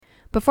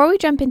Before we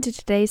jump into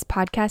today's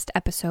podcast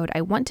episode,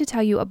 I want to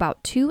tell you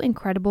about two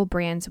incredible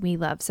brands we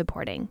love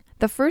supporting.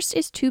 The first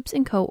is Toups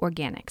 & Co.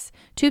 Organics.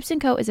 Toups &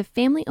 Co. is a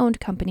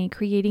family-owned company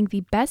creating the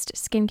best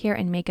skincare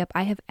and makeup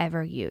I have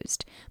ever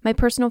used. My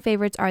personal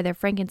favorites are their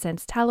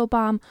frankincense tallow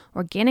balm,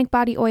 organic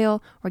body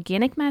oil,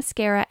 organic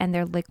mascara, and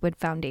their liquid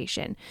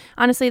foundation.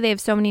 Honestly, they have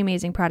so many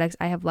amazing products.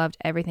 I have loved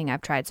everything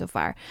I've tried so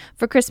far.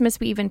 For Christmas,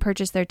 we even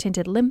purchased their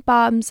tinted lip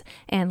balms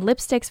and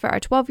lipsticks for our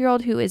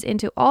 12-year-old who is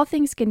into all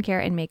things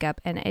skincare and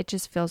makeup, and it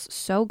just feels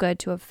so good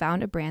to have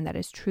found a brand that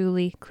is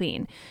truly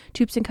clean.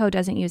 Toups & Co.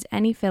 doesn't use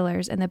any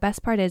fillers, and the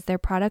best part is their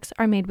products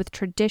are made with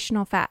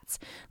traditional fats,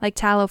 like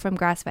tallow from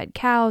grass-fed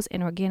cows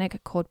and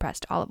organic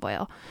cold-pressed olive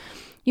oil.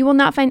 You will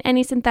not find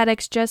any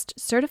synthetics, just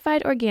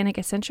certified organic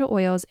essential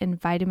oils and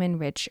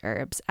vitamin-rich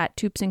herbs. At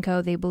Toups &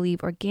 Co., they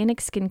believe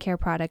organic skincare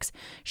products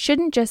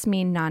shouldn't just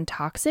mean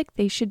non-toxic,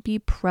 they should be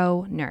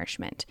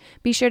pro-nourishment.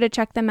 Be sure to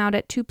check them out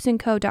at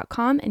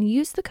toupsandco.com and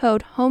use the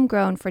code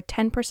HOMEGROWN for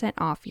 10%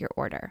 off your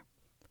order.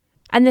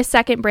 And the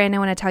second brand I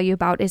want to tell you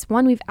about is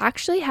one we've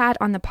actually had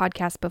on the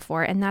podcast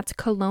before, and that's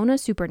Kelowna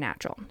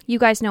Supernatural. You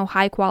guys know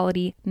high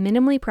quality,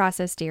 minimally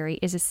processed dairy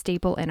is a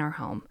staple in our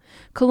home.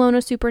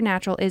 Kelowna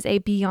Supernatural is a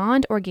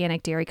beyond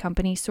organic dairy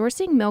company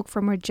sourcing milk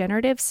from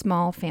regenerative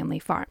small family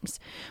farms.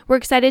 We're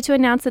excited to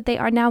announce that they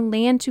are now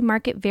land to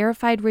market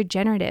verified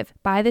regenerative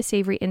by the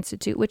Savory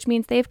Institute, which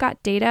means they've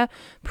got data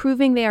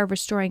proving they are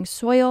restoring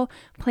soil,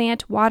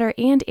 plant, water,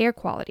 and air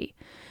quality.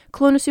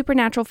 Kelowna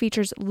Supernatural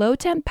features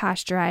low-temp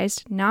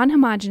pasteurized,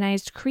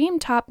 non-homogenized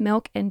cream-top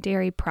milk and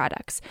dairy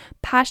products,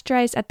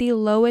 pasteurized at the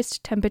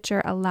lowest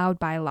temperature allowed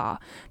by law.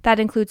 That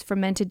includes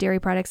fermented dairy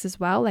products as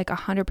well, like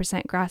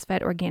 100%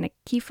 grass-fed organic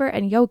kefir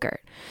and yogurt.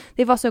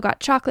 They've also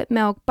got chocolate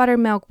milk,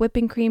 buttermilk,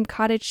 whipping cream,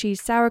 cottage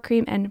cheese, sour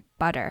cream, and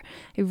butter.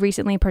 I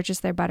recently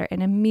purchased their butter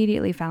and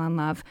immediately fell in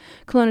love.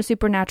 Kelowna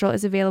Supernatural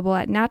is available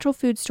at natural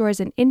food stores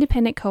and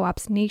independent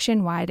co-ops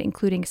nationwide,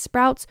 including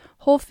Sprouts,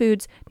 Whole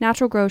Foods,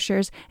 Natural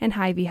Grocers, and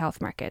Hy-Vee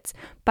Health Markets.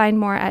 Find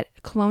more at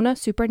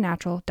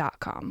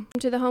KelownaSupernatural.com. Welcome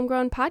to the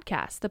Homegrown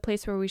Podcast, the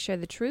place where we share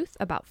the truth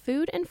about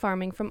food and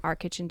farming from our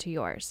kitchen to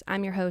yours.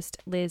 I'm your host,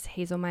 Liz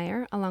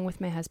Hazelmeyer, along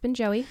with my husband,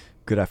 Joey.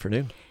 Good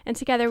afternoon. And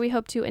together we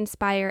hope to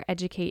inspire,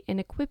 educate, and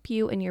equip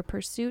you in your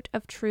pursuit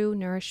of true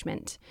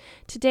nourishment.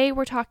 Today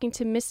we're talking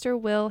to Mr.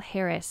 Will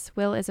Harris.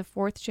 Will is a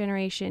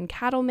fourth-generation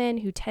cattleman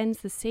who tends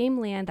the same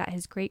land that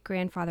his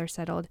great-grandfather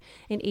settled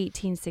in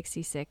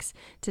 1866.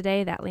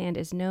 Today that land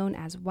is known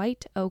as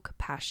White Oak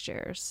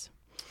Pastures.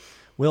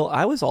 Will,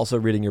 I was also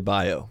reading your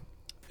bio,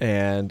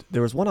 and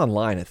there was one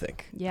online, I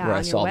think, where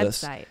I saw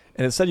this. And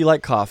it said you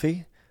like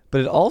coffee,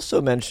 but it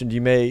also mentioned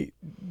you may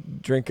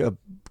drink a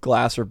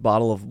glass or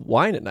bottle of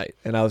wine at night.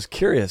 And I was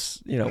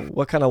curious,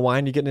 what kind of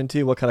wine you getting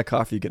into? What kind of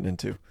coffee you getting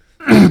into?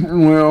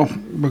 Well,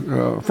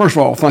 first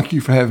of all, thank you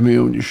for having me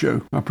on your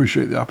show. I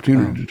appreciate the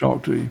opportunity to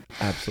talk to you.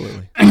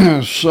 Absolutely.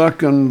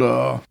 Second,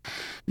 the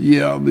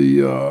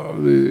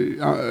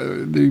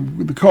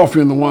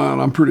coffee and the wine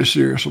I'm pretty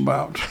serious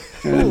about.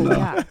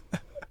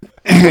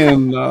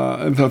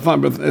 And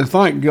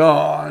thank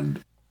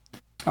God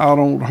I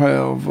don't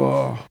have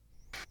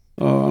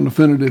an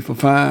affinity for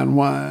fine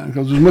wine,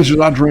 because as much as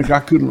I drink, I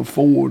couldn't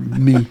afford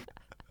me.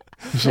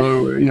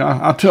 So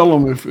I tell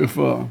them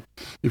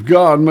if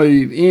God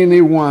made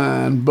any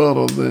wine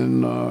better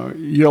than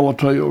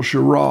Yellowtail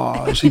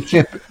Shiraz, he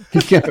kept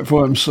it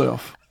for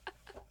himself.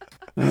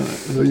 An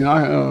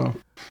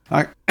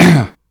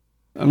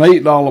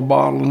 $8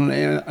 bottle and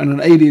an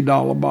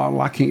 $80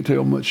 bottle, I can't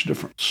tell much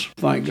difference.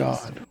 Thank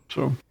God.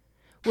 So,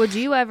 would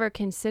you ever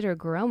consider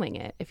growing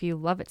it if you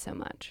love it so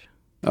much?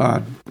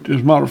 As a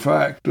matter of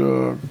fact,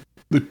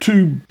 the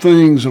two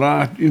things that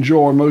I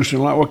enjoy most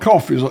in life, well,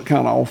 coffee is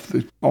kind of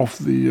off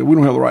the. We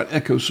don't have the right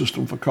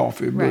ecosystem for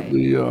coffee, but right.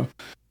 The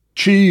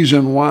cheese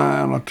and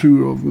wine are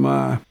two of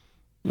my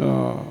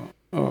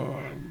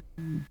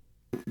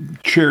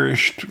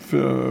cherished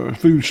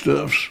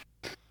foodstuffs,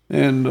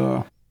 and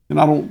I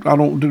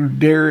don't do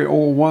dairy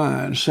or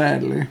wine,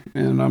 sadly,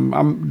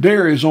 and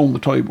dairy is on the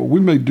table. We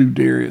may do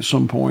dairy at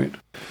some point.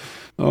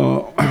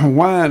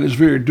 Wine is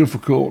very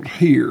difficult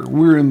here.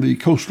 We're in the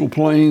coastal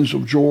plains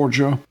of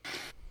Georgia,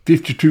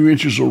 52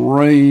 inches of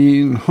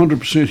rain,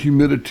 100%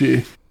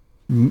 humidity,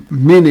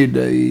 many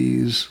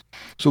days.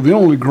 So the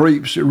only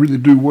grapes that really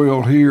do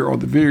well here are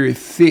the very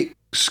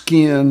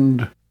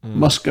thick-skinned,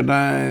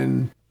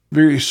 muscadine,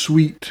 very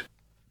sweet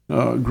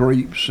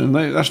grapes, and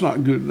that's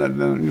not good.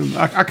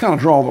 I kind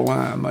of draw the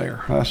line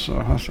there. That's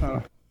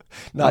not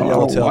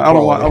Yellowtail. I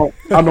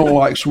don't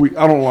like sweet.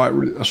 I don't like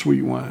a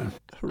sweet wine.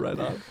 Right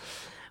on.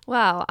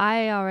 Wow,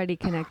 I already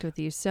connect with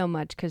you so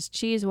much because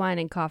cheese, wine,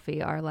 and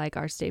coffee are like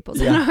our staples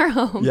in our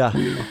home. Yeah.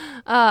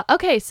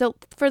 Okay, so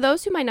for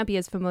those who might not be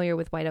as familiar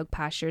with White Oak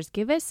Pastures,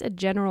 give us a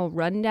general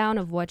rundown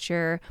of what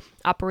your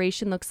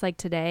operation looks like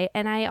today.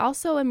 And I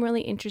also am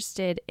really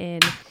interested in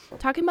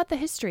talking about the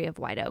history of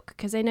White Oak,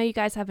 because I know you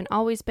guys haven't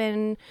always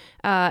been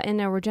in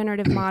a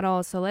regenerative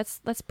model. So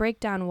let's break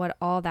down what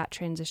all that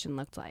transition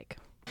looked like.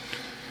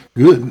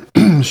 Good.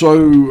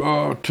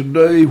 So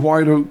today,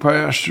 White Oak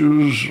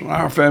Pastures,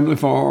 our family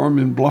farm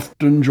in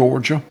Bluffton,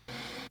 Georgia.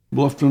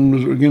 Bluffton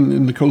is, again,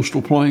 in the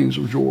coastal plains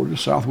of Georgia,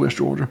 southwest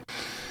Georgia.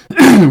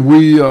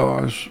 We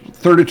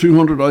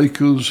 3,200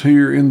 acres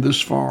here in this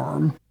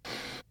farm,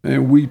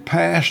 and we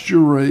pasture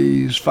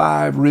raise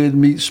 5 red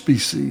meat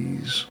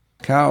species: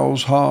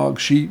 cows,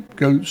 hogs, sheep,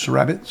 goats,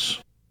 rabbits.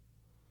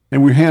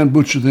 And we hand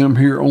butcher them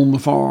here on the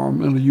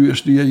farm in a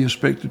USDA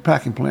inspected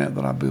packing plant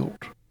that I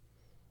built.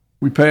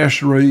 We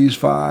pasture raise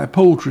 5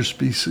 poultry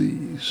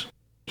species: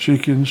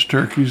 chickens,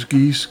 turkeys,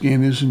 geese,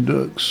 guineas, and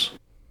ducks.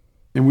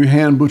 And we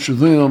hand butcher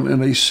them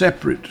in a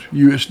separate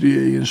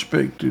USDA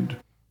inspected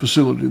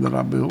facility that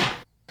I built.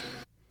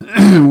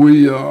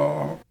 We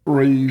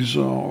raise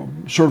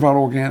certified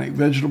organic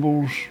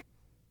vegetables,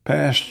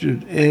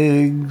 pastured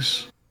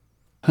eggs,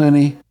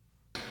 honey,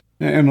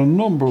 and a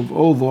number of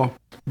other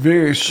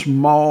very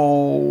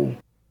small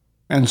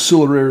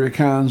ancillary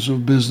kinds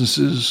of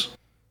businesses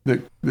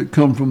that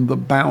come from the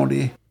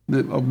bounty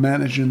of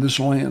managing this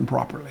land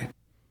properly.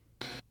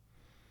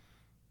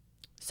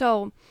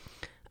 So,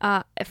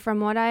 from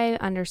what I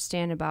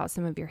understand about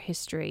some of your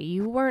history,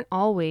 you weren't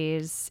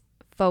always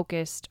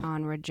focused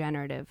on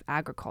regenerative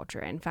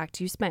agriculture. In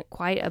fact, you spent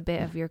quite a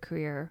bit of your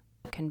career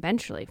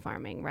conventionally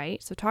farming,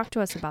 right? So talk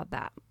to us about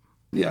that.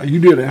 Yeah,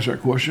 you did ask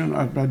that question.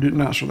 I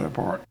didn't answer that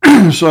part.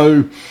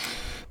 So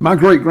my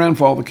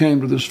great-grandfather came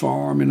to this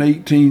farm in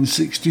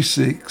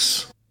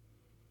 1866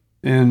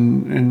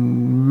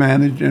 and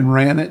managed and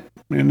ran it.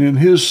 And then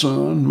his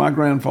son, my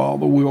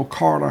grandfather, Will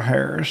Carter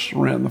Harris,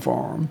 ran the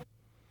farm.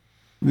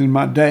 Then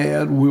my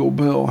dad, Will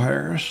Bell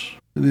Harris.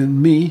 And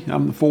then me,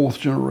 I'm the 4th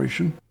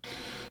generation.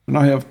 And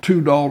I have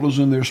 2 daughters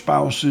and their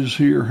spouses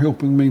here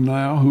helping me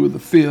now, who are the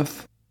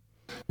 5th.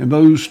 And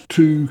those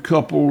 2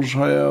 couples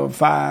have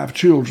 5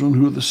 children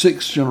who are the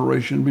 6th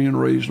generation being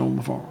raised on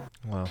the farm.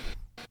 Wow.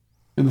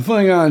 And the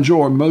thing I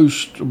enjoy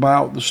most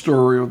about the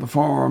story of the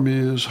farm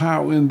is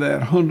how in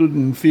that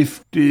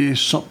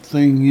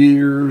 150-something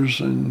years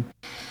and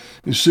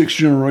in 6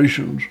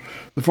 generations,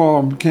 the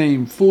farm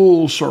came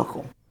full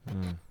circle.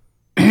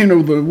 You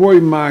know, the way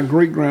my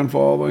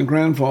great-grandfather and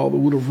grandfather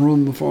would have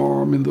run the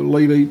farm in the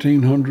late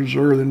 1800s,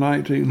 early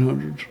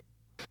 1900s,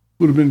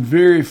 would have been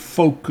very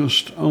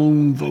focused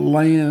on the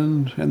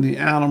land and the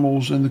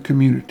animals and the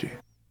community.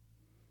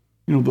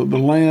 You know, the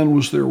land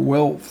was their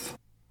wealth.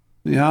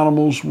 The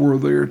animals were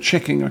their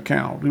checking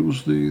account. It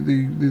was the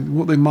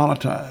what they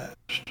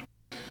monetized.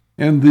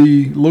 And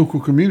the local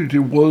community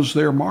was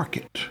their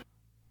market.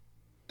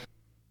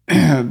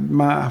 And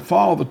my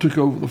father took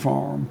over the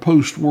farm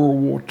post-World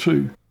War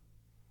II.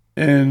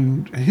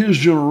 And his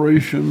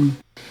generation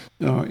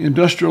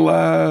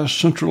industrialized,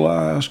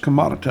 centralized,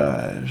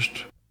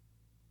 commoditized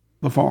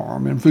the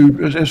farm and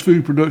as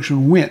food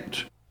production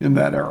went in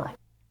that era.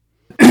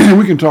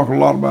 We can talk a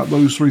lot about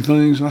those 3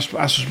 things, and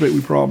I suspect we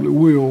probably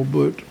will,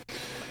 but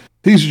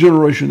he's a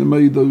generation that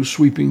made those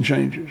sweeping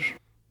changes.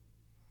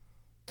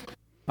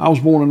 I was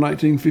born in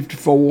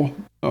 1954.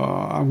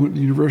 I went to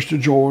the University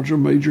of Georgia,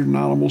 majored in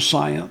animal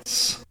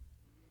science.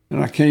 And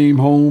I came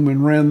home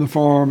and ran the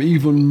farm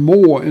even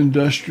more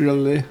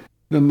industrially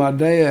than my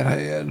dad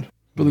had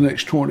for the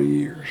next 20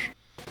 years.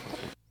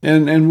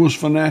 And was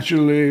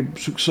financially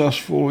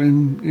successful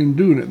in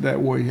doing it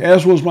that way,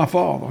 as was my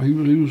father. He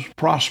was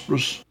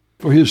prosperous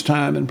for his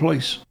time and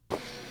place. But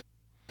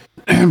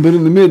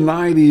in the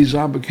mid-90s,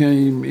 I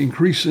became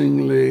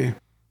increasingly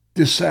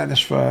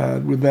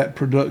dissatisfied with that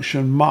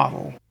production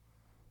model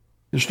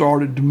and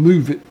started to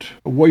move it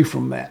away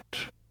from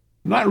that.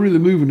 Not really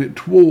moving it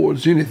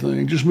towards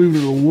anything, just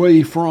moving it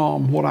away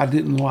from what I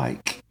didn't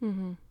like.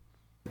 Mm-hmm.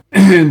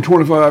 And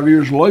 25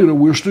 years later,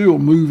 we're still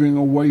moving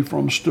away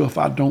from stuff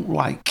I don't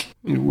like.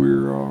 You know,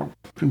 we're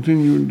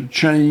continuing to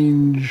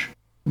change,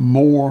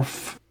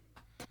 morph,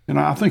 and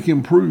I think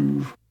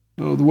improve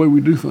the way we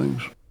do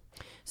things.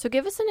 So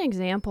give us an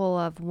example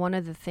of one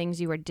of the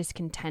things you were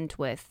discontent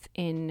with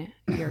in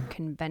your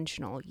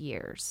conventional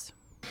years.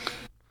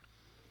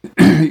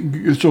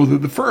 So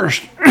the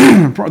first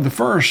part of the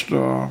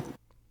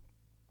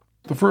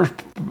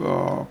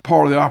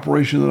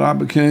operation that I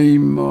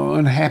became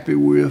unhappy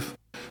with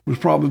was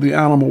probably the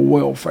animal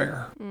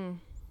welfare. You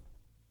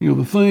know,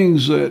 the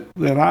things that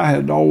I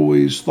had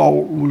always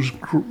thought was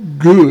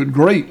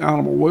great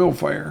animal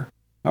welfare,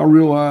 I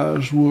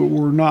realized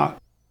were not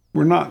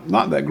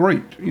that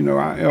great. You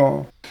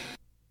know,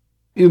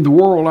 in the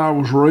world I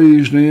was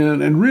raised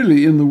in, and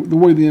really in the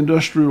way the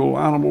industrial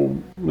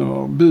animal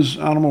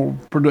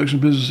production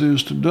business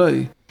is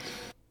today,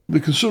 the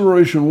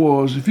consideration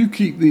was if you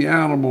keep the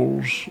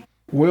animals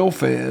well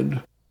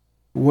fed,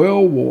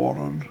 well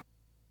watered,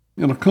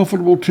 in a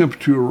comfortable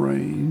temperature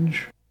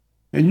range,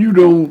 and you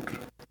don't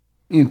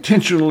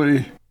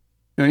intentionally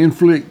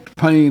inflict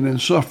pain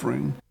and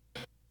suffering,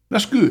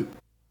 that's good.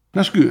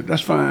 That's good.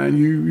 That's fine.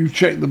 You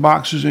check the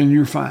boxes and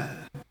you're fine.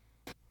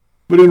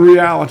 But in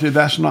reality,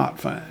 that's not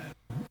fine.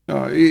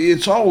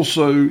 It's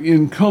also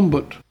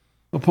incumbent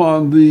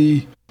upon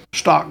the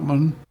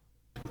stockman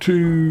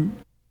to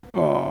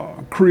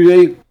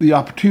create the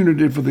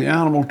opportunity for the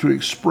animal to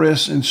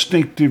express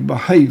instinctive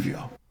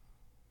behavior.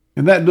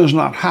 And that does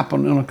not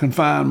happen in a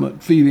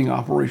confinement feeding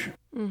operation.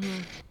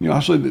 Mm-hmm. I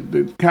say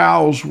that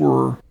cows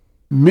were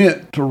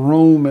meant to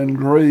roam and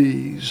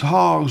graze.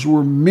 Hogs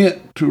were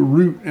meant to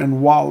root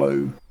and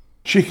wallow.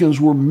 Chickens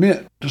were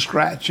meant to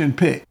scratch and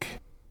peck.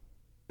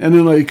 And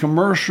in a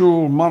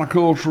commercial,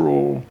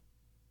 monocultural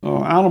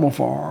animal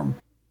farm,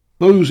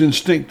 those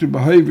instinctive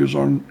behaviors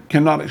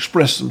cannot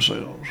express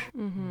themselves.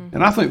 Mm-hmm.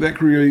 And I think that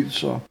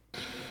creates a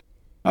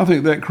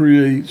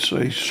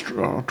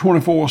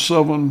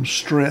 24/7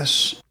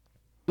 stress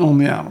on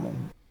the animal.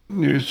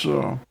 It's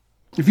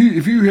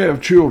if you have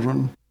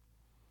children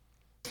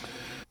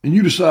and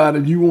you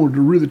decided you wanted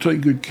to really take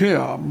good care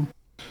of them,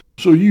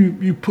 so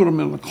you put them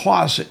in the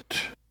closet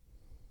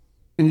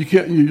and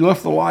you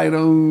left the light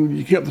on,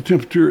 you kept the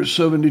temperature at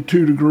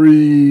 72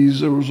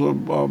 degrees, there was a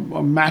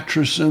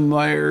mattress in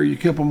there, you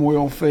kept them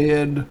well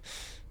fed.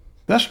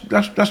 That's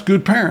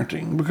good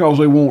parenting, because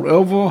they won't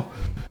ever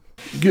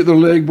get their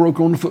leg broke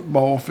on the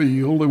football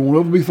field. They won't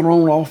ever be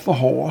thrown off the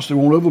horse. They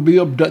won't ever be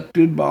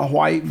abducted by a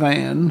white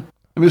van.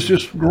 I mean, it's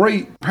just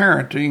great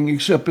parenting,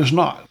 except it's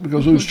not,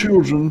 because those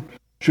children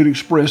should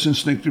express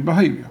instinctive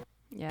behavior.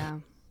 Yeah.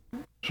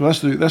 So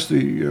that's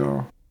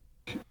the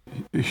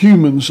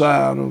human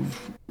side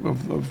of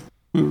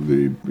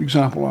the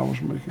example I was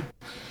making.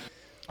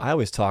 I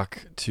always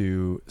talk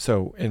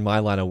so in my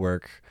line of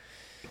work,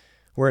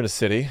 we're in a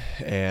city,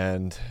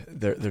 and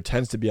there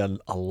tends to be a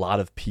lot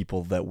of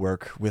people that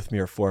work with me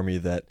or for me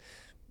that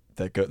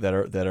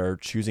are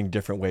choosing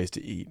different ways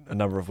to eat, a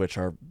number of which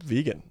are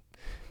vegan.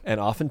 And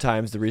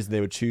oftentimes the reason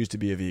they would choose to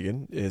be a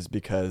vegan is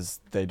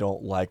because they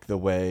don't like the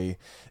way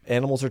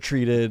animals are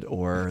treated,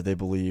 or they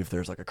believe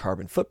there's like a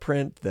carbon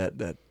footprint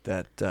that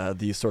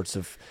these sorts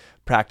of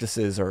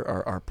practices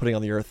are putting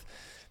on the earth.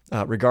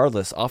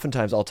 Regardless,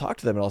 oftentimes I'll talk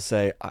to them and I'll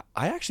say,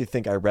 I actually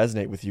think I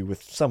resonate with you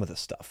with some of this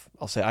stuff.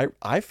 I'll say,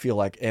 I feel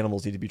like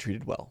animals need to be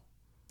treated well.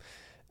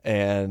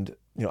 And,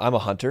 I'm a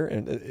hunter,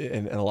 and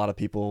a lot of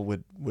people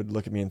would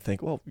look at me and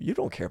think, well, you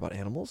don't care about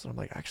animals. And I'm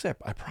like, actually,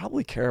 I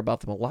probably care about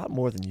them a lot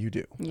more than you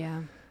do.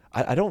 Yeah.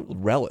 I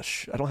don't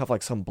relish. I don't have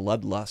like some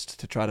bloodlust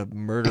to try to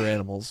murder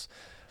animals.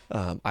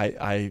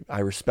 I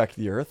respect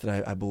the earth, and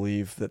I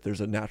believe that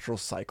there's a natural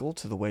cycle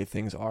to the way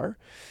things are.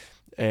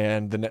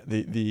 And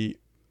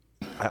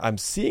I'm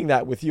seeing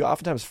that with you.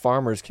 Oftentimes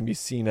farmers can be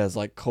seen as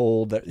like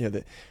cold,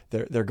 that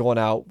they're going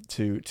out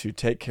to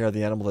take care of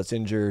the animal that's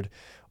injured,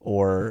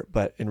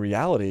 but in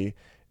reality,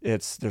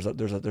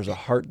 there's a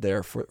heart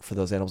there for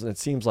those animals. And it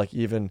seems like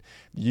even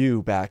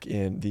you back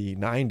in the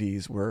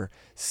 90s were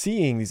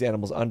seeing these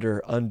animals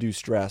under undue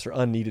stress or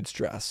unneeded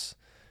stress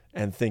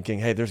and thinking,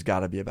 hey, there's got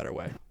to be a better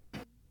way.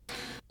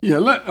 Yeah,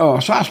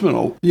 so I spent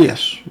I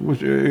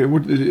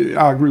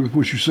agree with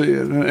what you said,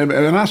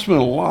 and I spent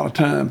a lot of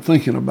time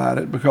thinking about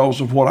it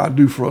because of what I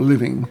do for a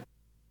living,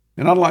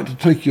 and I'd like to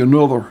take you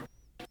another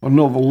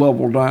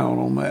level down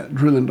on that,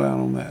 drilling down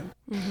on that.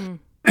 Mm-hmm.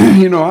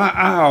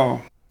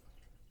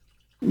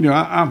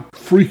 I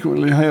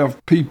frequently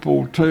have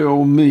people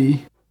tell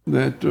me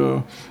that,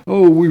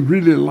 we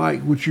really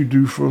like what you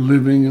do for a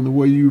living and the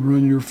way you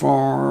run your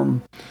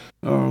farm.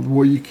 The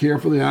way you care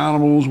for the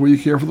animals, the way you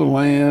care for the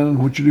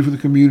land, what you do for the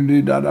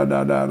community, But I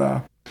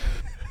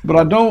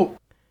don't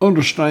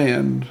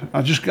understand,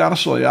 I just got to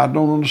say, I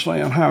don't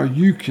understand how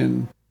you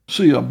can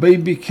see a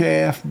baby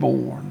calf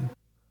born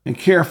and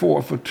care for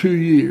it for 2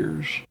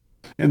 years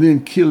and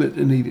then kill it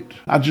and eat it.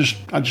 I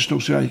just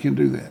don't see how you can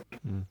do that.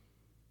 Mm.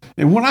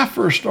 And when I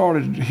first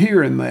started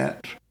hearing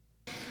that,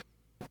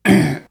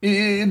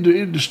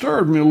 it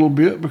disturbed me a little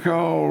bit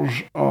because,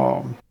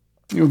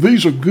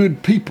 these are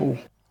good people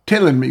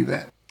telling me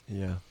that.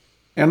 Yeah.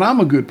 And I'm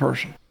a good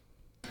person.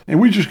 And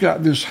we just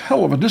got this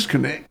hell of a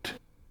disconnect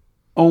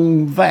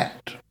on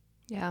that.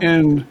 Yeah.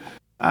 And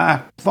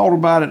I thought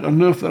about it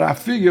enough that I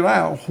figured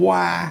out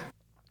why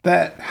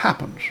that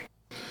happens.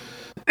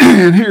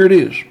 And here it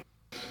is.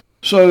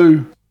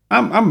 So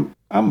I'm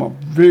a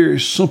very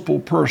simple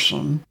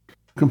person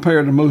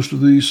compared to most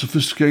of these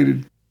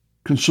sophisticated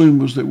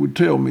consumers that would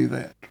tell me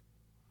that.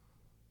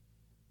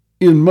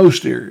 In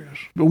most areas.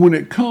 But when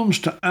it comes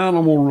to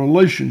animal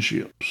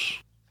relationships,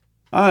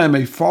 I am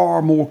a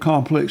far more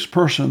complex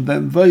person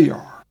than they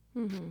are.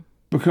 Mm-hmm.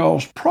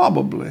 Because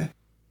probably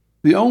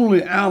the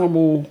only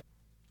animal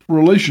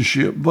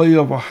relationship they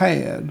ever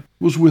had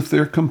was with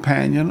their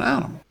companion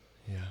animal.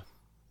 Yeah.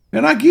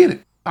 And I get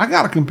it. I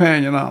got a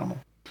companion animal.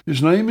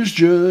 His name is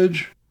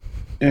Judge,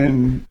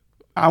 and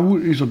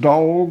he's a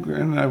dog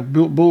and a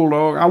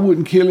bulldog. I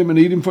wouldn't kill him and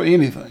eat him for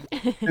anything.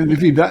 And if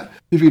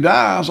he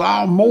dies,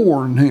 I'll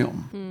mourn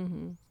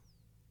him.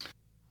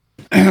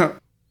 Mm-hmm.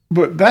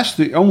 But that's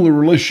the only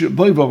relationship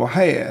they've ever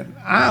had.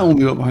 I, on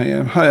the other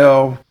hand,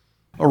 have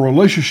a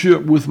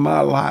relationship with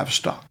my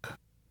livestock.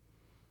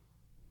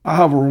 I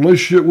have a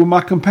relationship with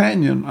my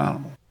companion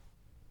animal.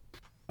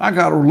 I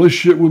got a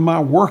relationship with my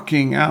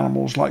working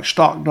animals like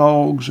stock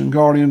dogs and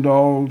guardian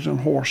dogs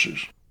and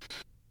horses.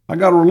 I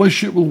got a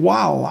relationship with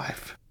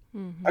wildlife.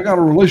 Mm-hmm. I got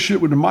a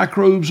relationship with the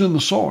microbes in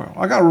the soil.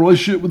 I got a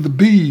relationship with the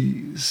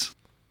bees.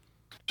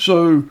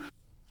 So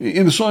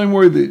in the same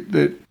way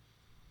that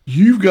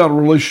you've got a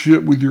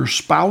relationship with your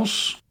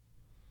spouse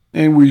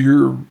and with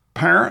your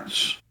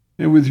parents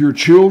and with your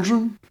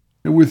children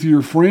and with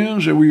your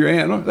friends and with your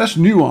aunt, that's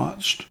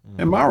nuanced.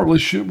 And my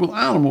relationship with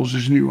animals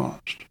is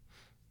nuanced.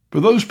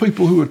 For those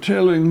people who are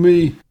telling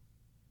me,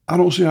 I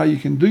don't see how you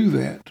can do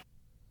that,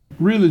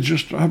 really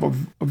just have a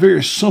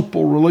very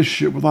simple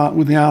relationship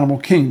with the animal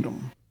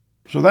kingdom.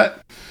 So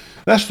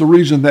that's the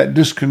reason that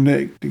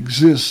disconnect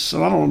exists.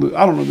 And I don't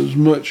know there's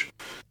much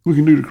we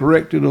can do to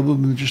correct it other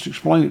than just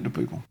explain it to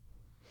people.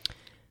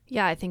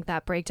 Yeah, I think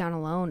that breakdown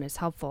alone is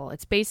helpful.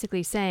 It's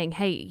basically saying,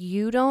 hey,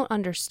 you don't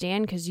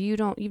understand because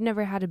you've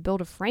never had to build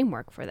a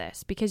framework for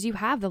this, because you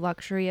have the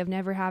luxury of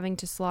never having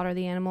to slaughter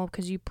the animal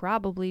because you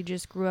probably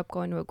just grew up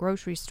going to a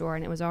grocery store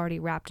and it was already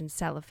wrapped in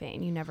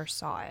cellophane. You never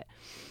saw it.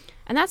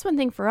 And that's one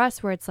thing for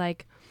us where it's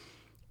like,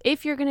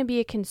 if you're going to be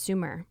a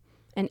consumer,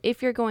 and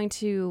if you're going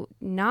to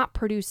not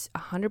produce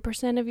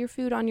 100% of your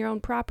food on your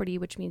own property,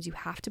 which means you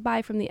have to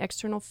buy from the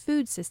external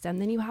food system,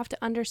 then you have to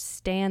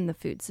understand the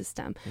food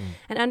system.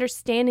 And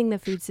understanding the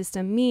food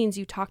system means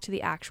you talk to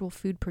the actual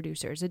food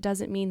producers. It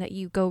doesn't mean that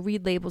you go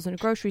read labels in a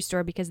grocery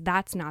store, because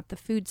that's not the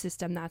food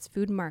system. That's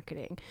food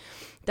marketing.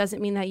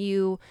 Doesn't mean that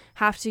you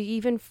have to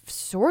even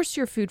source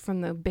your food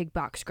from the big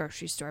box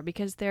grocery store,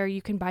 because there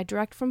you can buy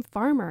direct from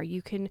farmer.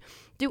 You can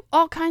do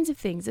all kinds of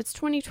things. It's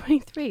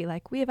 2023.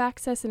 Like, we have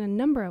access in a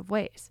number of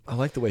ways. I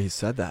like the way he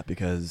said that,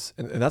 because,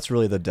 and that's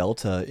really the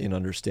delta in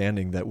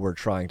understanding that we're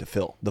trying to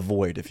fill, the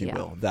void, if you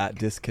will. That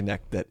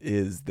disconnect that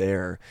is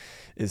there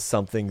is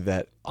something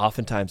that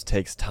oftentimes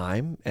takes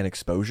time and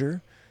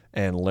exposure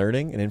and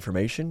learning and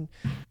information.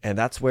 And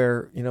that's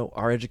where,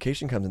 our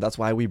education comes in. That's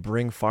why we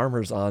bring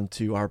farmers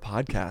onto our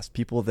podcast,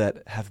 people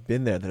that have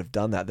been there, that have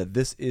done that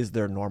this is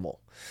their normal.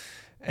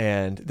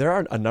 And there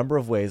are a number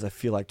of ways, I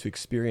feel like, to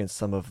experience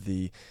some of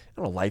the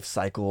life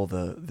cycle,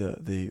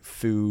 the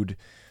food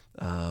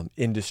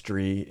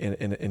industry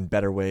in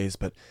better ways.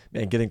 But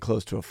man, getting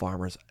close to a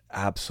farmer is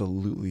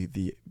absolutely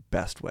the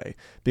best way.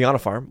 Being on a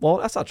farm, well,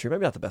 that's not true.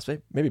 Maybe not the best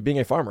way. Maybe being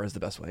a farmer is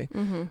the best way.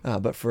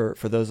 But for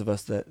those of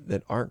us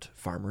that aren't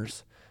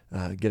farmers,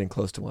 getting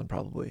close to one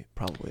probably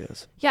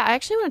is. Yeah, I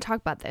actually want to talk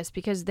about this,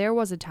 because there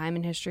was a time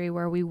in history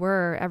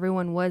where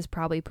everyone was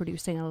probably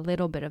producing a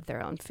little bit of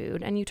their own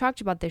food. And you talked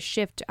about this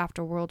shift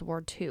after World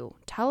War II.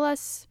 Tell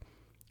us,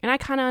 and I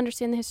kind of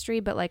understand the history,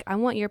 but I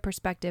want your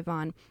perspective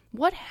on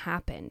what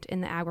happened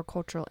in the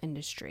agricultural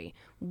industry.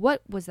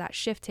 What was that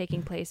shift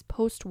taking place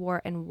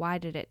post-war, and why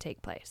did it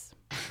take place?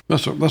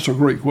 That's a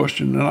great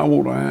question, and I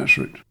want to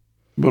answer it.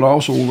 But I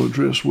also want to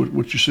address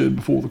what you said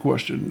before the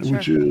question, Sure.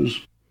 Which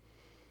is,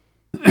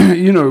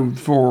 and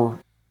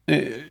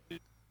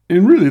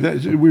really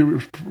we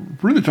were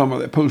really talking about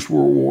that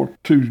post-World War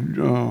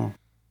II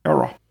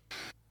era.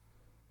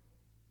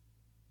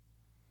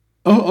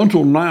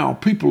 Until now,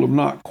 people have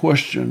not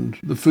questioned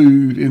the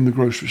food in the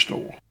grocery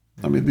store.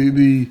 I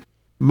mean,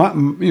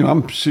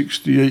 I'm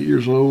 68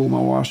 years old.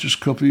 My wife's just a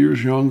couple of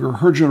years younger.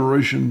 Her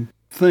generation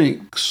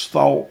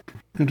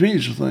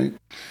continues to think,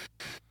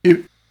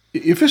 if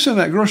it's in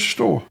that grocery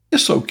store,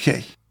 it's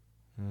okay.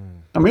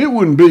 I mean, it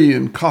wouldn't be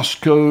in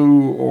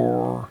Costco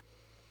or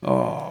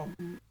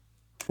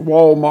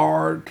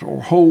Walmart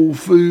or Whole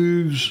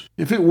Foods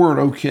if it weren't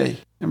okay.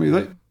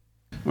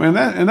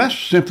 That's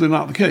simply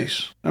not the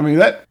case. I mean,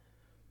 that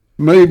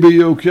may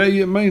be okay,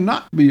 it may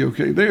not be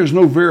okay. There's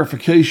no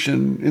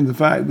verification in the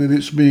fact that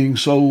it's being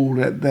sold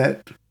at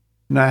that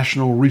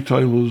national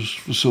retailer's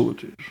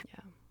facilities.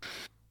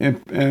 Yeah.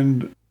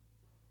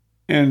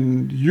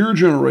 And your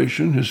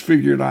generation has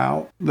figured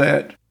out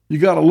that you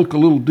got to look a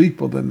little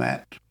deeper than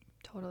that.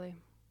 Totally.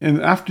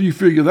 And after you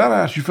figure that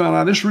out, you find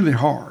out it's really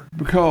hard,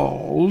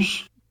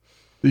 because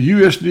the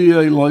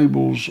USDA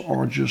labels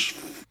are just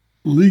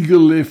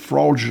legally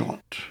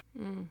fraudulent.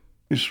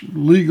 It's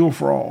legal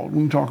fraud.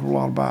 We can talk a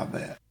lot about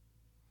that.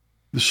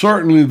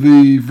 Certainly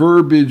the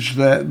verbiage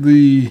that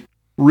the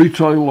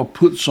retailer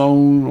puts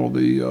on, or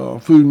the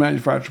food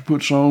manufacturer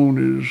puts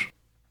on,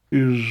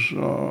 is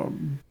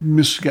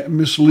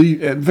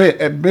misleading.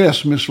 At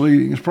best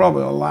misleading. It's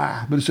probably a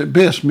lie, but it's at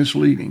best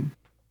misleading.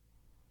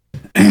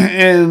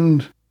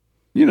 And,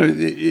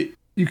 you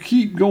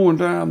keep going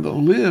down the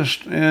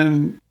list,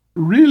 and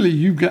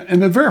really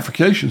and the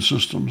verification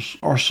systems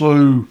are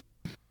so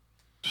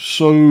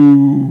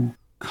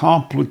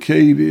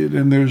complicated,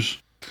 and it's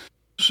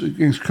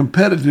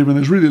competitive, and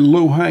there's really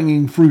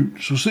low-hanging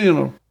fruit. So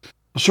seeing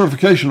a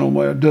certification on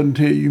there doesn't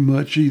tell you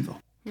much either.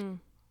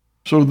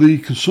 So the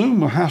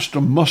consumer has to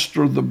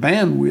muster the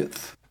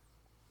bandwidth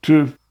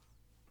to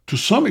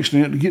some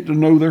extent to get to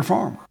know their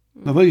farmer.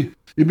 Now, it'd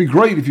be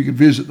great if you could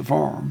visit the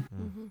farm.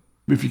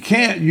 But if you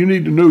can't, you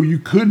need to know you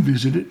could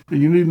visit it,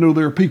 and you need to know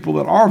there are people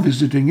that are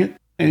visiting it,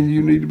 and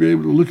you need to be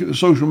able to look at the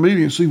social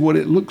media and see what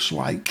it looks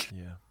like.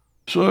 Yeah.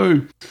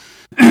 So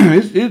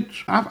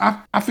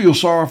I feel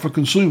sorry for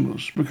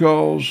consumers,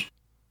 because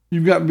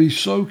you've got to be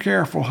so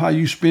careful how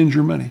you spend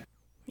your money.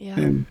 Yeah.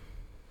 And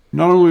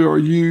not only are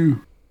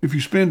you if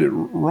you spend it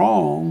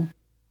wrong,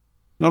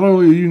 not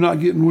only are you not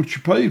getting what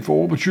you paid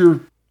for, but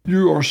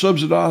you are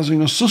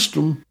subsidizing a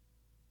system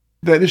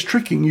that is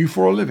tricking you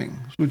for a living,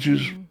 which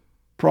is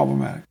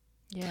problematic.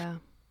 Yeah.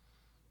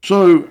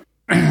 So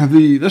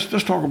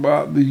let's talk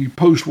about the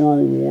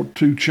post-World War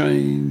II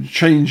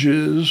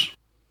changes.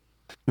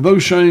 And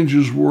those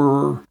changes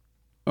were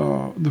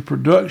the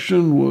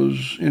production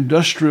was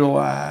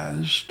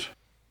industrialized,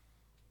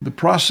 the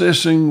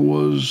processing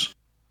was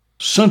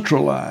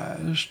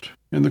centralized,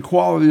 and the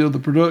quality of the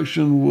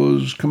production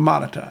was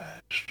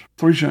commoditized.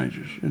 3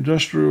 changes: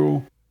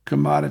 industrial,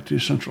 commodity,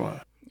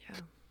 centralized. Yeah.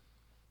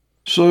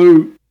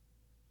 So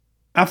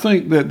I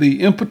think that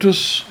the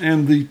impetus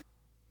and the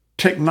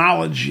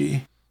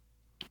technology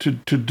to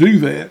do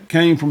that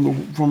came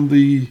from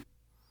the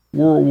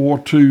World War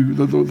II,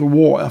 the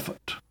war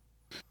effort.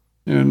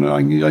 And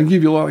I can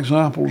give you a lot of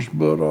examples,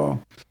 but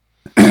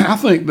I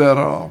think that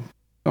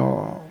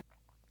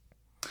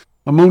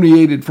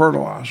ammoniated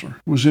fertilizer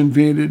was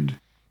invented,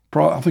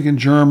 I think, in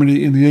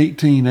Germany in the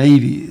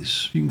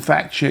 1880s. You can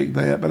fact check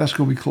that, but that's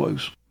going to be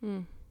close.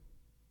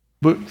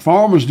 But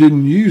farmers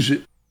didn't use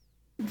it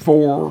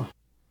until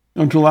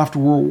after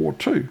World War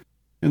II.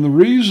 And the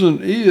reason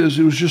is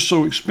it was just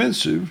so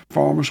expensive,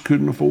 farmers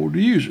couldn't afford to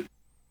use it.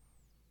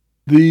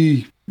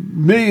 The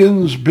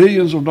billions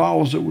of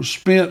dollars that was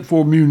spent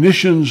for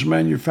munitions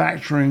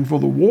manufacturing for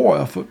the war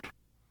effort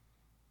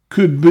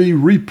could be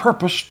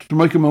repurposed to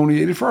make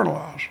ammoniated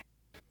fertilizer.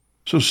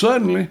 So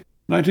suddenly,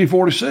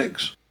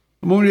 1946,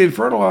 ammoniated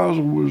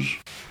fertilizer was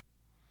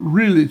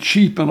really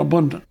cheap and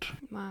abundant.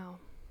 Wow.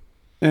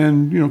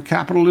 And,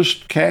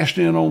 capitalists cashed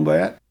in on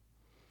that,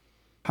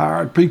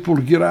 hired people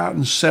to get out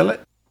and sell it.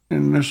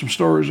 And there's some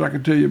stories I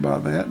could tell you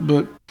about that.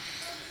 But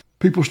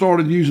people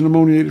started using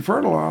ammoniated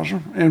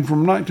fertilizer. And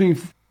from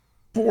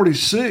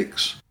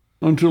 1946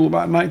 until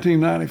about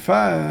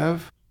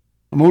 1995,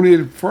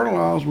 ammoniated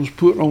fertilizer was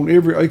put on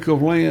every acre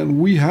of land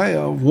we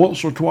have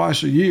once or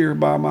twice a year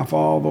by my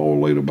father or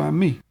later by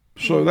me.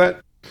 So that,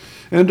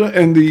 and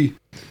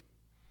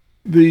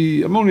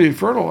the ammoniated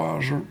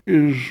fertilizer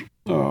is,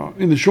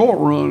 in the short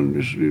run,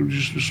 is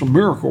just a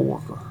miracle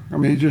worker. I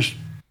mean, it just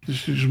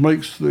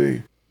makes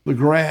the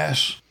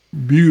grass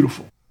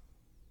beautiful.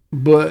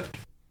 But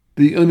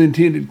the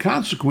unintended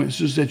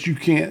consequences that you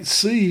can't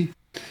see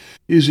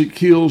is it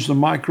kills the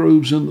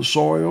microbes in the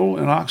soil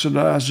and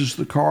oxidizes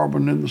the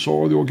carbon in the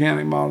soil, the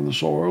organic matter in the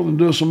soil, and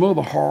does some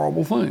other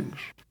horrible things.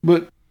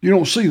 But you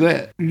don't see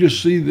that. You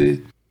just see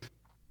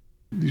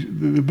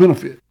the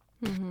benefit.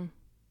 Mm-hmm.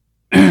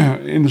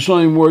 In the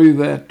same way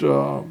that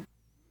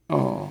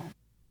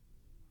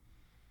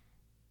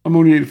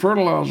ammoniated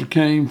fertilizer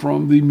came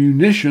from the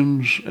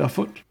munitions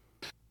effort,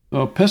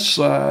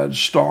 pesticides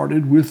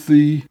started with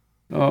the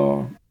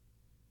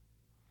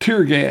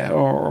tear gas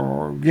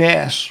or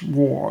gas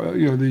war,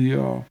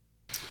 the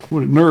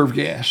nerve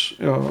gas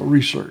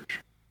research.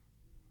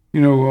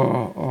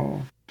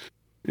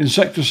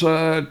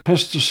 Insecticide,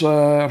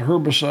 pesticide,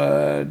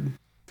 herbicide,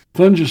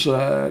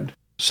 fungicide.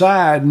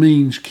 Side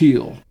means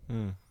kill.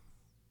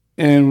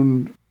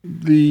 And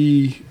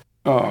the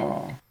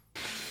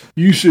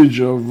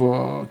usage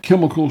of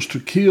chemicals to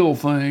kill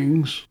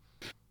things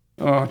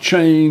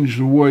changed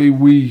the way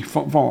we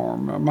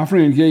farm. My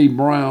friend Gabe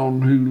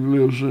Brown, who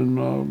lives in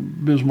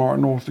Bismarck,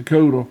 North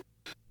Dakota,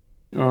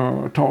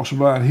 talks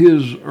about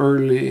his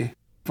early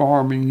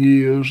farming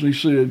years. He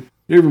said,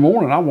 every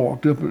morning I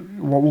woke up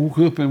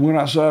and went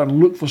outside and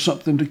looked for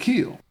something to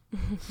kill.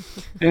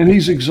 And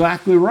he's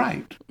exactly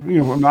right.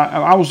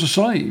 I was the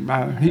same.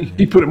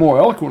 He put it more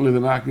eloquently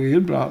than I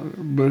could, but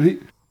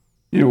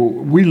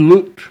we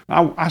looked.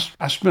 I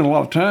spent a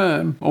lot of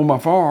time on my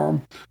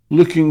farm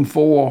looking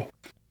for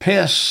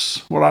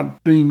pests, what I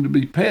deemed to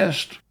be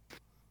pests,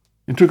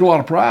 and took a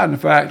lot of pride in the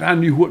fact I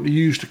knew what to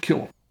use to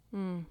kill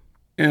them.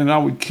 And I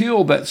would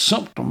kill that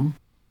symptom,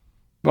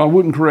 but I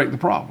wouldn't correct the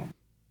problem.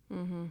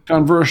 Mm-hmm.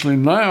 Conversely,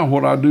 now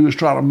what I do is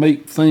try to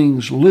make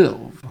things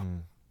live.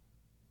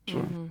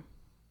 So.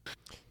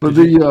 But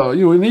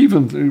and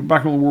even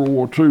back on the World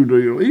War II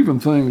deal, even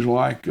things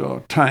like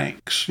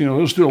tanks,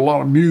 there's still a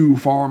lot of mule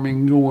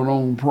farming going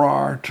on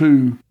prior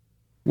to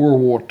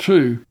World War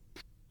II.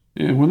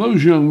 And when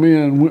those young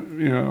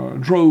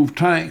men drove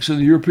tanks in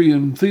the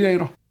European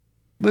theater,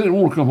 they didn't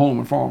want to come home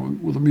and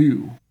farm with a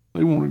mule.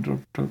 They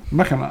wanted to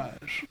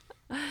mechanize.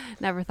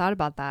 Never thought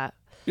about that.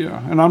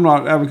 Yeah, and I'm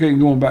not advocating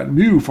going back to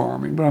mule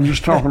farming, but I'm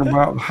just talking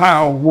about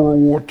how World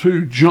War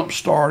II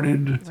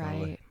jump-started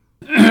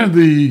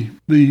the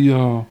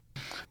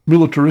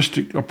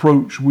militaristic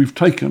approach we've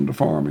taken to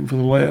farming for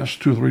the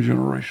last 2 or 3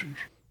 generations.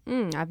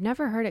 I've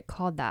never heard it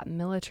called that,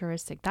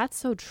 militaristic. That's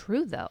so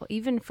true, though.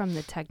 Even from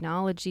the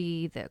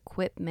technology, the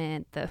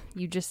equipment,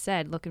 you just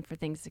said, looking for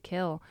things to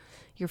kill.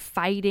 You're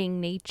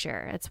fighting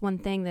nature. It's one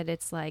thing that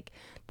it's like,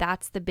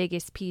 that's the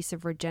biggest piece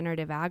of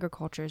regenerative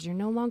agriculture is you're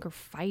no longer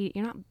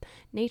fighting.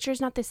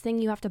 Nature's not this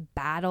thing you have to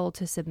battle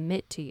to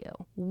submit to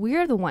you.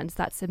 We're the ones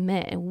that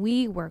submit, and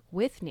we work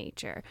with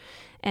nature.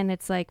 And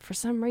it's like, for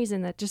some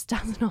reason, that just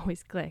doesn't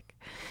always click.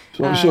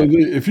 So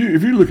if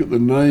you look at the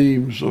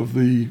names of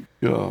the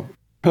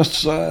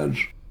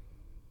pesticides,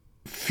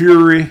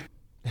 Fury,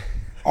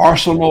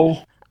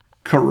 Arsenal,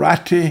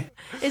 Karate.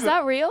 Is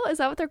that real? Is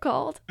that what they're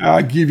called?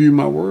 I give you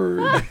my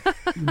word.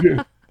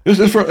 Yeah.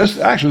 It's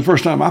actually the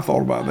first time I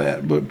thought about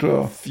that.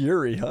 But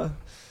Fury, huh?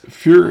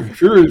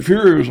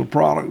 Fury was a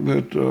product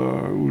that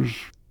was.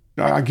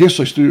 I guess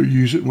they still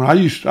use it. When I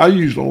used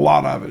a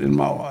lot of it in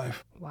my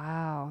life.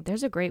 Wow,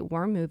 there's a great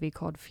war movie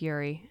called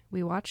Fury.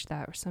 We watched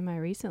that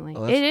semi-recently.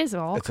 Oh, it's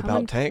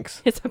about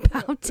tanks. It's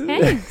about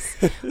tanks.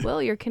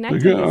 Will, you're connecting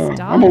these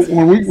dots.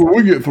 When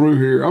we get through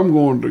here, I'm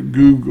going to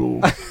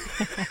Google,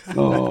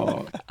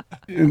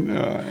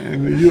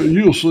 and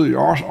you'll see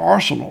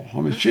Arsenal. I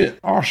mean, shit,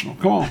 Arsenal.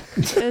 Come on.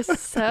 It's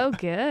so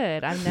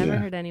good. I've never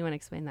heard anyone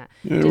explain that.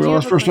 Yeah, well,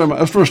 that's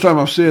the first time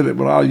I've said it,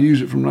 but I'll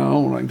use it from now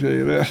on. I can tell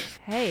you that.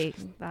 Hey,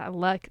 I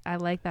like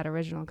that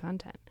original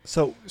content.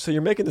 So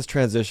you're making this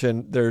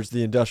transition. There's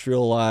the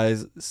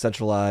industrialized,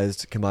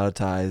 centralized, commoditized.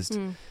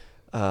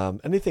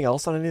 Anything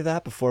else on any of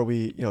that before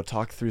we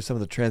talk through some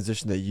of the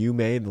transition that you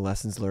made and the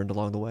lessons learned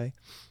along the way?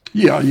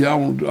 Yeah, I do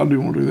want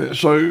to do that.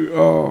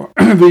 So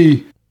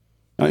the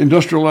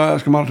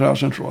industrialized, commoditized,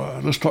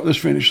 centralized. Let's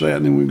finish that,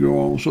 and then we go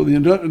on. So the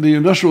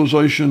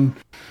industrialization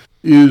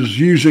is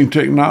using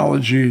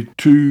technology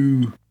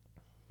to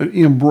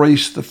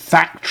embrace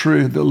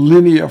the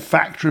linear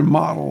factory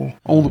model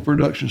on the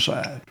production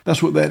side.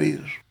 That's what that is.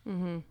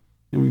 Mm-hmm.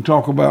 And we can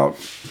talk about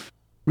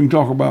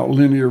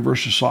linear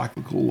versus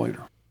cyclical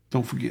later.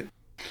 Don't forget.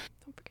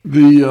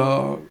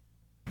 The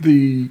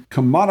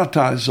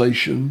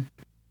commoditization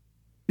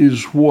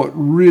is what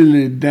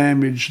really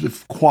damaged the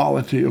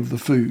quality of the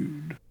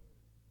food.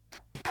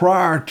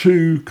 Prior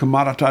to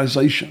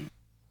commoditization,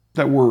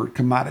 that word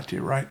commodity,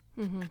 right?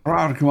 Mm-hmm.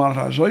 Prior to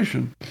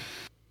commoditization,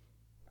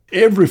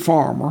 every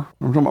farmer,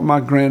 I'm talking about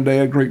my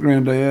granddad,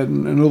 great-granddad,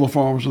 and other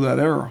farmers of that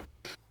era,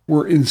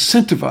 were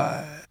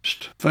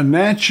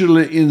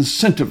financially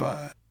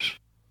incentivized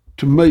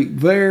to make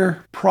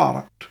their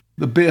product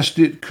the best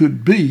it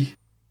could be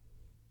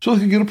so they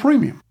could get a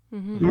premium.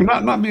 Mm-hmm. I mean,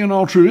 not being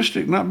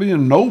altruistic, not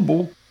being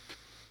noble.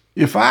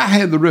 If I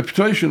had the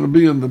reputation of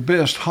being the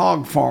best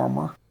hog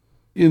farmer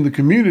in the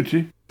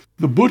community,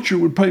 the butcher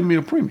would pay me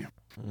a premium.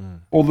 Mm.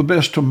 Or the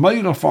best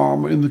tomato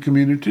farmer in the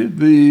community,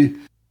 the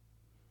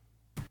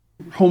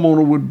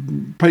homeowner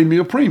would pay me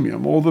a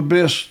premium. Or the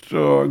best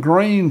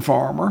grain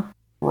farmer,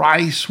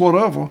 rice,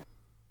 whatever,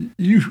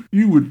 the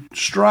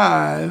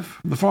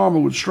farmer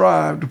would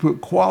strive to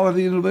put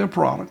quality into their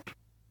product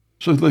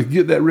so they could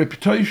get that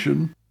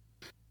reputation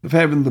of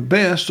having the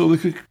best so they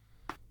could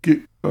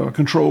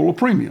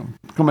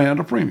command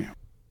a premium.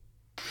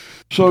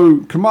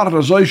 So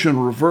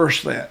commoditization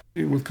reversed that.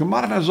 With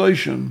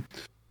commoditization,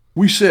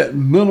 we set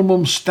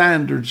minimum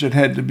standards that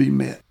had to be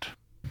met.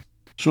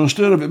 So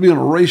instead of it being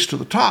a race to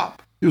the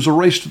top, it was a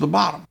race to the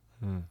bottom.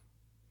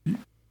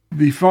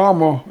 The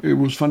farmer, it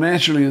was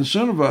financially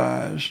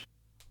incentivized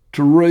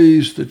to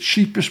raise the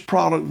cheapest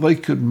product they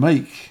could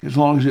make as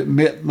long as it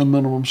met the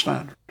minimum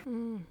standard.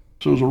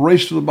 So it was a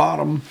race to the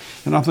bottom,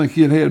 and I think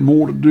it had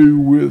more to do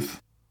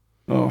with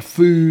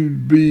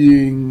food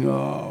being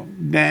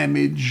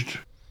damaged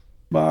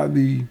by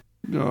the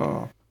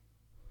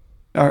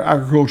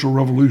agricultural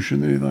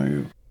revolution than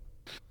anything else.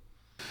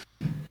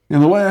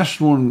 And the last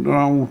one that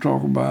I want to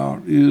talk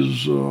about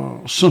is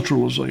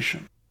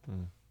centralization.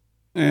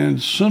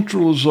 And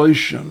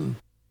centralization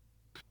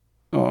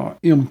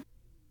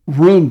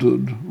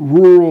rendered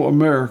rural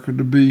America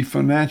to be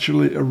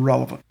financially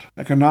irrelevant,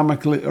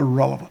 economically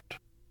irrelevant.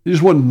 It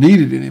just wasn't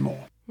needed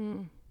anymore.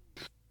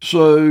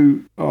 So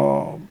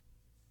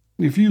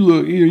if you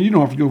look, you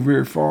don't have to go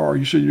very far.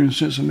 You said you're in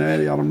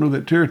Cincinnati. I don't know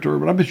that territory,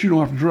 but I bet you don't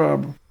have to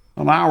drive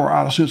an hour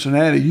out of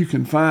Cincinnati. You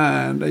can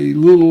find a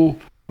little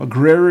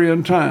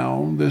agrarian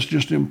town that's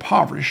just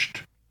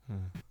impoverished.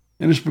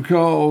 And it's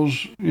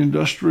because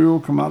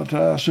industrial,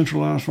 commoditized,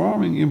 centralized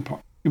farming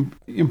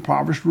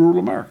impoverished rural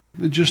America.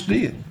 It just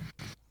did.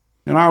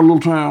 And our little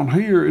town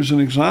here is an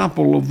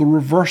example of the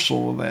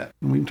reversal of that.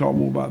 And we can talk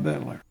more about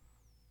that later.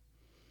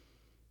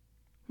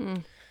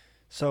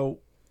 So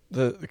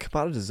the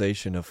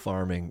commoditization of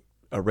farming,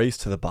 a race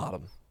to the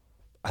bottom,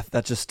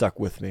 that just stuck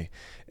with me.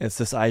 It's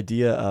this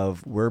idea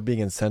of we're being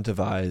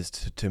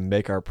incentivized to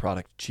make our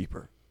product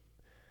cheaper.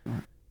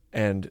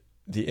 And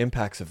the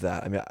impacts of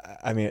that.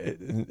 I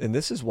mean, and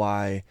this is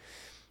why,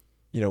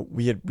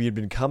 we had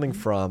been coming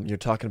from, you're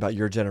talking about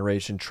your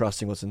generation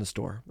trusting what's in the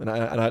store. And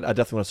I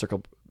definitely want to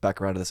circle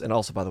back around to this. And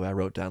also, by the way, I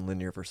wrote down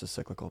linear versus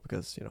cyclical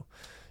because,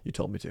 you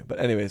told me to. But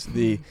anyways,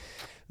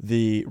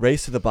 the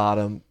race to the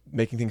bottom,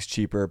 making things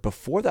cheaper,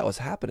 before that was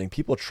happening,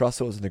 people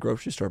trusted what was in the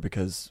grocery store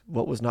because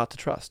what was not to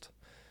trust?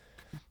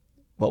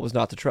 What was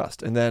not to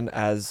trust? And then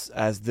as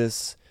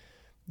this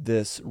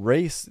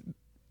race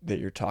that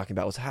you're talking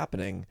about was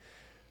happening,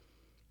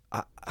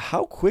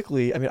 how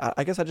quickly,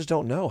 I guess I just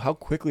don't know, how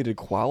quickly did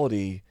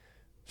quality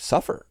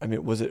suffer?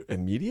 Was it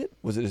immediate?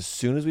 Was it as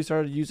soon as we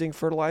started using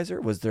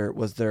fertilizer? Was there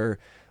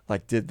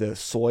like, did the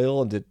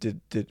soil and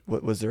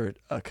was there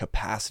a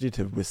capacity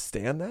to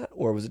withstand that?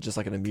 Or was it just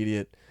like an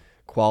immediate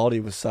quality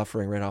was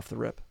suffering right off the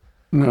rip?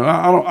 No,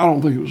 I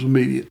don't think it was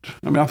immediate.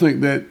 I mean, I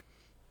think that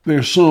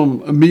there's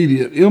some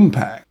immediate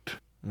impact,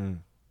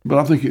 but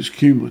I think it's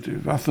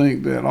cumulative. I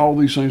think that all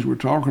these things we're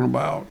talking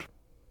about,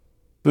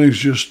 things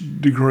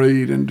just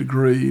degrade and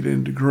degrade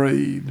and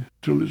degrade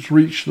till it's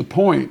reached the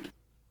point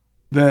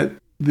that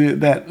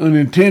that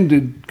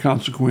unintended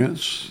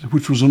consequence,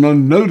 which was an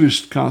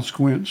unnoticed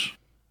consequence,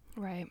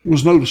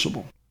 was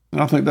noticeable.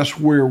 And I think that's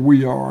where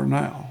we are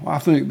now. I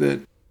think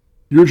that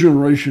your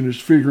generation is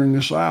figuring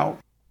this out,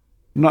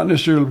 not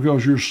necessarily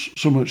because you're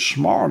so much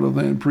smarter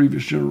than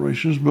previous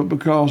generations, but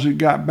because it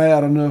got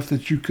bad enough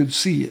that you could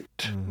see it.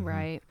 Mm-hmm.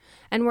 Right.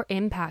 And we're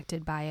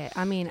impacted by it.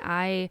 I mean,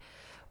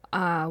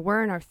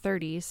 we're in our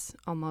 30s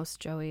almost.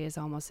 Joey is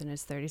almost in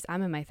his 30s.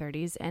 I'm in my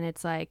 30s. And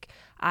it's like,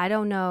 I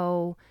don't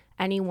know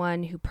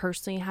anyone who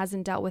personally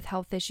hasn't dealt with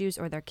health issues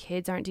or their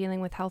kids aren't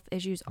dealing with health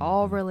issues,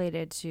 all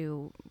related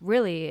to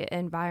really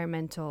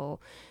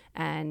environmental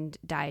and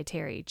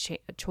dietary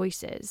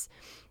choices.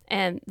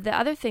 And the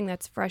other thing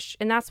that's fresh,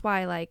 and that's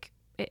why like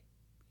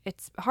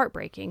it's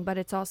heartbreaking, but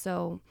it's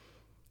also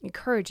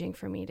encouraging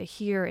for me to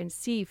hear and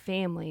see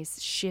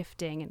families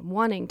shifting and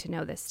wanting to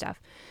know this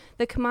stuff.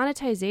 The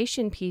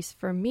commoditization piece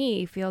for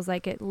me feels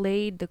like it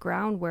laid the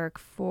groundwork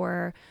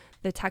for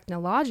the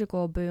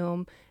technological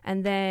boom,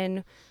 and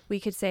then we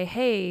could say,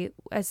 hey,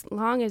 as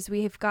long as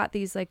we've got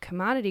these like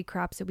commodity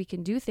crops that we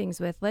can do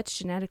things with, let's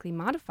genetically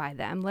modify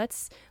them,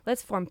 let's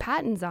form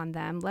patents on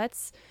them,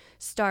 let's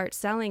start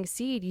selling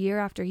seed year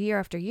after year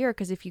after year,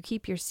 because if you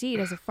keep your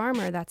seed as a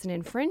farmer, that's an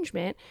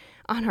infringement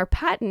on our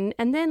patent,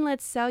 and then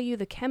let's sell you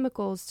the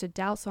chemicals to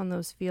douse on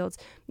those fields.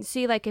 You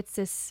see, like, it's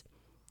this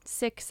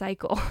sick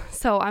cycle.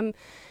 So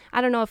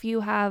I don't know if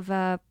you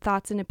have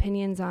thoughts and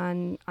opinions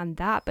on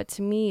that, but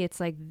to me, it's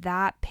like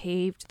that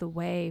paved the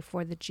way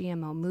for the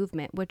GMO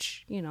movement,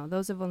 which, you know,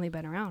 those have only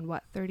been around,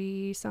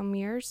 30 some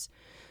years?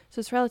 So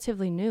it's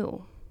relatively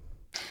new.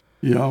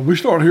 Yeah, we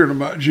started hearing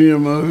about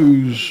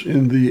GMOs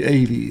in the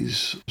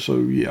 80s. So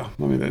yeah,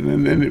 I mean,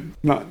 and then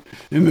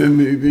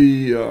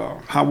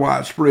the how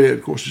widespread,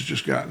 of course, it's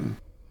just gotten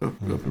up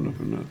and up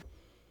and up.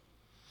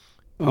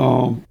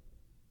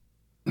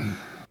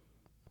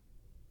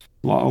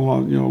 A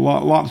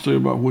lot to say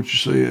about what you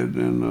said,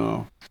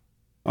 and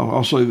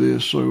I'll say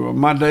this. So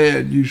my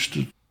dad used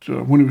to,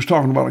 when he was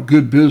talking about a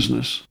good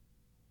business,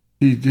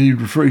 he'd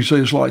say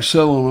it's like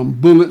selling them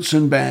bullets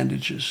and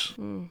bandages.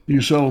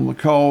 You sell them the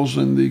cause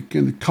and the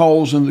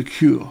cause and the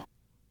cure.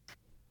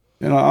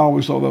 And I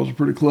always thought that was a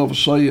pretty clever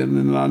saying.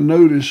 And I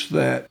noticed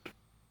that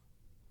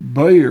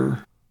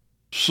Bayer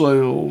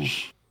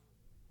sells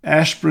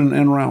aspirin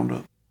and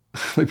Roundup.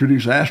 They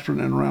produce aspirin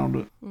and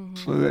Roundup. Mm-hmm.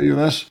 So they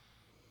have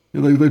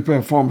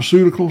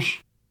pharmaceuticals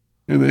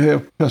and they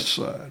have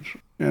pesticides.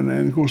 And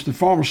of course, the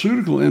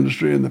pharmaceutical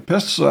industry and the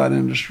pesticide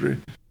industry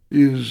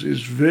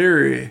is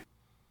very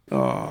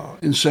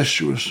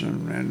incestuous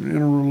and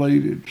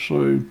interrelated.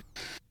 So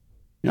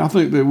I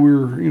think that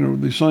we're,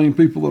 the same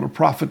people that are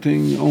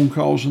profiting on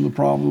causing the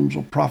problems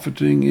are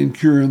profiting in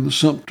curing the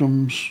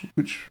symptoms,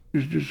 which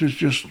is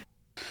just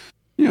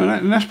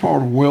and that's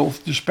part of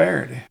wealth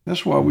disparity.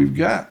 That's why we've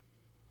got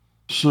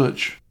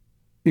such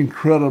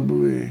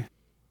incredible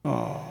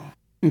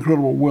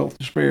wealth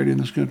disparity in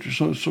this country.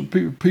 So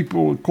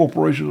people and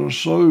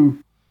corporations are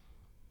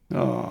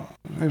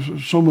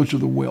have so much of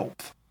the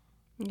wealth.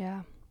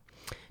 Yeah.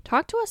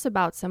 Talk to us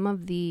about some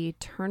of the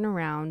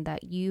turnaround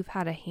that you've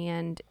had a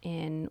hand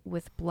in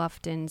with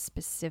Bluffton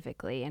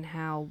specifically, and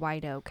how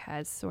White Oak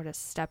has sort of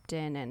stepped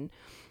in and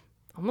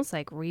almost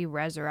like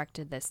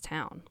re-resurrected this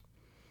town.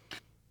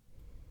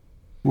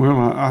 Well,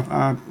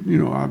 I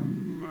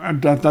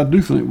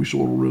do think we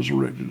sort of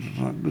resurrected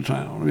the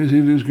town. It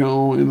has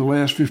gone, in the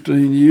last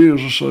 15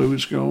 years or so,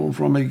 it's gone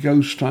from a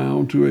ghost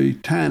town to a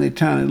tiny,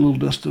 tiny little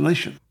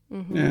destination.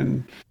 Mm-hmm.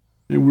 And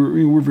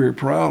we're very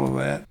proud of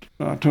that.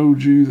 I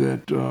told you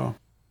that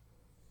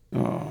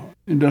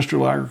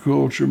industrial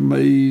agriculture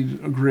made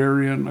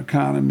agrarian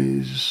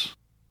economies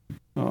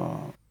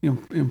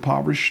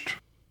impoverished,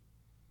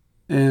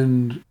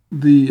 and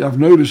I've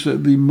noticed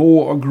that the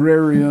more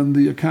agrarian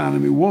the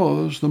economy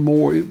was, the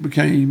more it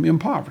became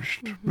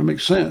impoverished. Mm-hmm. That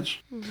makes sense.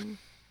 Mm-hmm.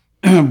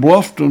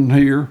 Bluffton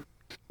here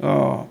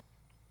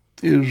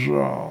is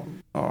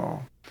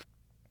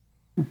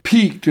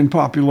peaked in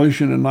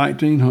population in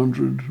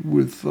 1900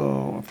 with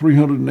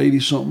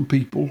 380-something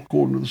people,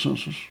 according to the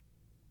census.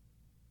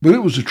 But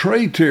it was a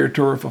trade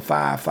territory for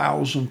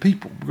 5,000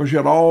 people because you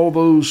had all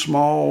those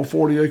small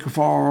 40-acre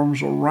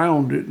farms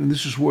around it, and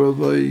this is where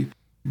they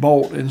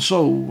bought and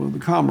sold with the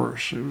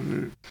commerce.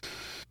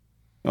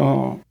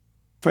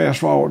 Fast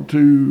forward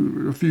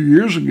to a few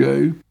years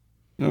ago,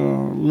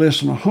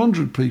 less than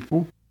 100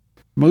 people,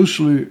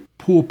 mostly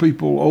poor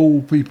people,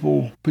 old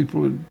people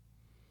that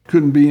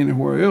couldn't be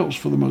anywhere else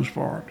for the most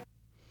part.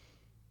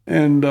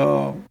 And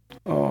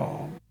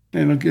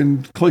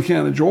again, Clay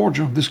County,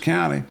 Georgia, this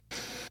county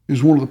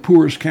is one of the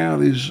poorest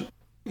counties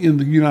in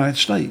the United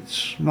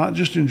States, not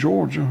just in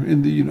Georgia,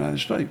 in the United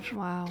States.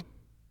 Wow.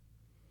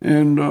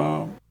 And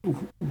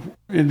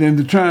then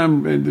the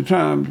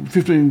time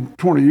 15,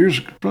 20 years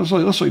ago,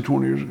 let's say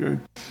 20 years ago,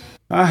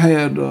 I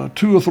had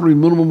 2 or 3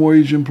 minimum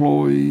wage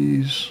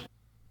employees,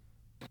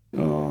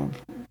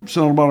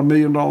 selling about $1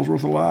 million worth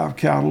of live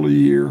cattle a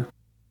year.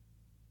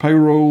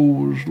 Payroll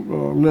was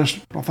less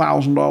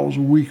 $1,000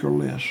 a week or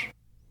less.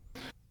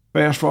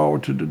 Fast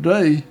forward to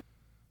today,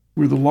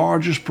 we're the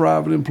largest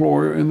private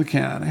employer in the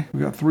county.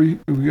 We got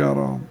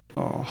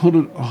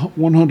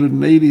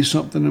 180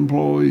 something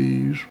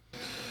employees.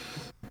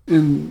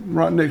 And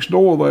right next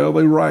door there,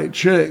 they write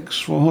checks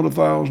for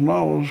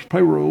 $100,000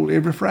 payroll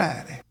every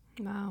Friday.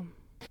 Wow.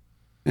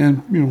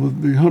 And,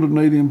 the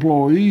 180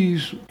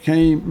 employees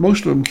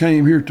most of them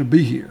came here to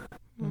be here.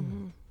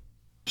 Mm-hmm.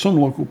 Some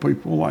local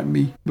people like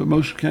me, but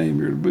most came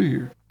here to be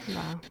here.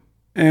 Wow.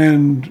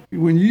 And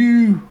when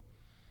you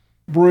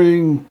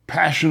bring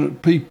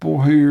passionate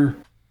people here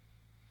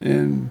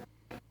and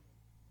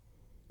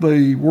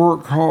they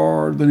work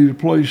hard, they need a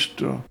place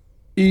to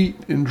eat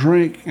and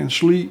drink and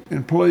sleep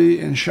and play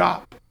and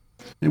shop,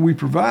 and we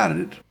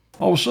provided it,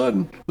 all of a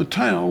sudden the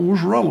town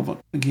was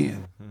relevant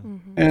again. Mm-hmm.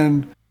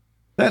 And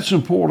that's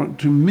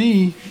important to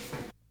me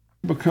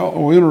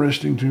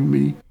interesting to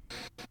me,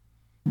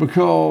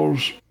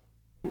 because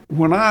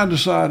when I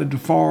decided to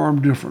farm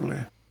differently,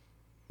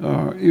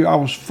 I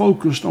was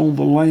focused on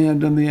the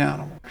land and the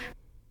animals.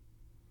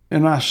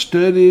 And I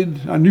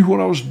studied, I knew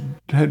what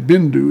had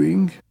been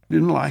doing,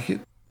 didn't like it,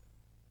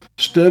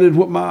 studied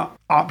what my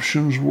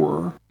options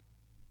were,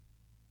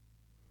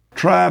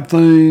 tried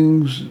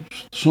things,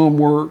 some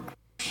worked,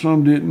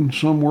 some didn't,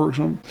 some worked,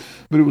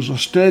 but it was a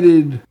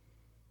studied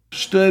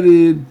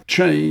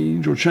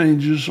change or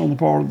changes on the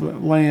part of the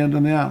land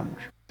and the animals.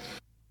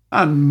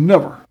 I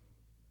never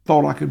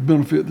thought I could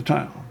benefit the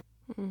town.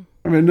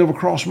 I mean, it never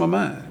crossed my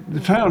mind.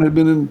 The town had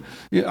been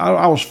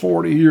I was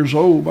 40 years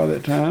old by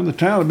that time. The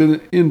town had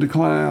been in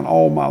decline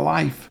all my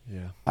life.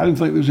 Yeah. I didn't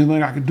think there was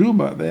anything I could do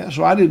about that,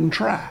 so I didn't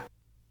try.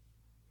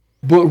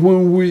 But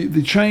when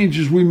the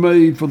changes we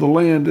made for the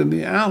land and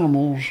the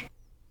animals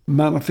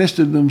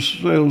manifested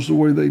themselves the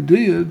way they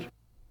did,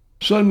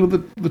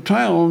 suddenly the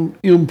town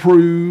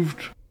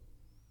improved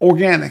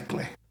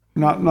organically,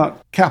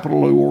 not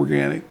capital O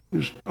organic,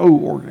 just O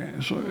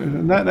organic. So,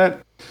 and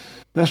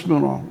that's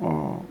been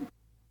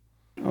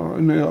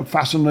a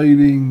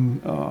fascinating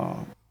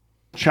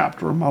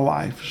chapter of my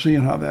life,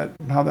 seeing how that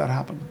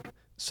happened.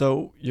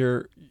 So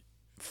you're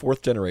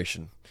 4th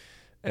generation,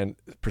 and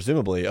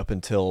presumably up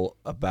until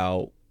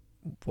about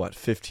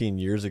 15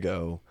 years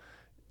ago,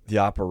 the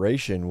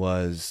operation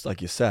was,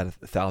 like you said,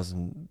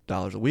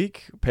 $1,000 a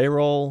week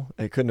payroll.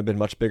 It couldn't have been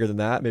much bigger than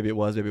that. Maybe it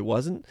was, maybe it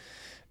wasn't.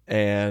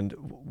 And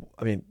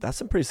I mean, that's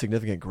some pretty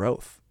significant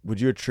growth. Would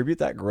you attribute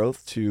that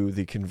growth to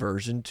the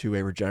conversion to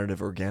a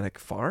regenerative organic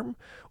farm,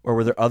 or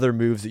were there other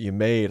moves that you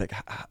made? Like,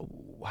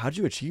 how'd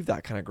you achieve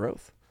that kind of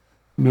growth?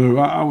 No,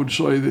 I would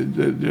say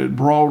that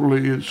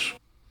broadly it's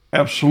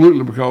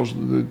absolutely because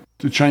of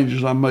the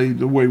changes I made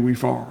the way we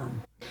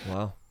farm.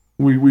 Wow.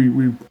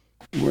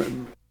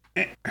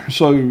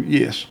 So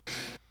yes,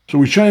 so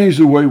we changed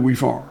the way we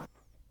farm.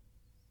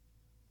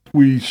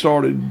 We ceased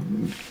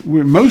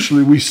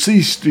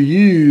to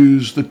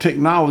use the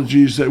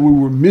technologies that we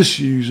were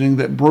misusing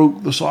that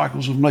broke the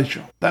cycles of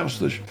nature. That's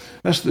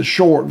the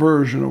short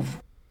version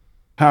of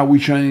how we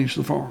changed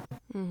the farm.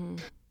 Mm-hmm.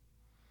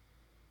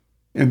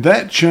 And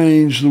that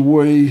changed the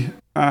way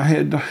I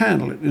had to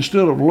handle it.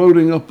 Instead of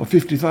loading up a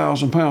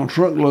 50,000-pound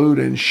truckload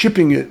and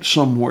shipping it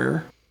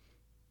somewhere,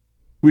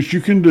 which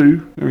you can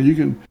do, or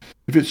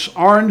if it's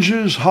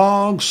oranges,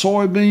 hogs,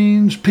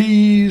 soybeans,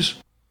 peas,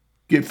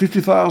 get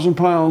 50,000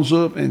 pounds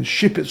up and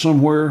ship it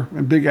somewhere,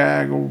 and Big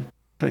Ag will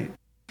pay it.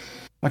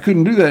 I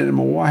couldn't do that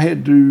anymore. I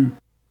had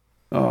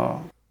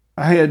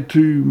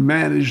to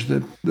manage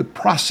the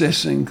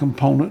processing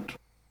component,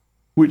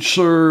 which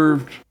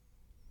served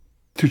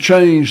to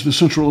change the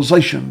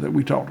centralization that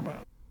we talked about.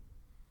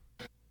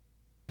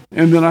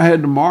 And then I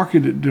had to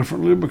market it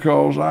differently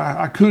because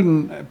I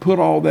couldn't put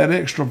all that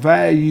extra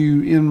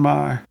value in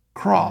my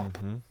crop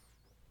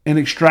and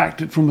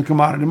extract it from the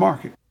commodity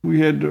market. We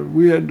had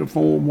to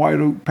form White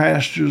Oak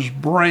Pastures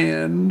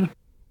brand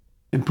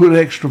and put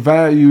extra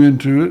value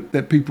into it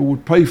that people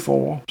would pay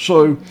for.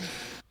 So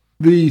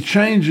the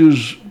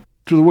changes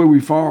to the way we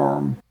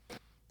farm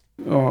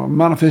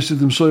manifested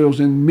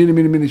themselves in many,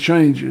 many, many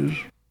changes.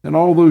 And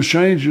all those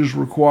changes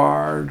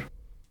required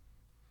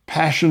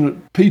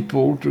passionate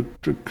people to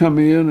come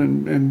in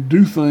and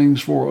do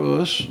things for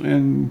us,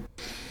 and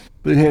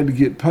they had to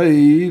get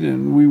paid,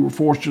 and we were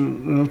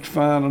fortunate enough to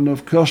find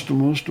enough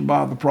customers to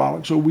buy the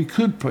product so we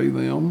could pay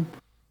them,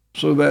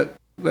 so that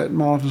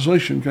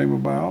monetization came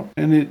about,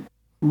 and it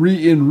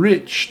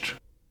re-enriched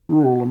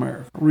rural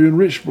America,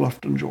 re-enriched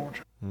Bluffton,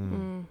 Georgia.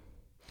 Mm.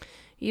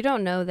 You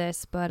don't know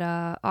this, but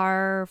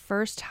our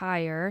first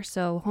hire,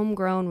 so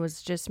homegrown,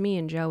 was just me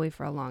and Joey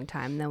for a long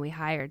time. Then we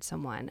hired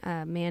someone,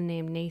 a man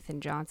named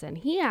Nathan Johnson.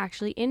 He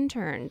actually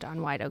interned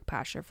on White Oak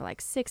Pasture for like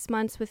 6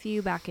 months with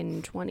you back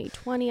in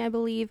 2020, I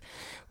believe.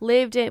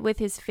 Lived it with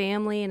his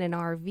family in an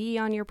RV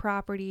on your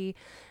property.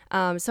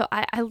 So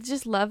I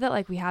just love that,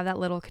 like, we have that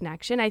little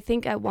connection. I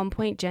think at one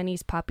point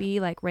Jenny's puppy,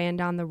 like, ran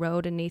down the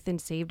road and Nathan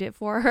saved it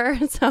for her.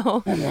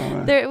 So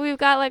we've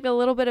got, like, a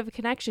little bit of a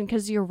connection,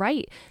 because you're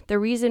right. The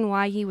reason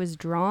why he was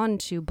drawn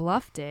to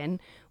Bluffton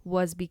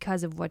was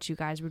because of what you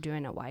guys were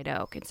doing at White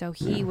Oak. And so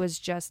he was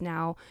just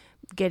now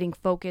getting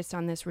focused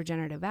on this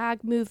regenerative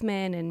ag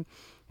movement. And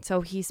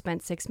so he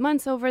spent 6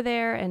 months over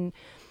there. And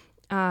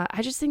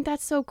I just think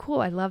that's so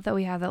cool. I love that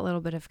we have that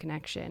little bit of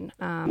connection.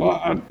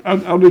 Well,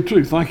 I do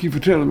too. Thank you for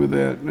telling me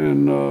that,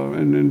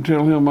 and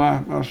tell him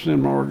I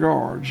send my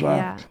regards.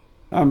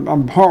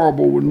 I'm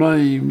horrible with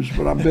names,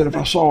 but I bet if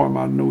I saw him,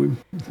 I'd know him.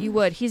 You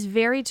would. He's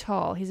very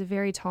tall. He's a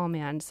very tall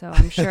man, so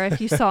I'm sure if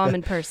you saw him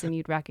in person,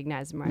 you'd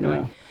recognize him right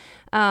away.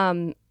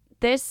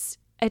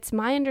 It's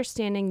my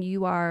understanding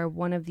you are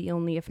one of the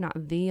only, if not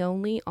the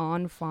only,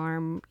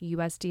 on-farm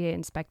USDA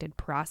inspected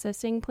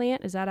processing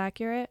plant. Is that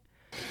accurate?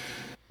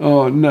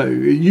 No,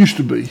 it used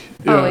to be.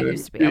 It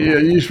used to be. Okay. Yeah,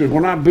 it used to be.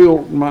 When I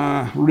built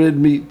my red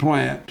meat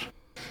plant,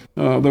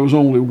 there was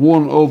only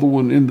one other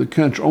one in the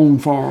country,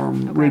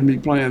 on-farm red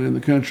meat plant in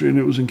the country, and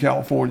it was in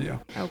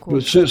California. Oh, cool.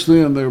 But since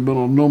then, there have been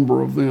a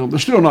number of them.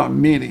 There's still not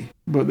many,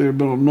 but there have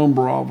been a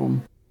number of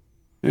them,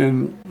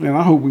 and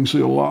I hope we can see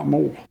a lot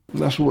more.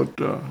 That's what.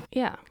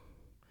 Yeah.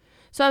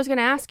 So I was going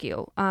to ask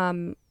you,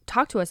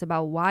 talk to us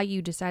about why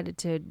you decided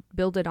to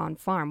build it on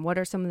farm. What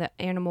are some of the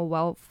animal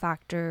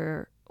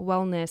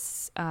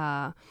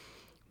wellness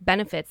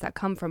benefits that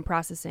come from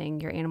processing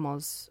your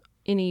animals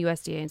in a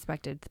USDA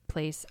inspected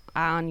place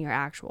on your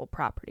actual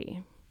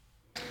property?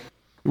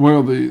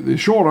 Well, the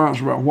short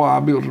answer about why I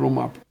built it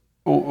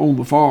on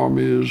the farm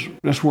is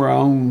that's where I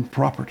own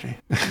property.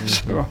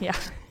 So, yeah.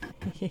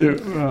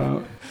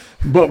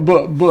 But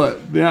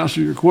the answer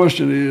to your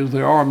question is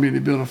there are many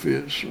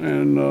benefits,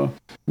 and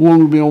one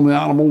would be on the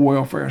animal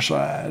welfare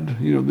side.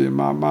 You know,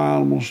 my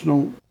animals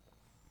don't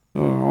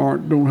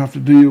have to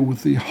deal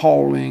with the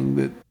hauling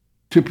that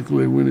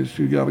typically when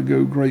you got to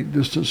go great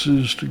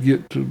distances to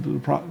get to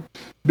the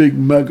big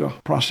mega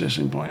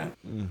processing plant.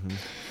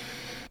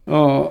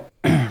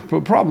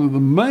 But probably the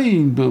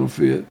main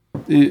benefit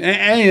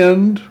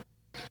and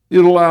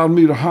it allowed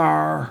me to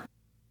hire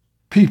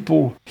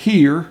people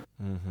here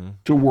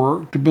to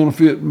work to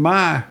benefit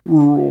my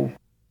rural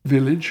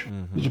village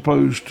as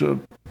opposed to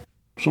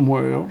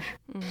somewhere else.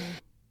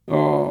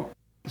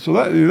 So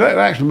that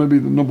actually may be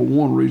the number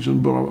one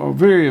reason, but a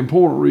very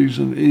important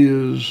reason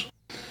is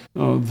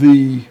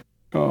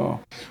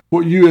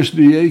what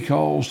USDA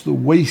calls the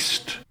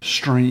waste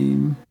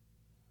stream,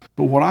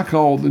 but what I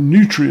call the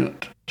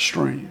nutrient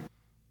stream.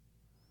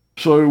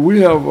 So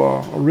we have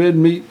a red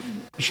meat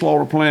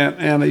slaughter plant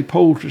and a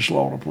poultry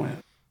slaughter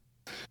plant.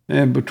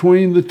 And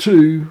between the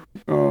two,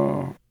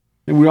 and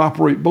we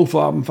operate both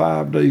of them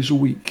 5 days a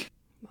week.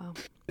 Wow.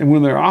 And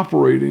when they're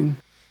operating,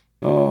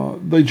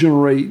 they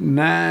generate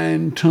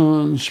 9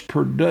 tons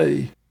per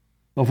day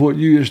of what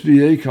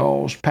USDA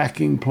calls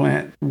packing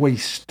plant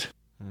waste,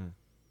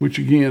 which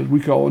again we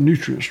call a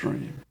nutrient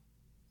stream.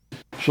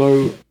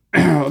 So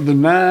the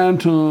 9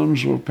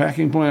 tons of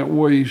packing plant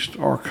waste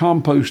are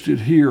composted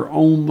here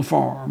on the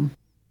farm.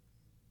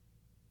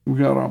 We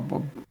got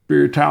a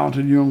very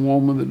talented young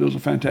woman that does a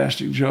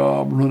fantastic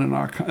job running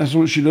that's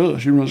what she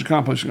does. She runs a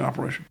composting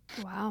operation.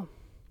 Wow.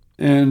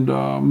 And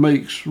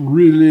makes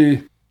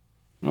really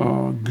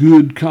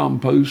good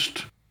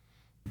compost,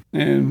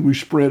 and we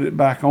spread it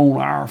back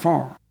on our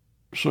farm.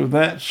 So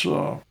that's,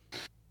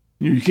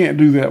 you can't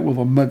do that with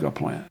a mega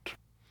plant.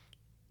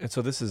 And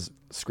so this is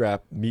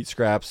meat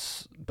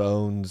scraps,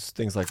 bones,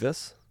 things like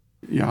this?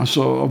 Yeah,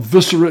 so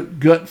eviscerate,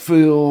 gut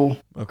fill.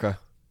 Okay.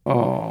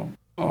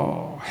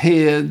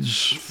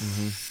 Heads,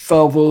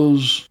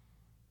 feathers,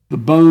 the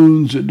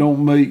bones that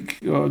don't make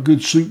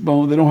good soup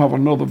bone. They don't have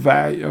another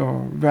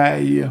value.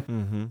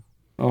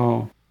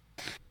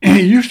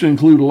 It used to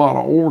include a lot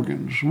of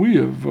organs. We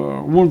have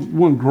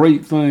one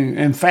great thing,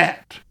 and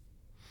fat.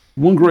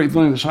 One great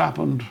thing that's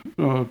happened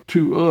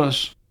to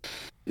us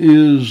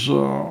is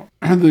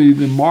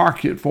the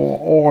market for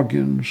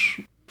organs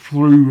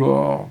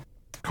through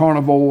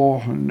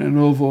carnivore and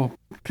other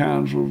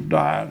kinds of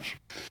diets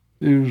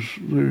is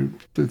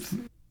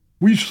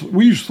we used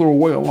to throw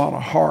away a lot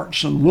of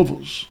hearts and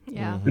livers.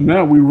 Yeah. And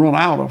now we run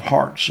out of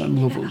hearts and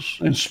livers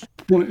and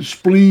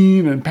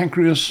spleen and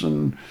pancreas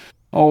and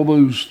all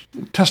those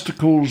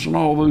testicles and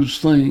all those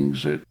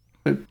things that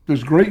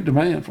there's great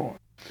demand for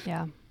it.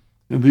 Yeah.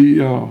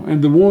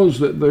 And the ones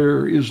that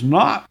there is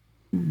not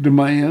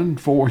demand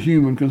for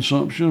human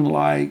consumption,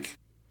 like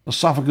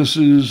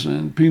esophaguses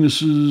and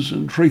penises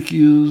and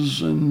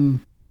tracheas and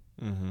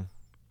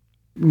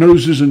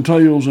noses and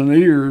tails and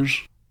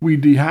ears, we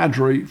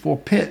dehydrate for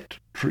pet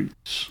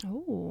treats.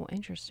 Oh,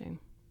 interesting.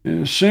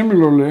 And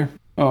similarly,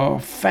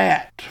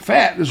 fat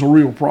is a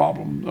real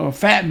problem.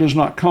 Fat does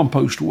not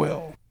compost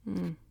well.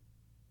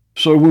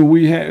 So when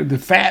we had the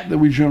fat that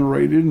we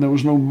generated and there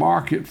was no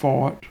market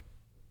for it,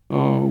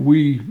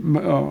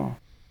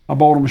 I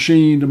bought a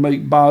machine to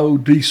make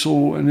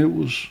biodiesel, and it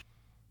was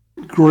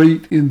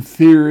great in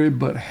theory,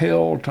 but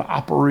hell to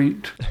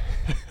operate.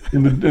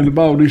 and the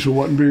biodiesel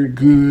wasn't very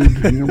good.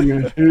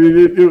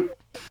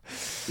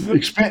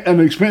 An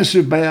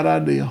expensive, bad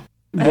idea.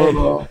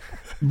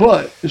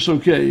 But it's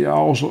okay.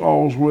 All's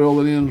well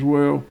that ends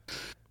well.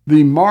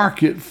 The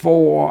market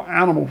for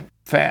animal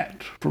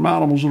fat from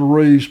animals that are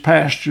raised,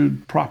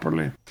 pastured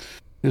properly,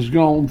 has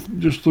gone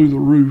just through the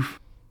roof.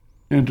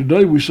 And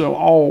today we sell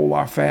all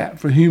our fat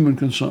for human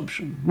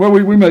consumption. Well,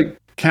 we make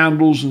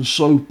candles and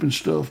soap and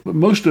stuff, but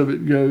most of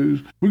it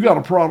goes. We got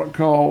a product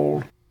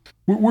called.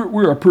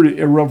 We're a pretty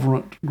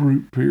irreverent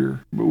group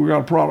here, but we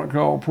got a product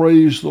called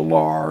Praise the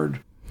Lord.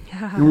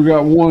 And we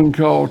got one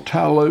called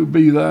Tallow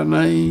Be Thy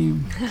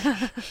Name,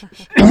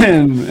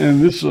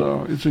 and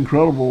it's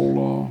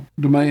incredible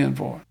demand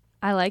for it.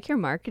 I like your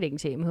marketing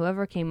team.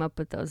 Whoever came up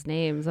with those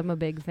names, I'm a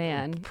big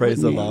fan.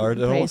 Praise the Lord.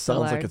 It almost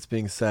sounds like it's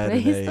being said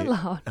in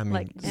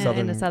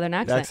a southern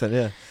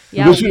accent.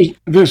 Yeah.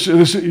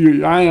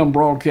 I am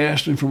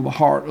broadcasting from the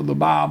heart of the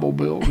Bible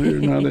Belt here.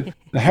 Now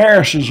the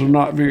Harrisons are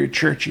not very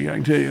churchy. I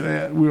can tell you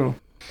that. We're a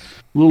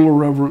little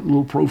irreverent, a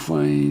little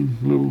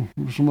profane,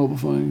 some other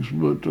things,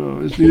 but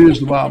it is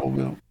the Bible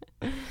Belt.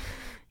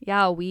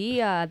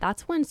 Yeah,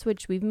 that's one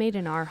switch we've made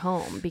in our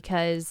home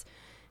because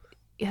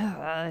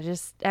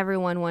just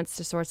everyone wants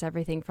to source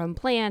everything from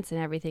plants and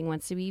everything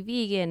wants to be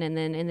vegan. And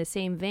then in the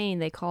same vein,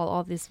 they call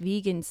all this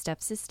vegan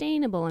stuff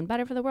sustainable and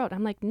better for the world.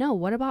 I'm like, no,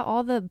 what about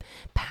all the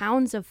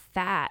pounds of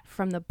fat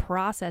from the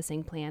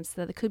processing plants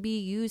that could be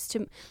used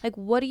to, like,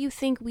 what do you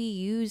think we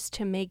used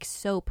to make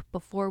soap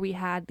before we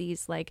had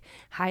these like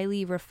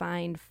highly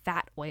refined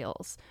fat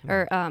oils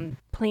or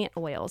plant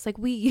oils? Like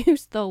we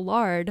used the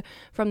lard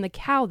from the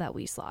cow that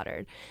we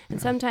slaughtered.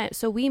 And sometimes,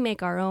 so we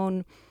make our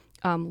own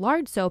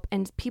lard soap,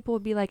 and people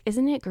would be like,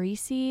 isn't it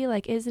greasy?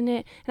 Like, isn't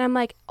it? And I'm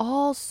like,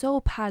 all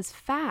soap has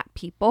fat,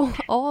 people.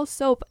 All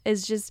soap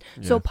is just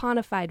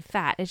saponified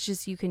fat. It's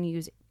just you can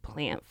use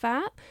plant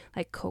fat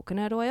like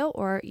coconut oil,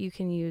 or you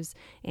can use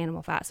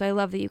animal fat. So I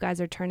love that you guys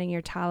are turning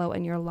your tallow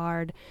and your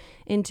lard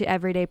into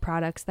everyday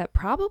products that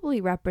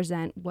probably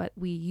represent what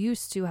we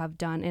used to have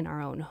done in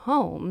our own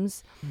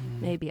homes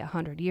maybe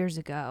 100 years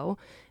ago.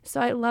 So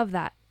I love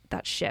that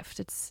shift.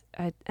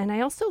 And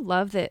I also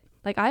love that,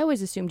 like, I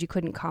always assumed you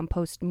couldn't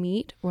compost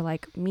meat or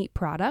like meat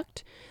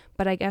product,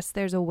 but I guess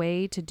there's a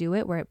way to do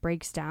it where it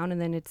breaks down and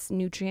then it's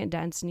nutrient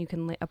dense and you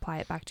can apply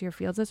it back to your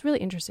fields. That's really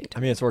interesting to me.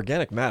 I mean, it's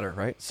organic matter,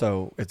 right?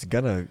 So it's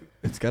gonna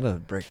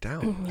break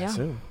down. I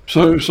assume.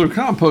 So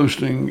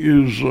composting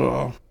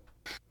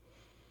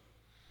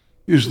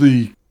is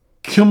the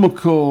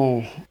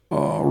chemical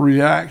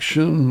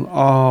reaction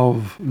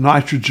of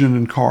nitrogen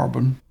and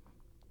carbon,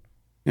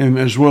 and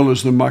as well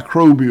as the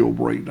microbial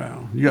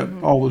breakdown. You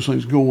got all those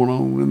things going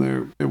on in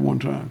there at one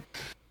time.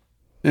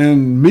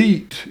 And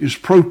meat is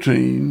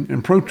protein,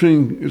 and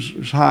protein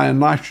is high in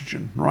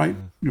nitrogen, right?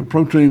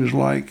 Protein is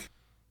like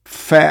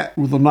fat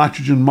with a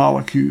nitrogen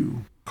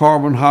molecule,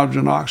 carbon,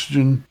 hydrogen,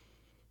 oxygen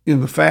in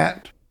the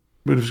fat,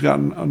 but it's got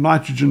a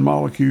nitrogen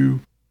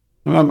molecule.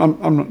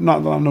 I'm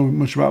not that I know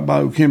much about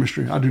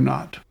biochemistry. I do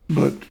not,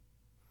 but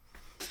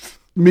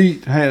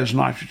meat has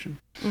nitrogen.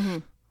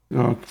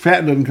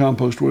 Fat doesn't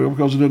compost well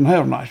because it doesn't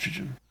have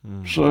nitrogen.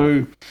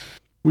 So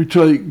we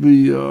take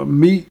the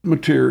meat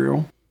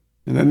material,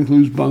 and that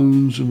includes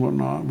bones and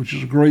whatnot, which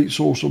is a great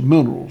source of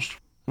minerals,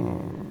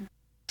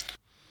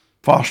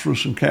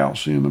 phosphorus and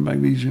calcium and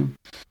magnesium.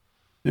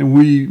 And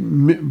we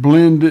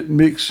blend it,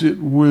 mix it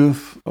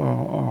with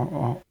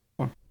a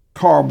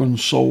carbon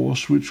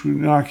source, which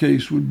in our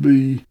case would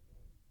be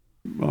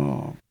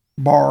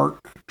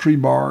tree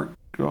bark,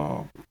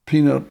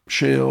 peanut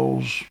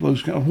shells,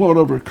 those kind of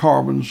whatever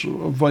carbons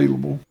are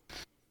available.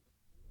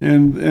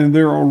 And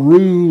there are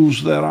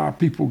rules that our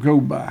people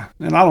go by,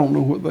 and I don't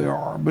know what they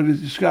are, but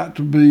it's got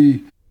to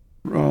be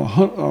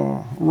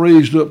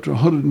raised up to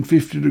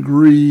 150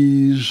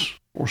 degrees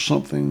or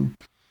something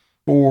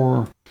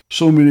for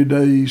so many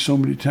days, so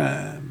many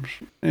times.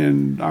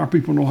 And our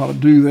people know how to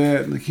do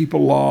that, and they keep a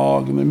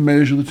log, and they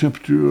measure the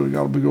temperature. They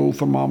got a big old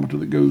thermometer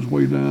that goes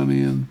way down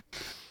in.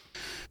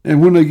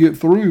 And when they get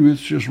through,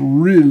 it's just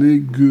really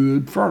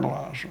good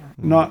fertilizer.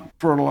 Not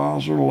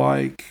fertilizer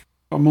like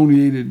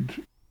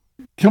ammoniated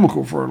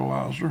chemical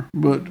fertilizer,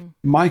 but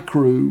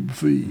microbe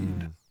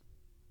feed.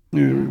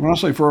 When I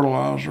say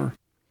fertilizer,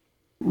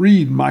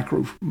 read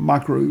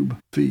microbe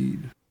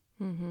feed.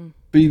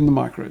 Feeding the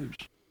microbes.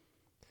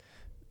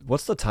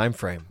 What's the time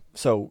frame?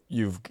 So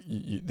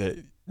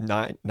the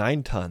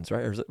 9 tons,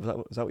 right? Or is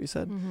that what you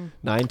said?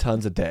 9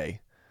 tons a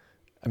day.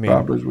 I mean,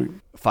 5 days a week.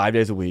 5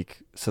 days a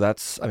week. So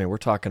that's, I mean, we're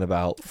talking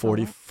about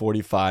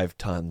 45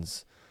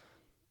 tons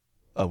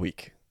a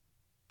week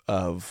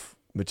of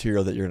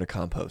material that you're going to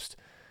compost.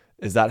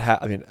 Is that,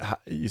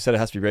 you said it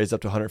has to be raised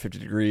up to 150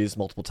 degrees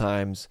multiple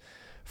times.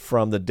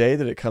 From the day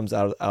that it comes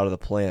out of the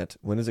plant,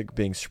 when is it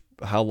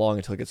how long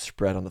until it gets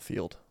spread on the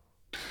field?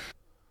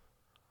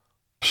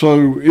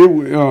 So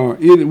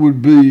it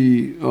would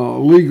be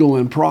legal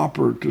and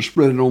proper to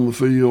spread it on the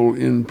field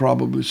in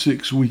probably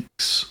 6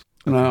 weeks.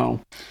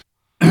 Now,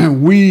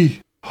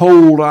 we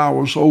hold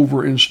ours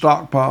over in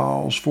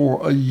stockpiles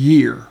for a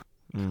year.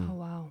 Oh,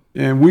 wow.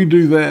 And we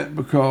do that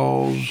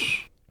because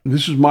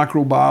this is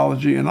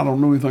microbiology, and I don't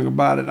know anything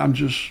about it.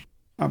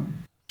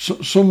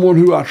 Someone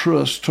who I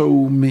trust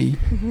told me.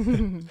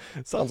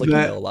 Sounds like you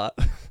know a lot.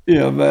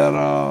 Yeah,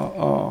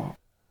 that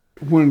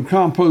when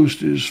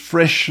compost is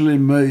freshly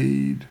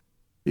made,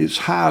 it's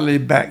highly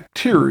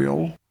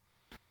bacterial,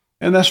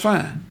 and that's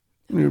fine.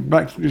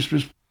 It's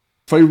just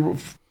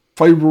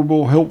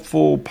favorable,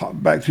 helpful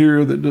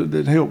bacteria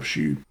that helps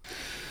you.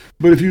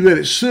 But if you let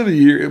it sit a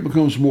year, it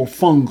becomes more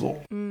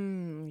fungal.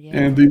 Yeah.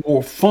 And the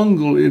more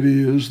fungal it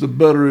is, the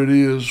better it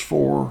is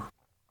for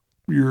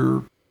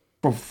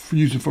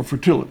using for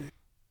fertility.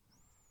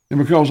 And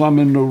because I'm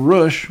in no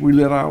rush, we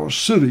let ours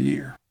sit a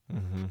year.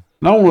 Mm-hmm.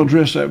 And I want to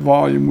address that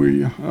volume with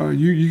you.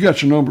 You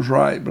got your numbers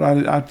right,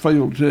 but I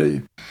failed to tell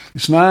you.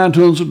 It's 9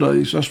 tons a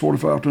day, so that's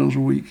 45 tons a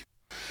week.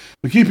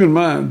 But keep in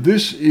mind,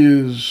 this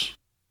is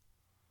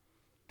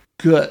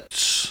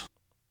guts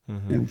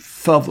and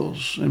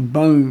feathers and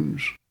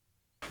bones.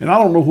 And I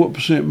don't know what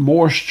percent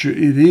moisture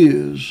it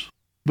is,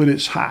 but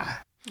it's high.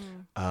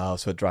 Oh,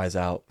 so it dries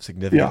out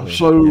significantly.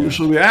 Yeah,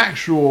 so the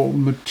actual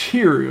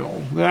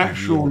material, the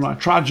actual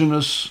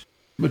nitrogenous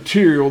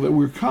material that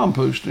we're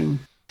composting,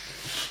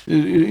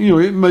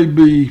 it may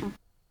be 15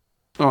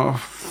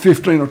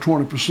 or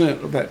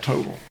 20% of that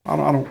total. I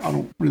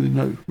don't really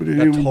know, but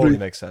that totally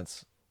makes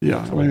sense.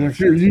 Yeah, totally makes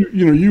sense.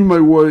 You may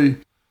weigh.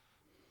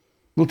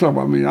 We'll talk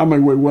about me. I may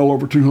weigh well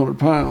over 200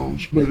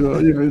 pounds, but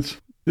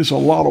it's a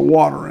lot of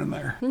water in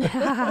there. It's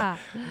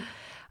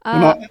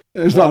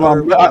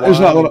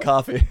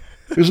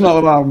not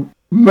that I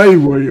may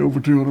weigh over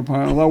 200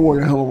 pounds. I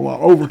weigh a hell of a lot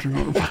over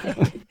 200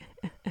 pounds.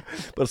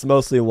 But it's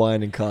mostly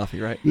wine and coffee,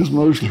 right? It's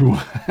mostly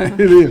wine.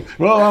 It is.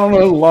 Well, I don't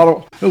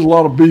know. There's a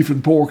lot of beef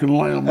and pork and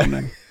lamb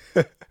in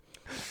there.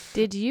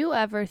 Did you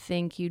ever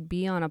think you'd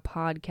be on a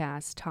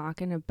podcast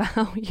talking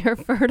about your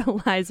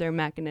fertilizer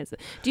mechanism?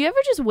 Do you ever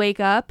just wake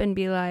up and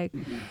be like,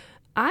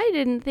 I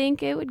didn't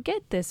think it would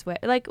get this way?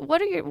 Like,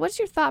 what's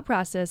your thought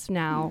process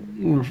now?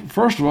 Well,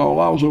 first of all,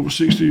 I was over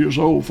 60 years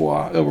old before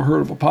I ever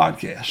heard of a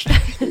podcast.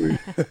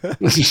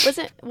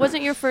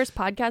 Wasn't your first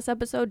podcast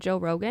episode Joe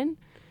Rogan?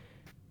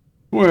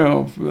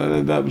 Well,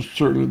 that was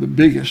certainly the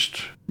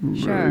biggest.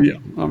 Sure. Yeah,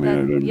 I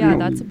mean,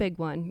 that's a big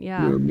one.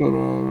 Yeah. But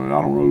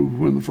I don't know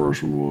when the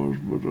first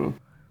one was,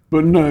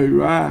 but no,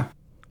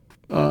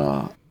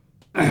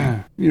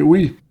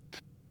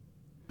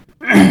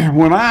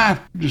 when I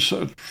just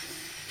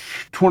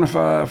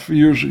 25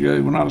 years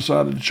ago, when I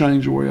decided to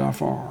change the way I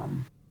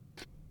farm,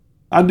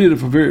 I did it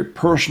for very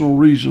personal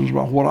reasons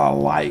about what I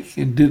like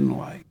and didn't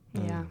like.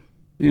 Yeah.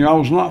 I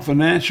was not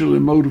financially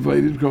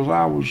motivated because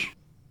I was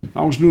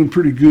doing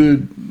pretty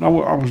good. I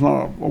was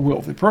not a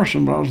wealthy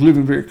person, but I was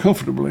living very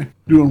comfortably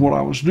doing what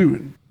I was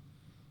doing.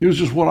 It was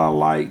just what I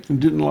liked and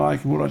didn't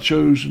like and what I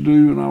chose to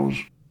do, and I was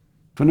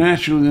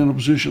financially in a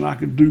position I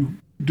could do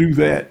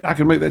that. I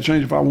could make that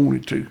change if I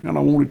wanted to, and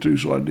I wanted to,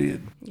 so I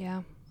did.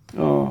 Yeah.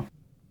 Now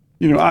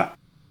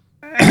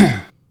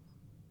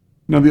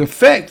the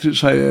effect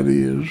it's had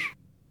is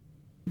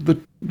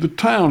the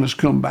town has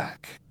come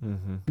back,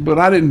 but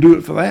I didn't do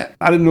it for that.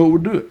 I didn't know it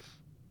would do it.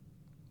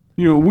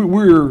 We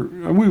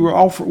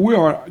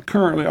are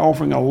currently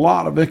offering a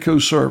lot of eco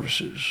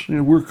services.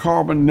 We're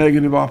carbon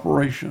negative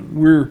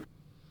operation.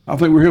 I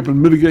think we're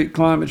helping mitigate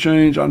climate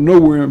change. I know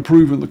we're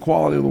improving the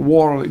quality of the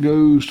water that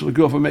goes to the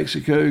Gulf of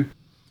Mexico,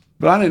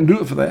 but I didn't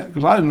do it for that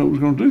because I didn't know it was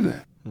going to do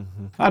that.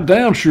 I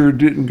damn sure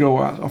didn't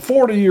go out. A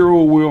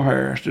 40-year-old Will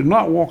Harris did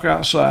not walk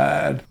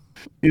outside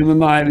in the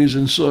 90s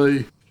and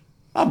say,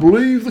 I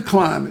believe the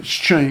climate's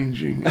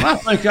changing, and I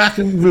think I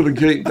can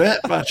mitigate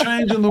that by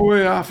changing the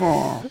way I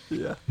farm.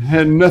 Yeah.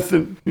 Had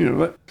nothing,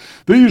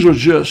 these are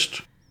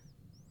just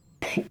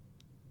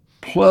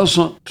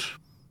pleasant,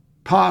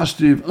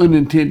 positive,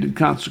 unintended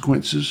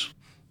consequences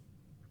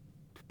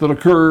that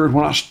occurred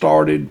when I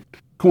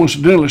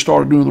coincidentally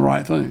started doing the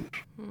right things.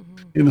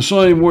 In the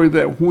same way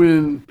that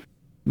when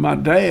my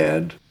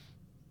dad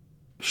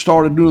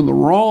started doing the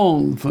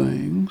wrong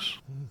things,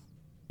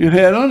 it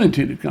had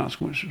unintended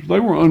consequences. They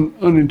were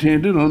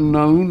unintended,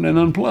 unknown, and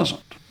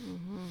unpleasant.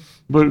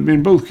 But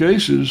in both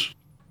cases,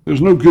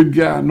 there's no good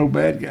guy, no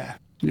bad guy.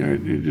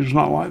 It's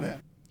not like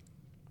that.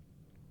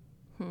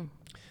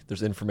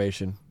 There's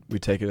information. We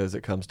take it as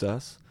it comes to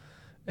us.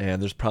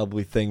 And there's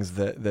probably things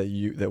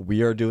that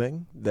we are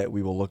doing that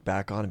we will look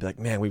back on and be like,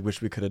 man, we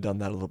wish we could have done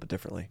that a little bit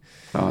differently.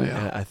 Oh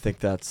yeah. And I think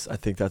that's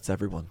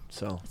everyone.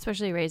 So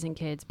especially raising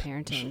kids,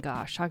 parenting.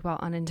 Gosh, talk about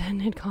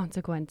unintended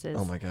consequences.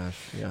 Oh my gosh,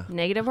 yeah.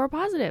 Negative or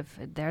positive,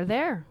 they're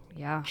there.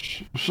 Yeah.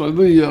 So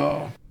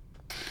the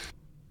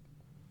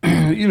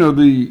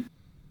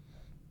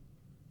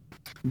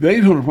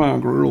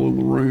 800-pound gorilla in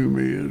the room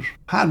is,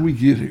 how did we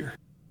get here?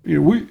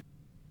 The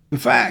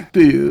fact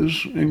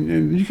is,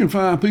 and you can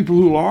find people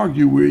who will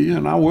argue with you,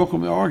 and I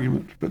welcome the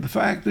argument, but the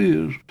fact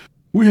is,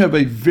 we have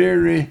a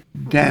very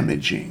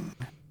damaging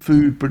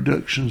food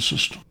production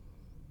system.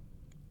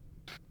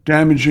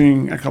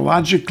 Damaging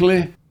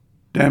ecologically,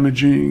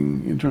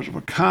 damaging in terms of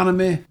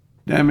economy,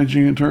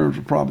 damaging in terms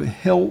of probably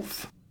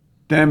health,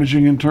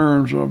 damaging in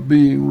terms of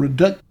being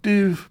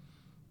reductive,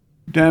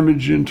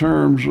 damage in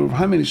terms of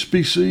how many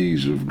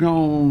species have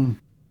gone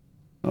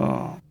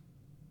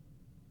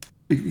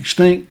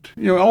extinct,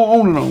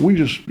 on and on. We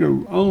just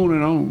go on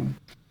and on.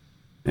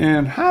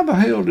 And how the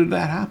hell did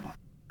that happen?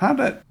 How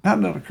did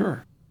that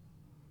occur?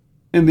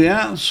 And the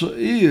answer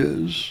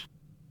is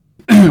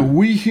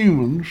we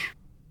humans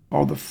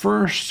are the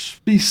first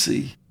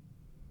species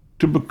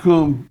to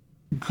become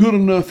good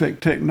enough at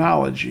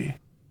technology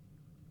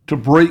to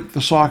break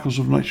the cycles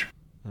of nature.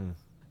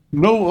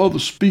 No other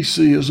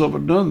species has ever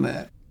done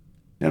that.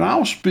 And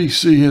our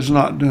species has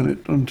not done it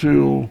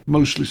until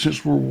mostly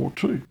since World War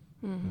II.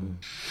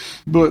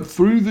 But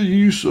through the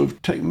use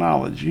of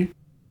technology,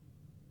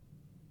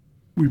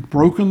 we've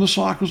broken the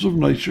cycles of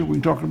nature. We're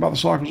talking about the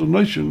cycles of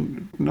nature,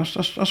 and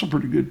that's a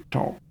pretty good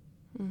talk.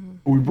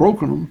 We've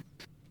broken them,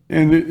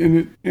 and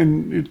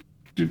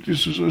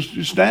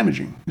it's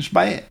damaging. It's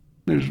bad.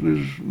 There's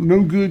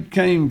no good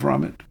came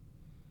from it,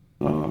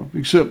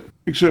 except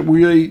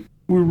we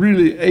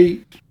really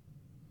ate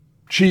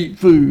cheap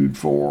food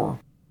for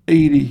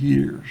 80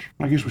 years.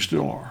 I guess we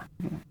still are.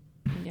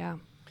 Yeah.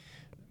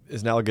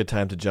 Is now a good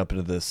time to jump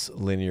into this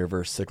linear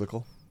versus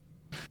cyclical?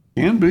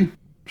 Can be.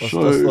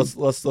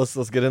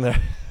 Let's get in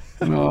there.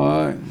 All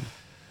right.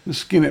 Let's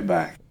skin it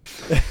back.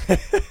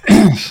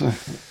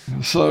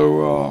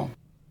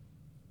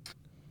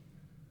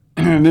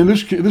 And then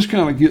this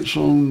kind of gets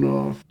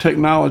on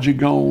technology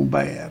gone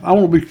bad. I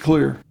want to be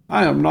clear.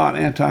 I am not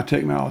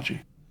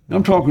anti-technology.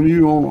 I'm talking to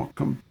you on a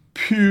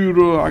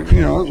computer. I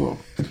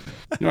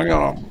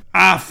got an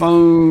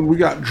iPhone. We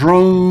got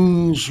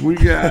drones. We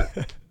got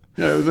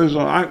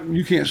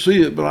you can't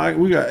see it, but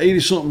we got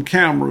 80-something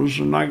cameras,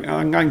 and I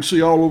can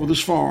see all over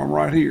this farm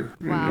right here.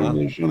 Wow.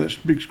 That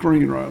big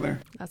screen right there.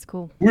 That's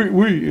cool. We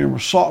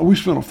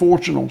spent a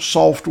fortune on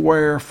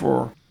software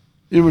for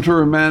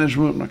inventory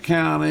management and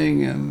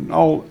accounting and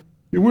all.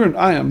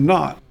 I am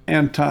not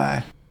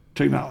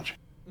anti-technology,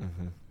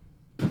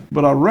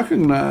 but I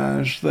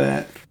recognize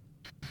that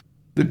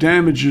the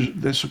damage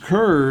that's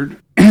occurred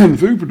in the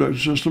food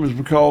production system is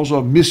because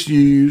of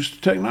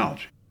misused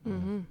technology.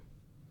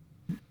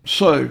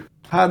 So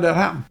how did that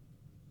happen?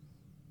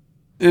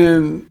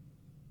 And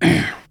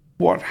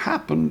what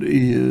happened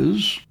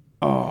is,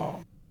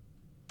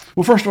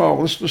 first of all,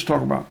 let's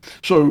talk about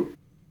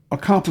a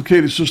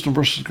complicated system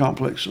versus a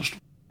complex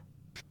system.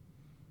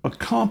 A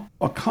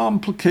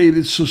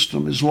complicated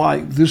system is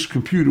like this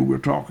computer we're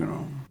talking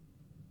on,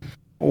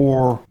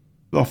 or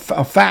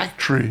a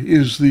factory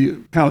is the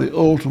kind of the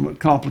ultimate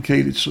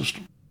complicated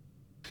system.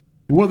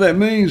 And what that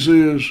means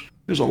is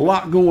there's a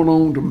lot going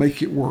on to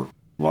make it work.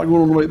 A lot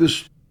going on to make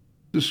this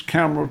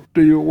camera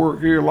deal work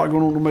here. A lot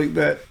going on to make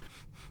that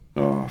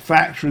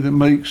factory that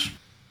makes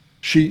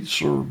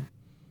sheets or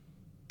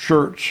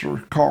shirts or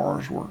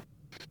cars work.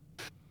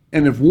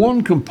 And if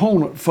one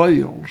component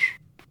fails,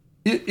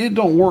 it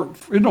don't work.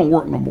 It don't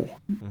work no more.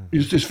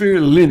 It's very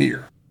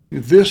linear.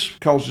 If this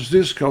causes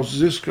this, causes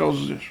this,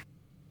 causes this.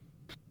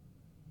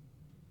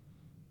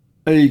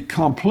 A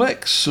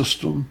complex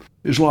system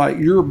is like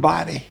your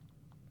body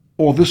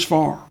or this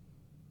farm.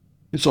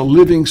 It's a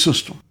living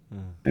system.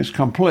 It's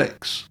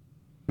complex.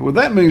 And what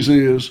that means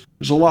is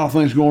there's a lot of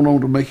things going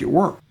on to make it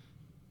work.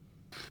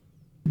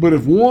 But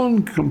if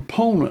one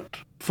component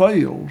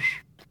fails,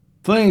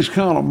 things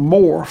kind of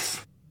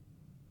morph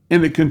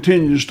and it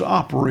continues to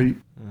operate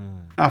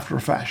after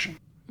a fashion.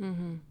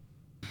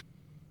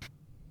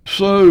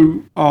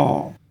 So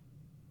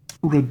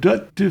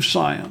reductive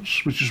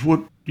science, which is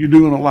what you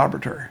do in a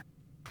laboratory,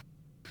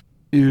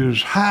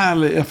 is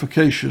highly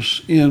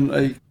efficacious in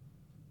a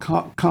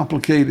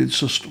complicated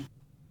system.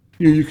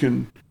 You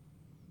can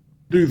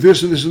do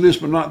this and this and this,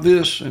 but not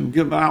this, and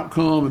get an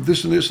outcome, and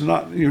this and this, and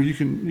not. You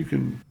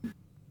can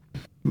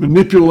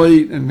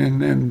manipulate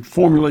and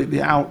formulate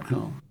the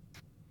outcome.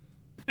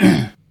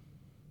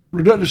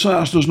 Reductive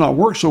science does not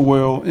work so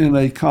well in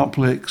a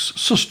complex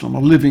system, a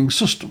living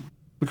system,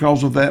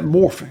 because of that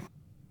morphing.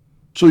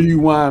 So you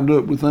wind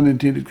up with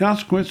unintended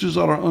consequences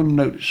that are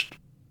unnoticed.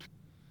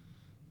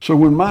 So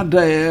when my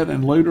dad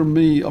and later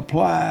me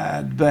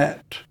applied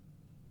that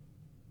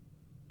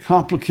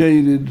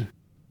complicated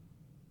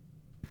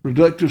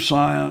reductive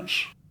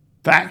science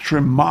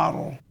factory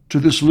model to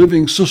this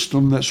living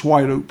system that's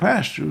White Oak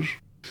Pastures,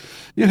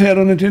 it had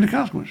unintended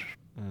consequences,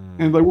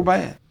 and they were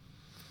bad.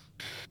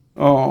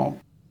 But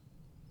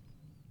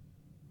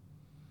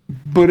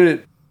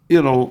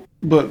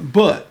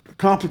a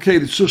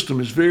complicated system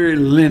is very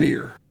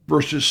linear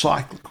versus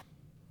cyclical.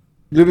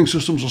 Living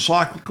systems are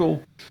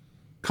cyclical,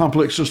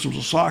 complex systems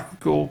are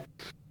cyclical,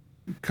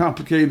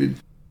 complex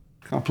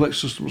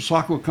systems are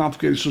cyclical,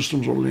 complicated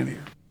systems are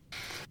linear.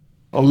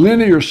 A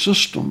linear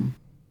system,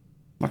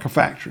 like a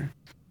factory,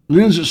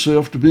 lends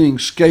itself to being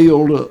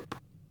scaled up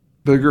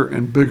bigger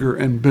and bigger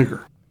and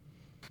bigger.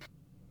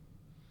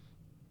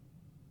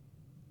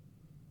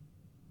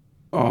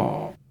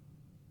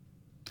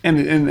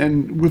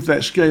 And with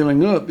that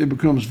scaling up, it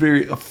becomes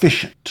very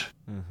efficient.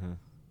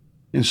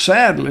 And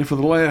sadly, for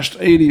the last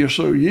 80 or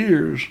so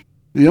years,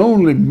 the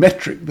only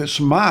metric that's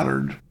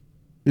mattered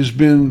has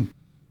been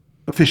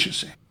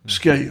efficiency,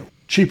 scale,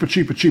 cheaper.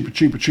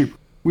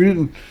 We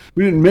didn't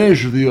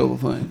measure the other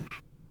things.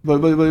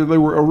 They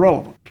were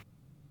irrelevant.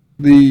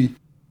 The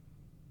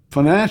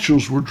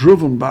financials were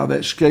driven by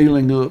that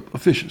scaling up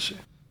efficiency.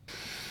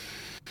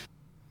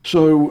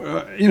 So,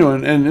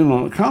 and in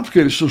a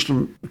complicated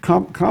system,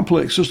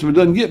 complex system, it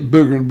doesn't get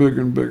bigger and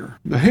bigger and bigger.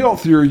 The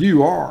healthier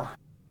you are,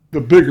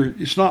 the bigger,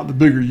 it's not the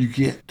bigger you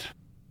get.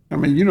 I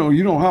mean, you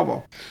don't have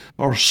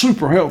a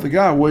super healthy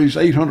guy weighs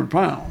 800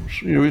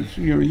 pounds.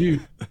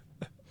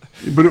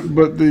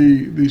 But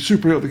the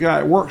super healthy guy,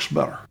 it works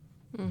better.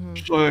 Mm-hmm.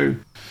 So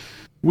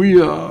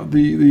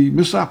the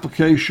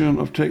misapplication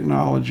of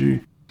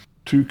technology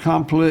to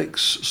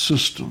complex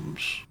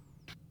systems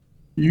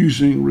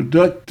using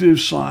reductive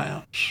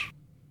science,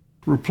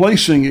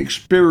 replacing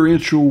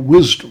experiential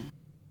wisdom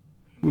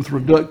with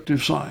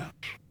reductive science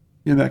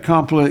in that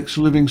complex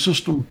living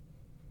system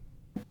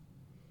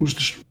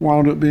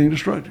wound up being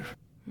destructive.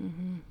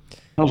 Mm-hmm.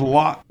 That was a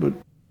lot, but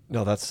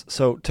no, that's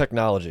so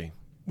technology.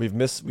 We've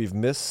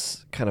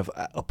kind of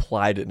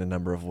applied it in a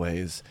number of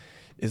ways.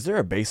 Is there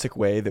a basic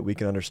way that we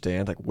can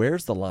understand, like,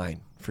 where's the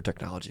line for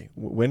technology?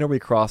 When are we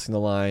crossing the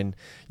line?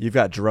 You've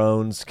got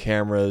drones,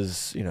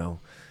 cameras, are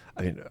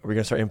we going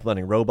to start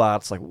implementing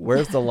robots? Like,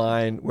 where's the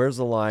line? Where's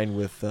the line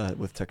with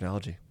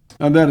technology?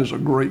 And that is a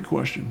great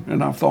question,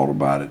 and I've thought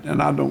about it,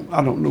 and I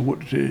don't know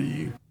what to tell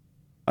you.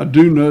 I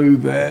do know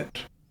that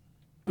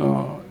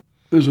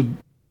there's it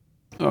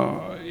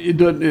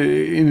doesn't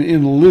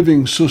in a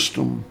living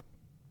system.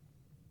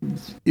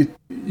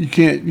 You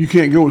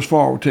can't go as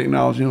far with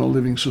technology in a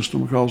living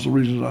system because of the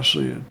reasons I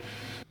said.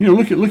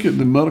 Look at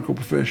the medical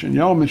profession.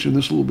 Y'all mentioned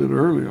this a little bit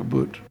earlier,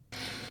 but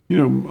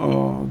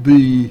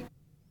the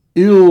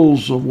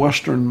ills of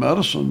Western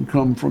medicine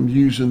come from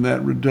using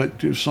that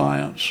reductive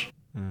science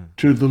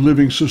to the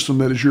living system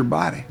that is your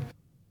body.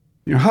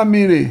 How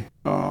many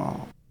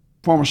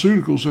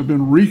pharmaceuticals have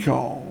been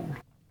recalled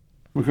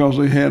because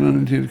they had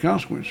unintended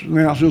consequences?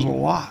 Now, there's a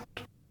lot.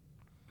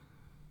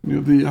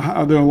 There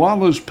are a lot of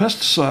those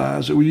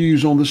pesticides that we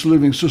use on this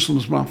living system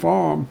that's my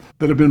farm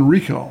that have been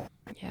recalled.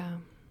 Yeah.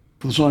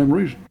 For the same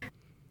reasons.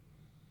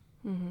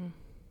 Mm-hmm.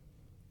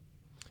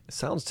 It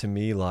sounds to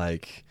me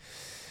like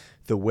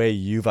the way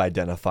you've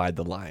identified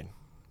the line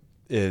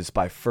is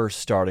by first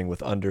starting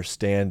with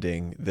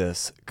understanding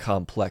this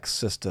complex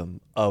system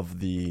of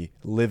the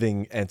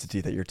living entity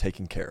that you're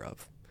taking care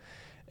of.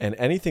 And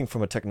anything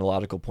from a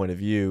technological point of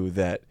view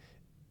that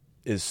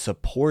is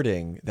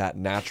supporting that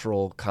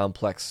natural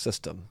complex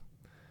system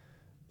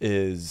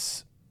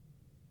is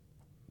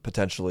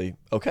potentially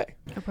okay.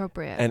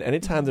 Appropriate. And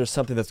anytime there's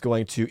something that's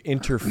going to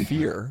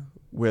interfere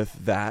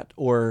with that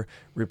or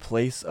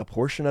replace a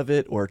portion of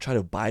it or try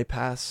to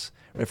bypass,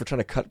 right, if we're trying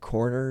to cut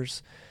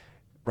corners,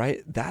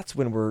 right, that's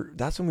when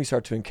we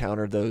start to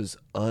encounter those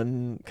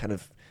kind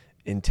of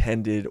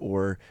intended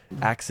or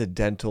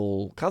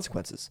accidental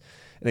consequences.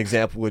 An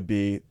example would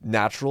be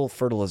natural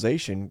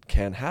fertilization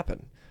can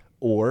happen.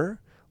 Or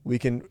we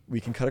can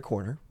cut a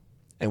corner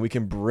and we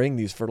can bring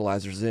these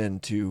fertilizers in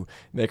to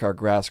make our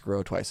grass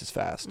grow twice as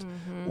fast.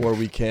 Mm-hmm. Or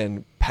we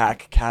can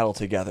pack cattle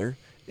together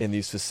in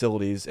these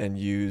facilities and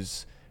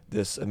use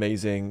this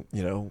amazing,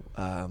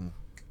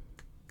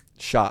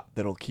 shot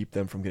that'll keep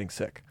them from getting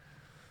sick.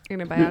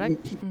 Antibiotic?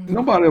 Mm-hmm.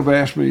 Nobody ever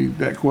asked me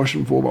that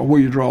question before about where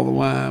you draw the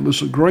line.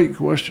 It's a great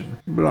question,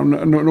 but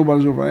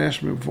nobody's ever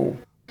asked me before.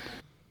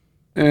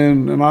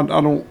 And I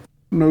don't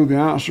know the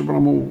answer, but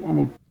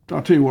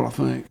I'll tell you what I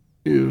think.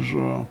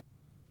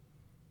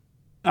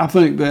 I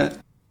think that,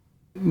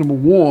 number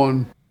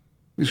one,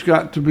 it's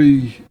got to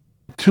be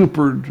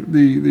tempered,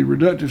 the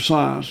reductive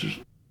science,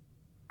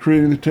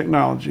 creating the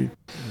technology,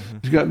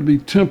 it's got to be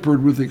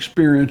tempered with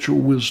experiential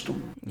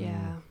wisdom.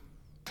 Yeah.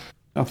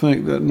 I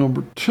think that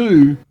number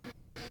two,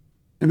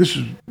 and this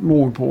is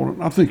more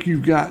important, I think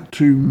you've got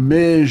to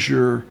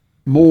measure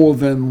more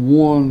than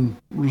one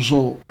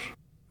result.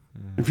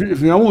 If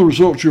the only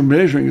result you're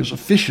measuring is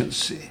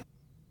efficiency,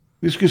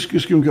 it's just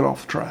going to get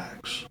off the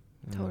tracks.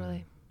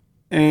 Totally.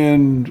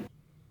 And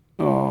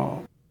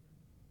so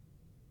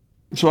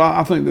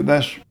I think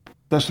that's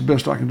the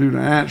best I can do to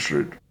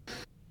answer it.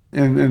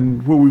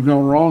 And where we've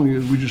gone wrong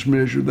is we just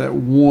measured that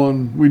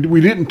one.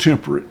 We didn't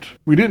temper it.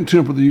 We didn't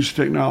temper the use of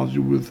technology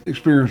with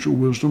experiential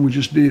wisdom. We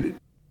just did it.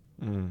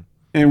 Mm.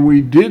 And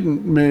we did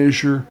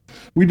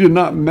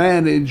not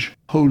manage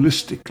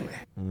holistically.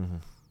 Mm-hmm.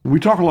 We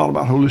talk a lot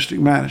about holistic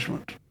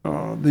management.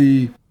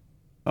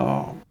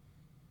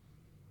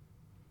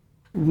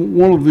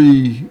 One of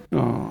the,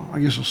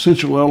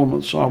 essential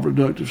elements of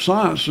reductive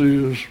science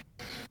is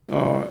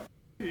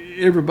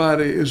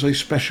everybody is a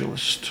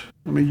specialist.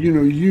 I mean,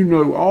 you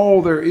know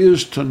all there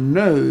is to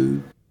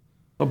know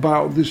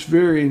about this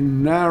very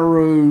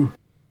narrow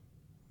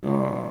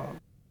part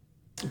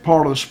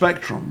of the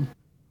spectrum,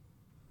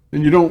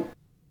 and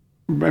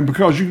and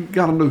because you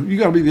got to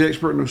be the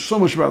expert and know so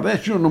much about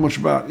that, you don't know much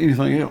about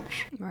anything else.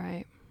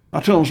 Right. I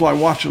tell them it's like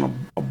watching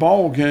a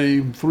baseball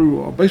game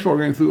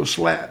through a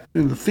slat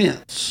in the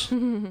fence.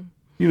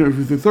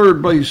 If the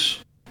third base,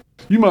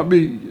 you might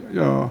be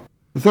the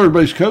third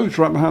base coach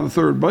right behind the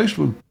third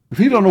baseman, if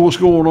he don't know what's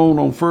going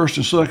on first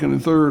and second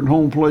and third and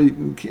home plate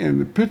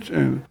and the pitch,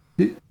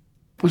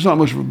 he's not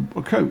much of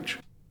a coach.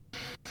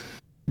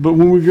 But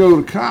when we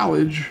go to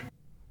college,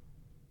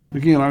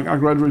 again, I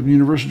graduated from the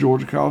University of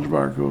Georgia College of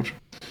Agriculture,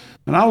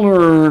 and I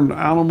learned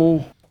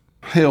animal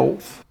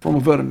health from a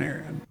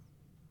veterinarian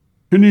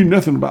who knew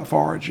nothing about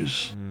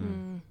forages.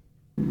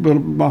 But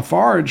my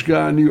forage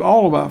guy knew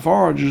all about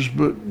forages,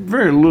 but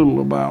very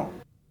little about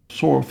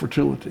soil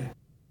fertility.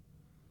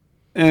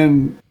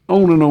 And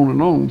on and on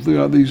and on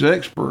throughout these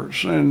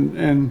experts,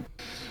 and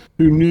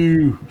who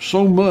knew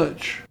so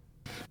much,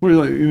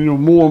 more and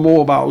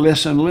more about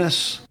less and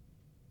less.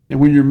 And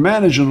when you're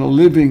managing a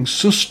living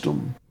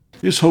system,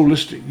 it's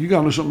holistic. You got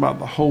to know something about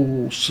the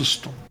whole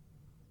system.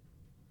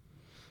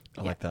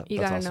 I like that. You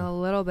got to know a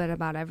little bit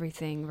about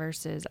everything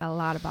versus a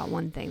lot about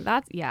one thing.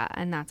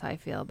 And that's how I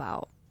feel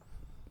about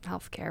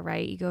healthcare,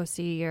 right? You go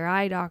see your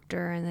eye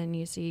doctor, and then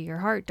you see your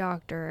heart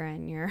doctor,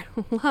 and your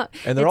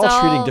and they're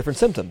all treating different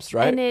symptoms,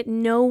 right?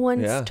 And no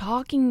one's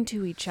talking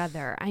to each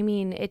other. I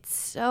mean, it's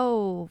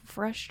so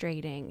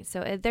frustrating.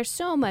 So there's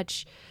so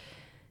much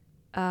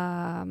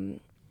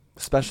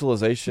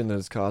specialization that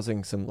is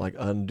causing some like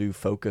undue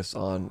focus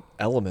on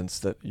elements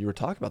that you were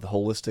talking about, the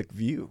holistic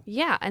view.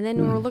 Yeah, and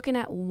then we're looking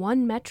at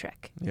one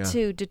metric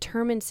to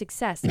determine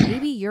success.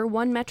 Maybe your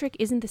one metric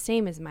isn't the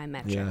same as my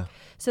metric. Yeah.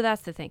 So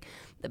that's the thing.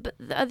 But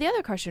the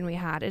other question we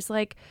had is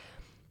like,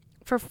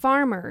 for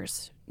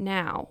farmers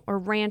now, or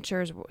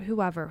ranchers,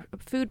 whoever,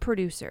 food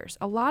producers,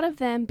 a lot of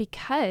them,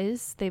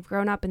 because they've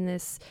grown up in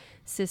this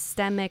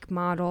systemic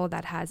model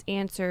that has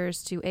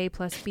answers to A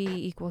plus B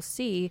equals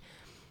C,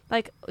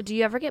 like, do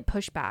you ever get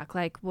pushback?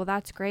 Like, well,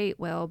 that's great,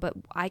 Will, but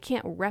I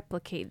can't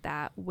replicate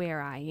that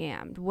where I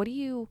am.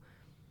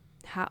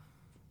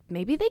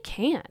 Maybe they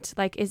can't.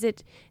 Like, is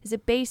it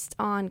based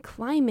on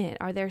climate?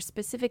 Are there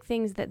specific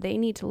things that they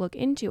need to look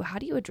into? How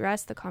do you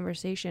address the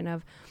conversation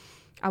of,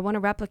 I want to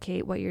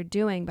replicate what you're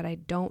doing, but I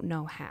don't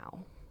know how?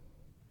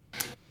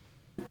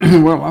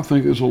 Well, I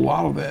think there's a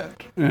lot of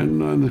that.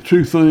 And the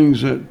two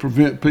things that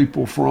prevent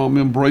people from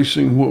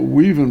embracing what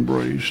we've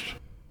embraced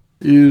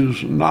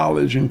is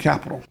knowledge and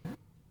capital.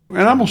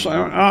 And I'm going to say,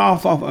 I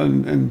thought,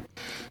 and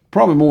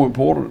probably more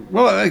important,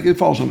 well, it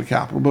falls under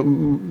capital, but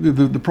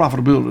the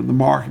profitability, the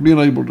market, being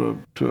able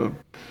to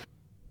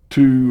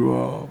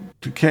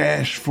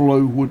cash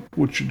flow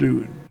what you're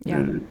doing. Yeah.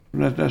 And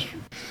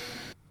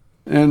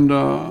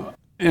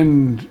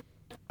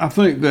I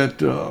think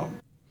that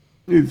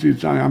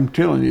I'm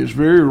telling you, it's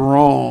very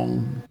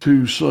wrong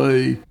to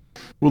say,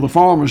 well, the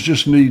farmers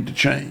just need to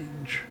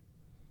change.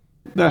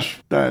 That's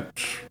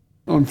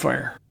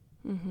unfair.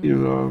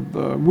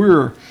 Mm-hmm.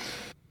 We're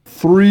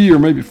 3 or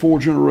maybe 4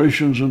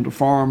 generations into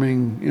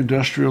farming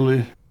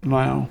industrially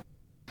now.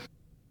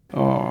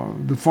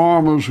 The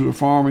farmers who are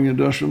farming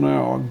industrially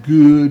now are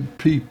good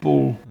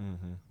people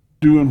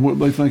doing what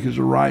they think is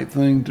the right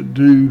thing to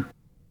do.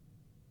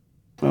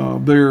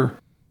 They're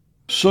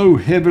so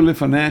heavily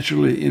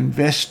financially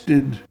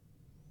invested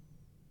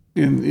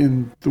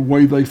in the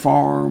way they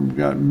farm,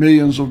 got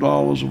millions of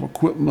dollars of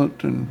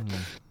equipment, and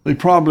they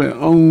probably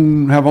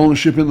have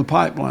ownership in the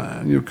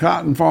pipeline.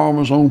 Cotton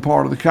farmers own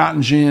part of the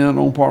cotton gin,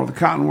 own part of the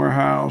cotton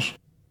warehouse.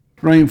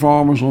 Grain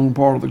farmers own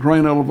part of the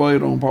grain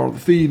elevator, own part of the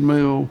feed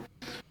mill.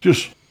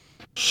 Just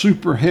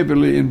super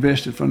heavily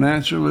invested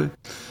financially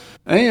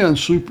and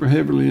super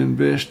heavily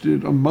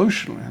invested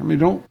emotionally. I mean,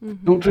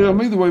 don't tell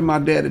me the way my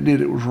daddy did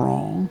it was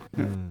wrong.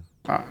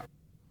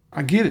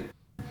 I get it.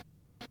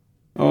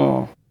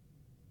 So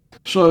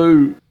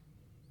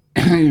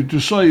to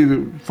say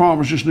that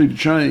farmers just need to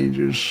change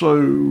is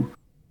so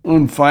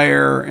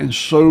unfair and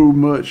so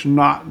much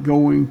not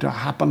going to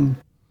happen.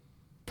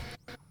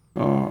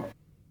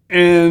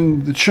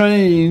 And the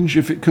change,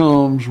 if it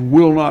comes,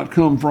 will not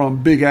come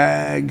from big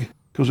ag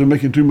because they're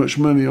making too much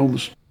money on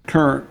this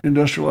current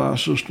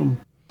industrialized system.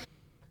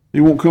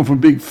 It won't come from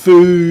big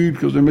food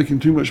because they're making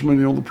too much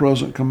money on the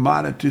present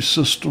commodity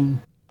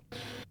system.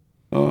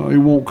 It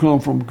won't come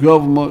from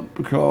government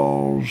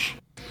because,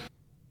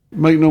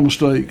 make no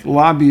mistake,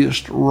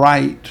 lobbyists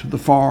write the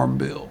farm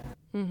bill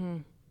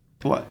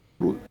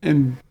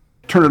and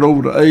turn it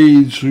over to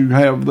aides who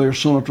have their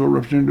senator or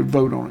representative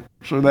vote on it.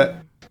 So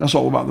that's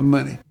all about the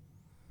money.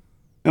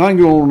 And I can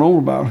go on and on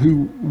about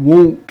who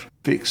won't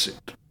fix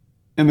it.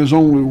 And there's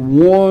only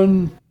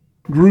one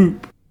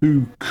group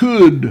who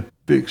could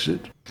fix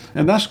it,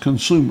 and that's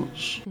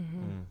consumers.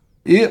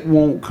 It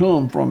won't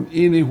come from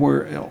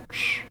anywhere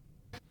else.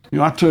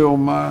 I tell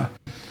my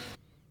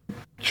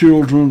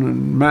children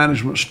and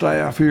management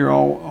staff here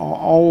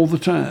all the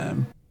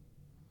time,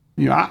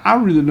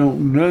 I really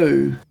don't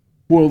know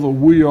whether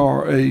we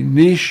are a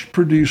niche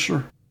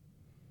producer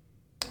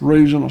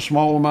raising a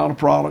small amount of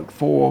product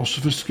for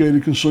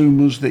sophisticated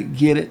consumers that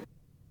get it,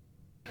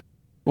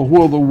 or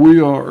whether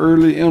we are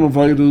early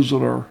innovators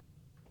that are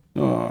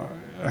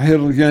ahead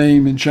of the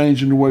game in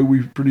changing the way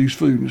we produce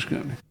food in this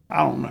country.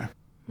 I don't know.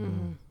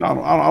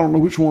 I don't know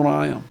which one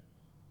I am.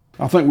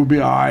 I think we'll be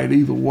all right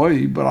either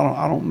way, but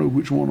I don't know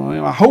which one I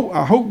am. I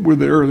hope we're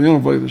the early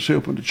innovators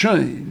helping to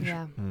change.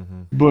 Yeah.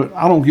 Mm-hmm. But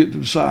I don't get to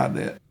decide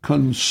that.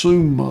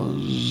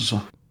 Consumers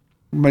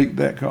make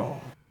that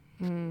call.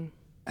 Mm.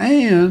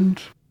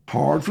 And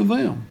hard for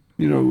them.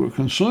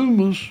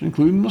 Consumers,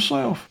 including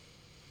myself,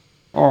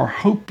 are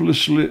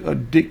hopelessly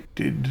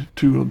addicted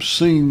to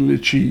obscenely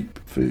cheap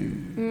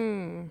food.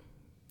 Mm.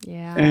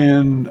 Yeah.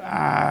 And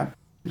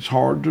it's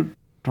hard to.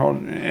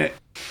 I'm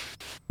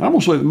going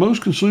to say that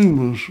most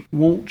consumers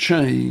won't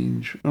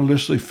change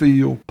unless they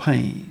feel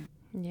pain.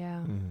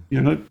 Yeah.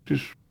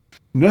 Just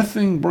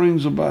nothing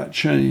brings about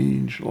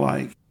change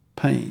like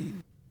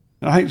pain.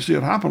 And I hate to see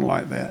it happen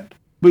like that,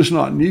 but it's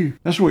not new.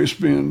 That's the way it's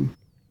been,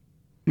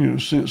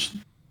 since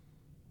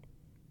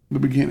the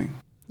beginning.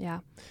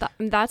 Yeah.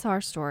 That's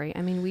our story.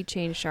 I mean, we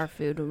changed our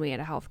food when we had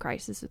a health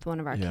crisis with one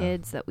of our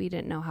kids that we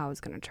didn't know how it was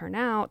going to turn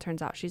out.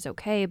 Turns out she's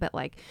okay. But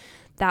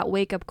that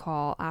wake-up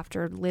call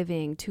after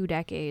living 2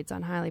 decades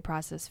on highly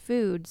processed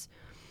foods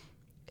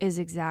is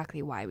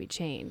exactly why we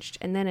changed.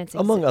 And then it's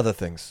among other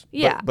things.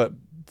 Yeah. But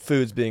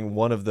foods being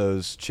one of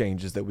those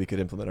changes that we could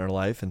implement in our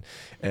life.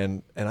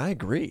 And I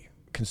agree.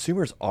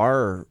 Consumers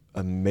are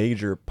a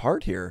major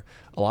part here.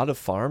 A lot of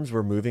farms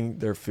were moving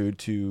their food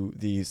to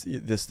this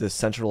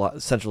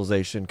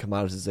centralization,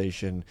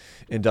 commoditization,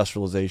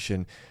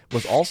 industrialization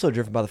was also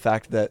driven by the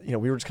fact that we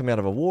were just coming out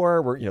of a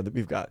war where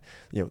we've got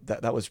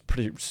that was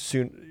pretty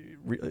soon.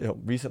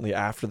 Recently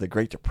after the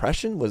Great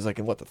Depression was in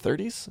the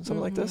 30s,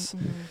 something like this,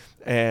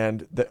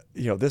 and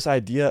this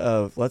idea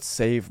of let's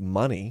save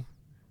money,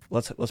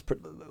 let's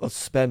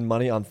spend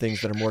money on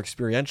things that are more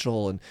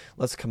experiential, and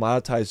let's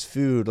commoditize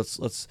food,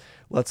 let's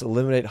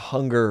eliminate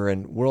hunger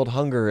and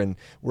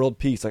world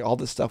peace, all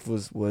this stuff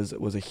was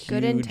a huge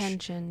good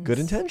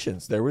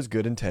intentions. There was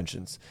good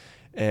intentions,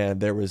 and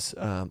there was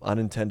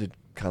unintended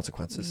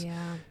consequences.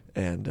 Yeah.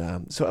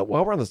 And so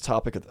while we're on this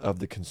topic of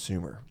the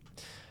consumer.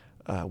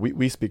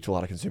 We speak to a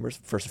lot of consumers.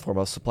 First and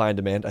foremost, supply and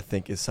demand, I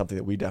think, is something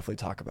that we definitely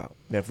talk about.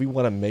 Now, if we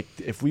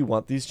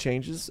want these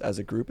changes as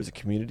a group, as a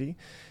community,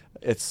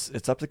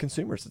 it's up to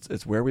consumers.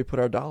 It's where we put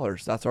our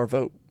dollars. That's our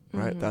vote,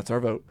 right? Mm-hmm. That's our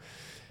vote.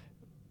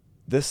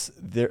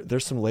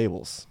 There's some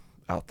labels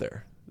out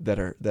there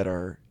that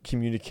are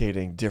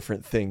communicating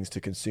different things to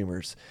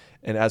consumers,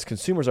 and as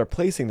consumers are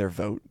placing their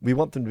vote, we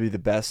want them to be the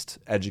best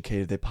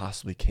educated they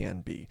possibly can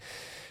be.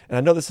 And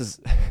I know this is,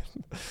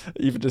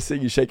 even just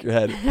seeing you shake your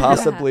head,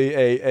 possibly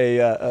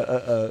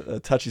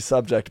a touchy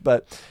subject,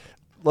 but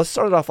let's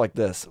start it off like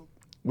this.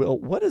 Will,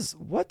 what does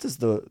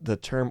the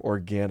term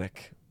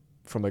organic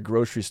from a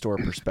grocery store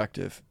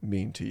perspective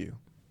mean to you?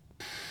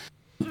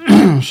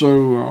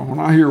 So when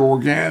I hear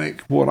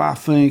organic, what I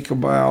think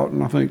about,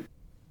 and I think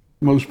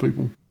most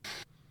people,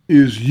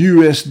 is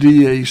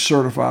USDA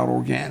certified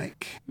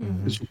organic.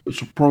 Mm-hmm.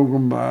 It's a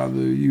program by the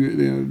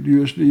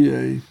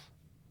USDA.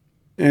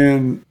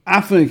 And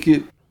I think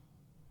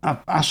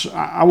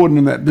I wasn't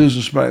in that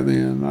business back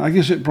then. I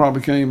guess it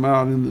probably came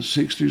out in the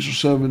 60s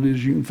or 70s.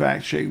 You can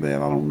fact check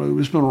that. I don't know.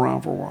 It's been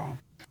around for a while.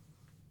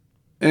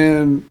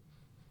 And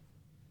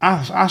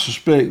I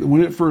suspect that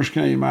when it first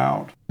came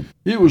out,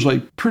 it was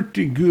a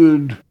pretty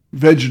good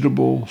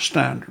vegetable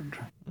standard.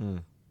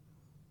 Mm.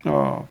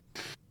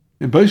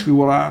 And basically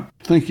what I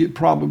think it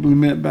probably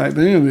meant back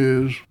then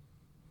is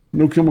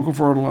no chemical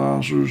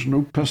fertilizers,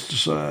 no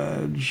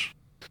pesticides.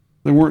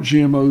 There weren't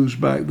GMOs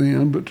back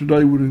then, but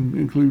today would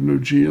include no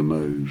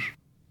GMOs.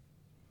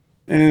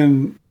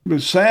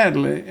 But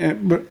sadly,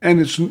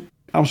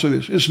 I'll say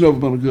this, it's never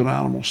been a good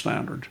animal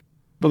standard.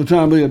 By the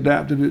time they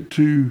adapted it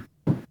to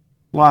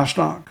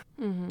livestock,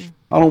 mm-hmm.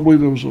 I don't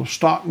believe there was a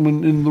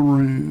stockman in the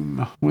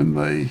room when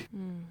they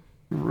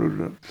wrote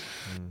it up.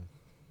 Mm.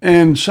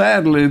 And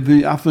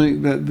sadly, I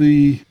think that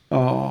the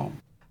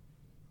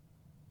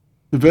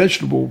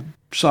vegetable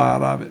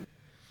side of it,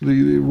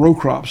 the row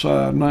crop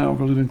side now,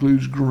 because it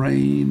includes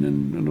grain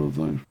and other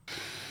things,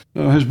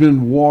 has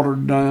been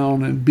watered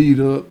down and beat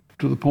up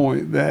to the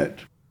point that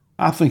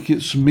I think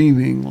it's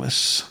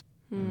meaningless.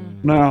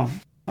 Mm. Now,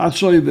 I would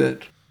say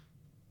that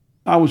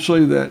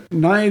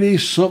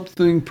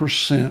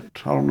 90-something%,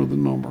 I don't know the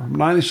number,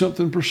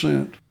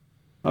 90-something%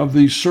 of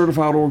these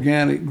certified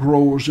organic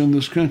growers in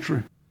this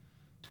country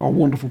are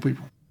wonderful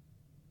people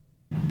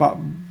by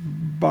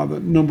the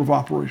number of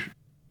operations.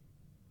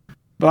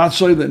 But I'd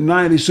say that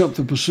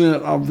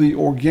 90-something% of the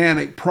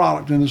organic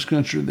product in this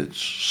country that's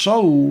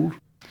sold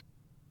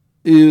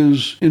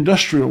is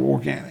industrial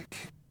organic.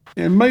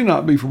 It may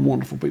not be from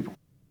wonderful people.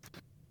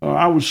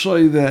 I would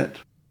say that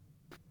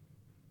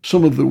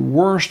some of the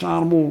worst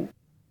animal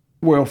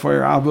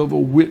welfare I've ever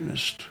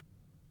witnessed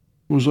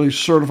was a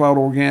certified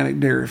organic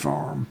dairy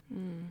farm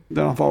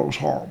that I thought was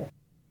horrible.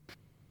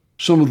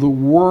 Some of the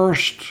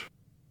worst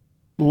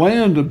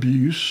land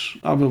abuse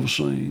I've ever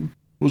seen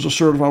was a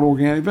certified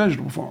organic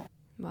vegetable farm.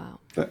 Wow.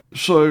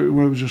 So it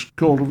was just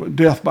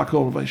death by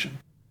cultivation.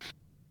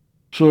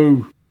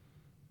 So,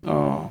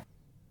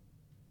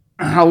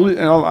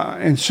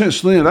 and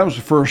since then, that was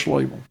the first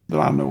label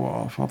that I know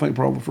of. I think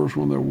probably the first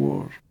one there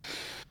was.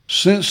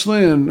 Since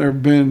then, there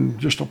have been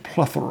just a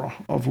plethora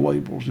of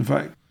labels. In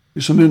fact,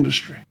 It's an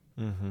industry.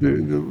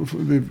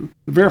 The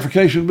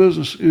verification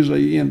business is a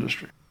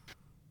industry,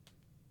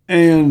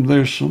 and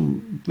there's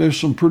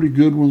some pretty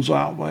good ones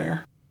out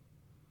there,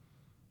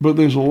 but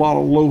there's a lot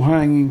of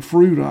low-hanging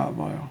fruit out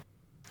there.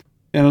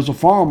 And as a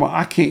farmer,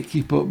 I can't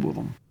keep up with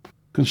them.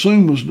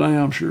 Consumers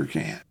damn sure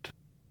can't.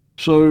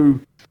 So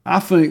I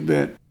think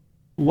that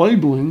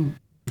labeling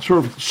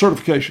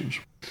certifications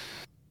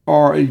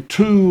are a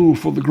tool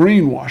for the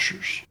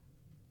greenwashers.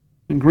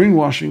 And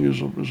greenwashing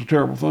is a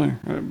terrible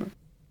thing.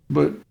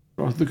 But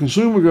the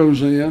consumer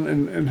goes in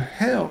and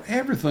hell,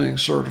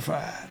 everything's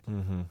certified.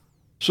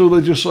 So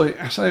they just say,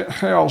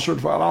 hey, all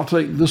certified, I'll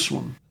take this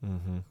one.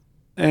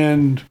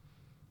 And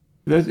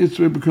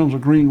it becomes a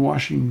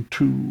greenwashing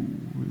tool.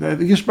 That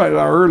it gets back to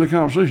our early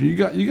conversation. You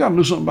got to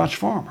do something about your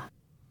farmer.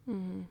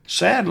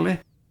 Sadly,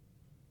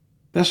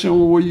 that's the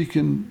only way you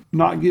can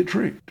not get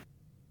tricked.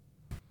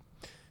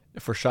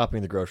 If we're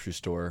shopping the grocery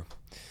store,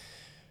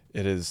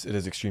 it is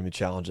extremely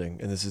challenging,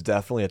 and this is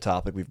definitely a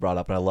topic we've brought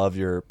up. And I love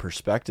your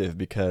perspective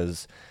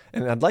because,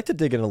 and I'd like to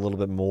dig in a little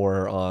bit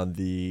more on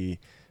the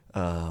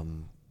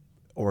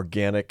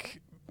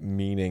organic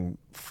meaning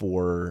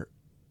for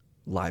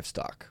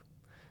livestock,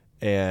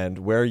 and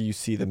where you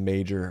see the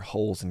major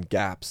holes and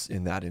gaps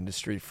in that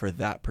industry for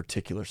that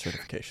particular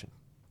certification.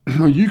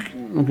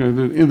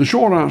 In the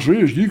short answer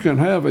is you can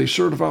have a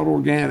certified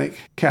organic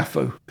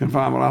CAFO,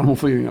 confinement animal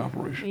feeding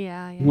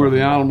operation, where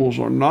the animals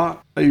are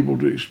not able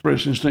to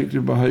express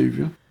instinctive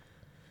behavior.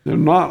 They're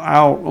not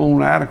out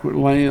on adequate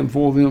land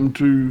for them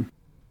to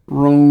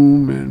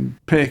roam and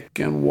peck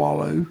and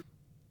wallow.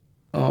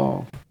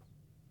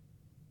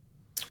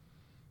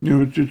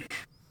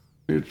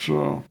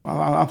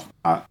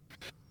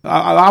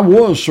 I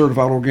was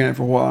certified organic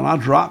for a while, and I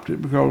dropped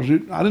it because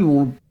I didn't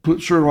want to put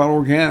certified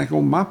organic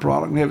on my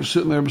product and have it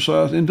sitting there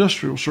beside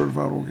industrial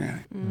certified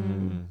organic.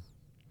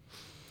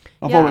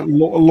 I thought it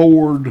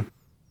lowered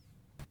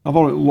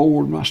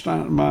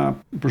my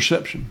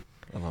perception.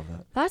 I love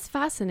that. That's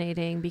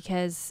fascinating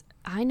because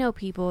I know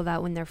people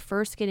that when they're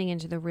first getting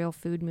into the real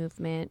food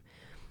movement,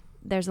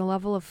 there's a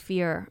level of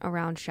fear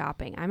around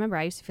shopping. I remember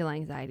I used to feel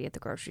anxiety at the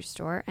grocery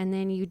store, and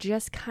then you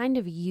just kind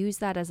of use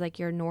that as like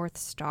your North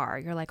Star.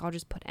 You're like, I'll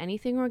just put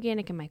anything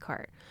organic in my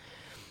cart.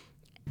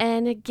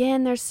 And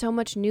again, there's so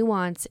much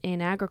nuance in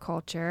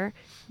agriculture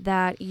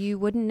that you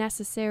wouldn't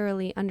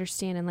necessarily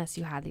understand unless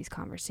you had these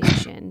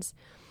conversations.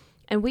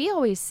 And we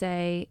always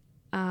say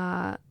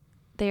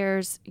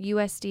there's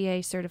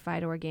USDA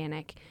certified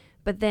organic,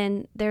 but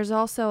then there's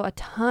also a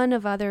ton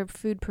of other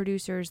food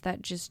producers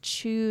that just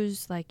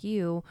choose, like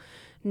you,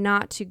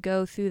 not to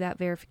go through that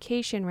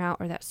verification route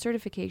or that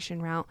certification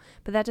route.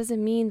 But that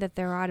doesn't mean that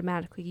they're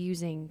automatically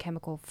using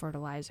chemical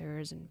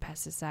fertilizers and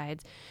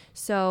pesticides.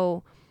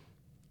 So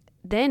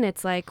then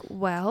it's like,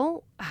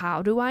 well,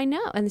 how do I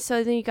know? And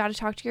so then you got to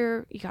talk to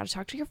your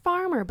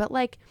farmer. But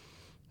like,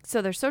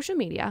 so there's social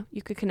media.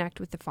 You could connect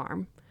with the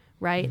farm.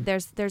 Right?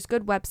 There's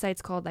good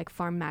websites called like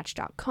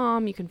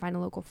farmmatch.com. You can find a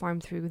local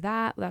farm through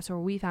that. That's where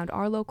we found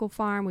our local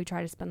farm. We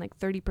try to spend like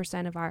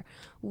 30% of our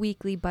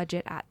weekly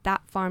budget at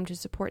that farm to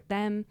support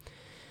them.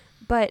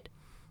 But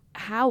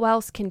how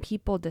else can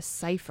people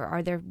decipher?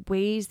 Are there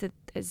ways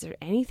is there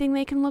anything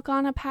they can look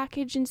on a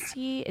package and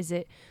see? Is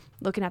it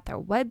looking at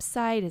their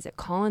website? Is it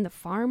calling the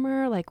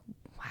farmer? Like,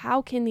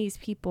 how can these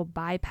people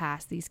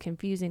bypass these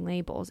confusing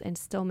labels and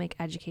still make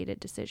educated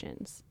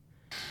decisions?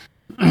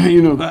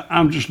 That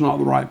I'm just not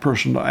the right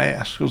person to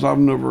ask because I've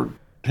never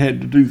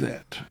had to do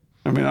that.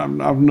 I mean,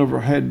 I've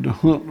never had to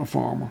hunt a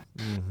farmer.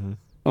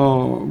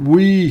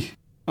 We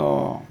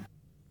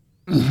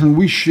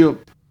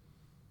ship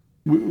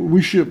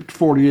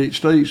 48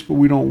 states, but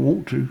we don't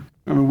want to.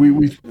 I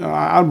mean,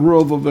 I'd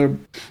rather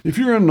if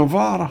you're in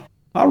Nevada,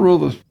 I'd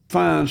rather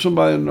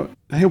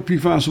help you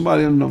find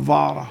somebody in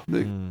Nevada.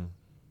 And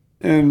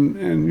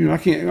I'm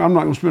not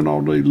going to spend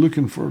all day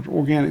looking for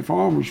organic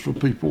farmers for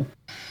people.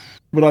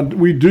 But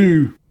we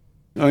do.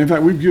 In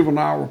fact, we've given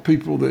our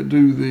people that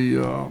do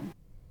the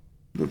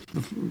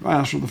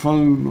answer the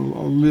phone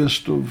a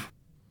list of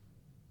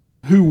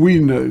who we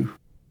know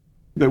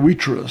that we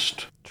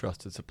trust.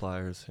 Trusted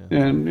suppliers.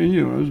 Yeah. And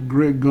there's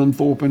Greg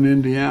Gunthorpe in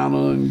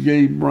Indiana and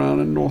Gabe Brown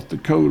in North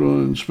Dakota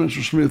and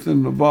Spencer Smith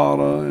in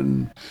Nevada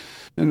and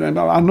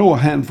I know a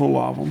handful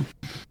of them,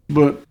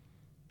 but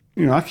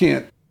I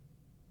can't.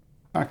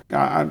 I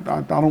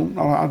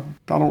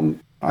don't.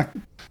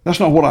 That's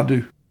not what I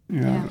do.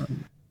 Yeah.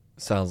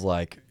 Sounds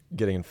like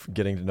getting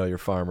to know your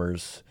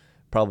farmers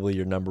probably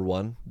your number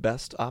one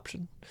best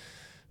option.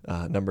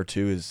 Number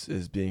two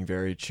is being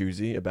very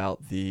choosy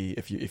about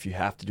if you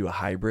have to do a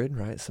hybrid,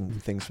 right? Some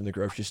things from the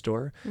grocery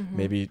store,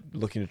 maybe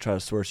looking to try to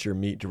source your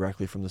meat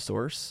directly from the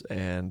source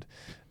and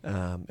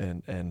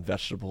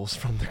vegetables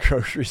from the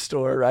grocery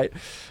store, right?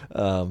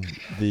 No,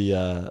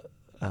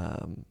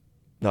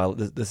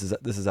 this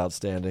is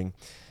outstanding.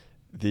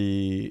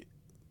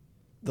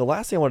 the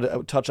last thing I wanted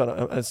to touch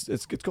on,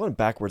 it's going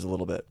backwards a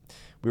little bit.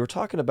 We were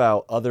talking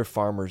about other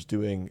farmers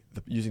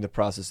using the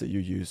process that you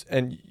use.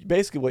 And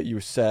basically what you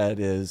said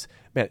is,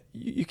 man,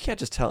 you can't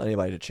just tell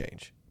anybody to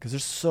change because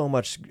there's so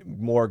much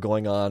more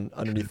going on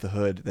underneath the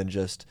hood than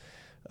just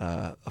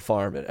a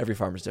farm, and every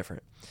farm is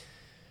different.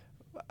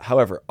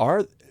 However,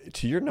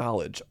 to your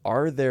knowledge,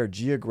 are there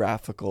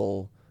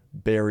geographical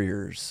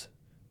barriers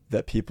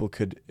that people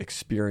could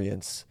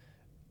experience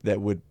that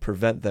would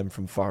prevent them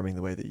from farming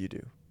the way that you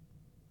do?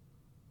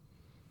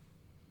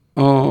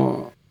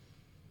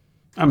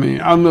 I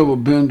mean, I've never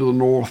been to the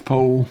North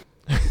Pole.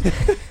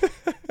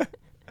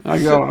 I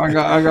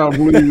gotta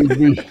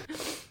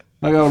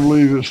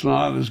believe it's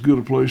not as good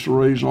a place to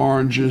raise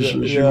oranges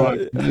as you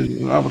might.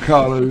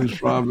 Avocados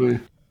probably.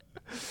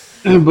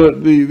 But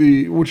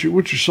what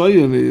you're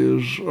saying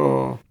is,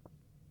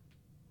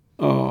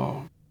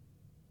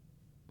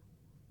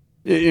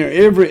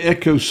 every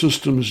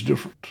ecosystem is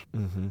different,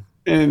 mm-hmm.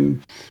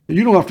 and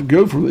you don't have to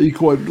go from the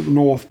equator to the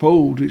North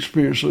Pole to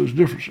experience those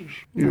differences.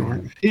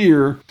 Mm-hmm.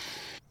 Here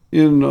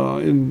in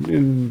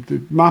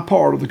my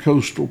part of the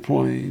coastal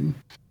plain,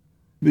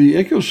 the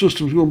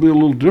ecosystem is going to be a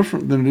little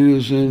different than it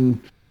is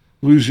in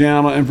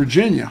Louisiana and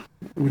Virginia,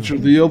 which mm-hmm. are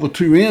the other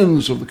two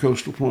ends of the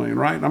coastal plain.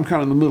 Right, I'm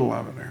kind of in the middle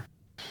of it there.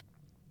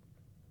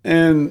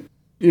 And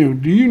do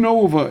you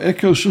know of an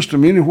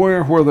ecosystem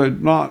anywhere where they're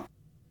not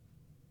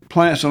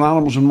plants and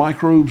animals and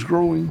microbes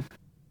growing?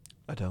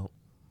 I don't.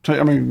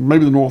 I mean,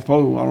 maybe the North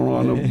Pole. I don't know.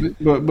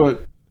 I know,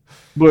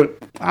 but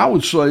I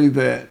would say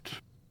that.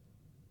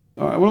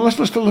 Well, let's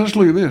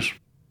look at this.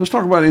 Let's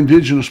talk about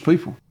indigenous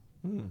people.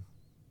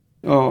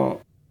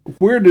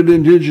 Where did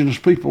indigenous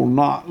people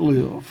not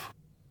live?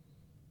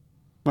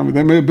 I mean,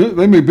 they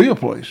may be a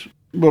place,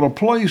 but a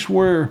place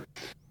where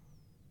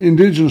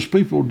indigenous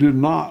people did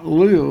not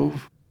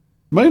live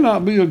may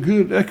not be a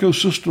good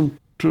ecosystem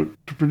to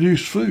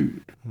produce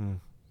food.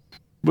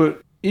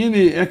 But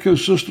any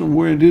ecosystem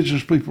where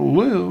indigenous people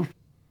live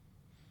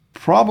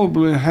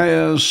probably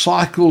has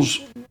cycles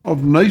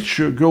of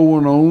nature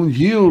going on,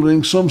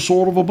 yielding some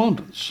sort of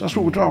abundance. That's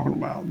what we're talking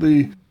about.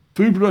 The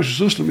food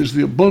production system is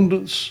the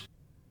abundance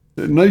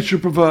that nature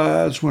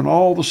provides when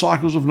all the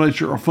cycles of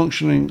nature are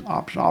functioning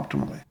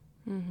optimally.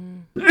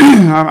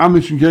 Mm-hmm. I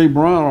mentioned Gabe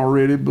Brown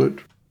already, but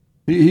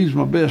he's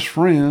my best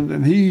friend,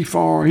 and he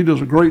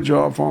does a great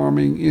job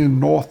farming in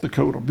North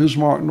Dakota,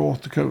 Bismarck,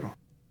 North Dakota,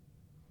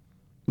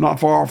 not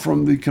far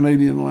from the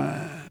Canadian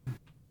line.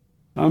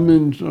 I'm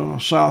in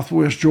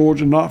southwest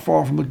Georgia, not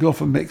far from the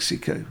Gulf of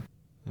Mexico.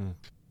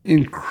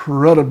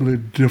 Incredibly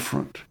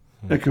different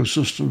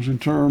ecosystems in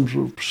terms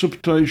of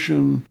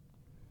precipitation,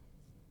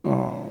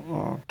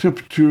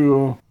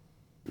 temperature,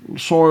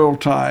 soil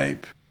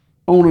type,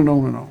 on and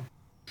on and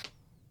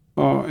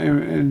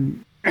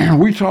on. And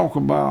we talk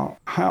about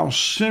how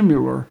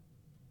similar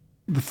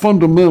the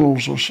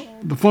fundamentals are.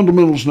 The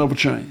fundamentals never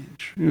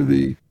change.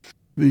 The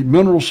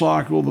mineral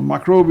cycle, the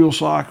microbial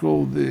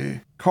cycle, the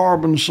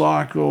carbon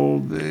cycle,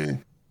 on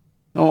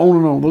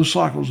and on. Those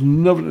cycles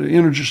never. The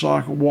energy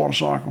cycle, water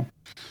cycle.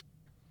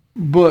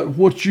 But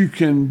what you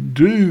can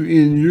do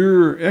in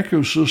your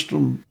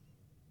ecosystem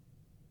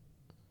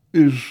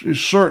is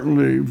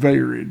certainly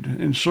varied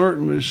and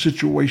certainly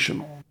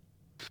situational.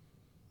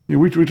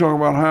 We talk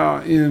about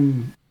how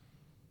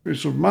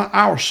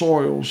our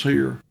soils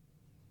here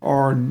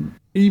are,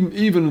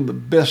 even in the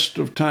best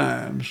of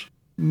times,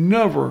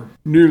 never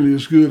nearly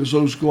as good as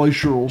those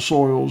glacial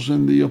soils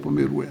in the upper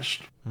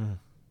Midwest.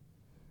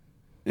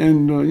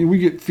 And we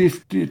get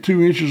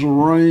 52 inches of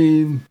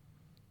rain.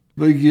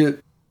 They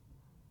get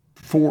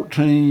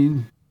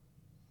 14.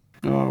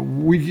 It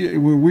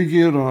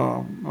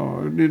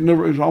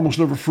almost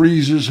never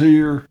freezes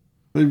here.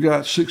 They've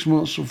got 6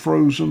 months of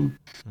frozen.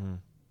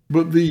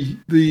 But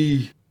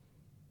the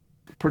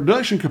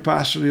production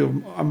capacity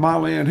of my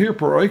land here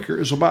per acre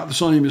is about the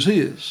same as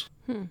his.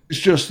 It's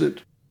just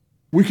that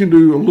we can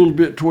do a little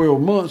bit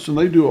 12 months, and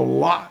they do a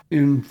lot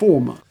in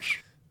 4 months.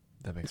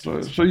 That makes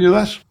sense. So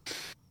that's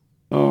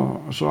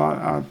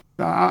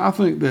I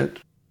think that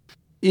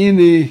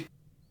any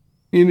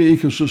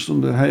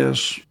ecosystem that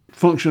has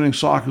functioning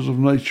cycles of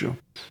nature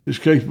is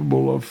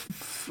capable of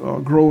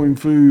growing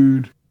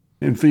food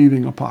and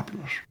feeding a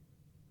populace.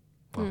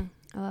 I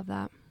love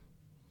that.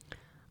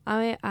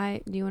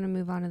 Do you want to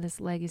move on to this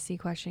legacy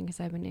question, because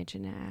I've been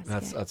itching to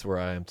ask? That's where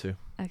I am too.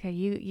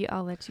 Okay,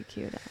 I'll let you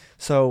cue it up.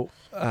 So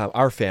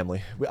our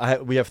family,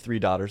 we have 3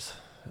 daughters.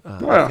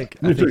 I think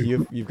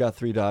you've got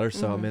 3 daughters,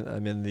 so I'm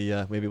in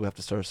the maybe we'll have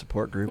to start a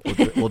support group.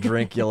 We'll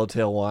drink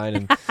Yellowtail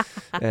wine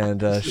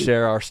and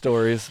share our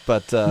stories.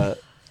 But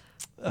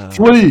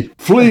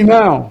flee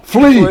now,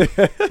 flee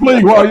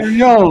while you're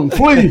young,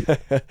 flee.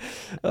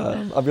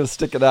 I'm gonna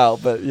stick it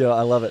out, but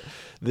I love it.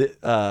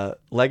 The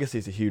legacy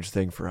is a huge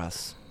thing for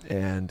us,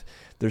 and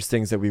there's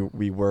things that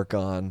we work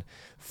on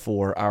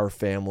for our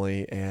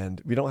family,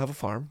 and we don't have a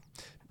farm,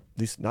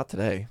 at least not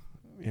today.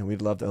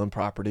 We'd love to own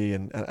property,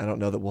 and I don't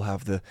know that we'll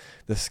have the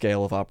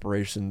scale of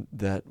operation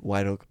that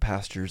White Oak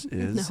Pastures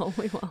is. No,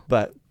 we won't.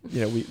 But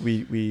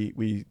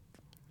we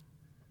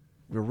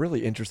we're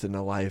really interested in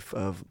a life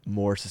of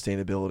more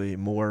sustainability,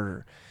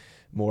 more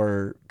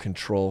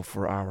control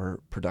for our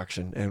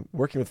production. And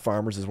working with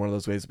farmers is one of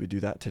those ways that we do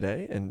that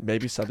today. And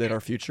maybe someday in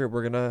our future,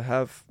 we're going to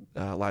have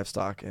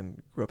livestock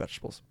and grow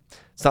vegetables.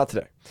 It's not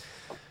today.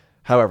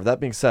 However, that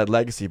being said,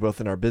 legacy,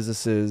 both in our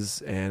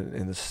businesses and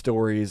in the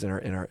stories in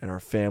our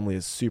family,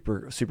 is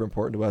super, super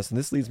important to us. And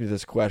this leads me to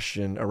this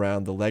question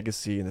around the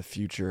legacy and the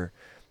future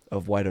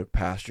of White Oak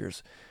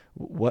Pastures.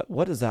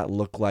 What does that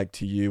look like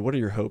to you? What are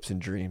your hopes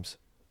and dreams?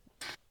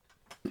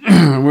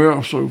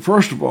 Well, so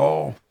first of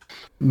all,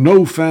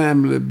 no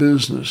family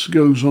business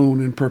goes on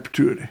in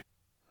perpetuity.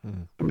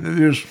 I mean,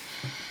 there's,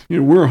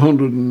 we're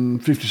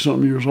 150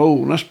 something years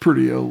old, and that's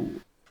pretty old.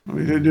 I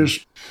mean, it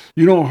just,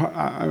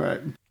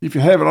 if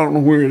you have it, I don't know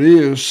where it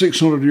is,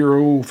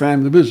 600-year-old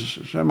family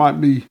businesses. It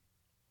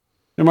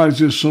might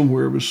exist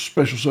somewhere with a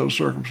special set of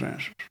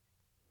circumstances.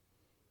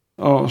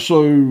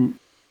 So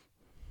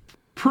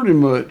pretty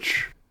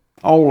much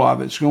all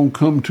of it's going to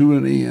come to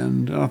an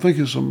end. And I think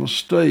it's a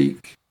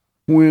mistake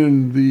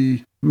when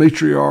the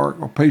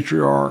matriarch or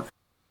patriarch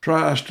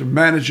tries to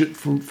manage it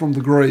from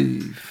the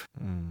grave.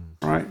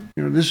 Right?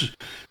 This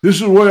is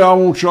the way I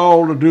want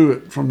y'all to do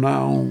it from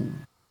now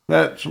on.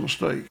 That's a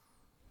mistake.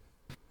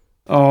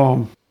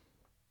 On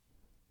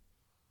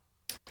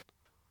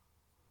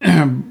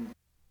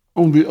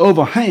the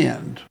other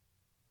hand,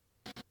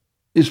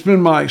 it's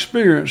been my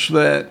experience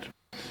that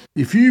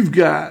if you've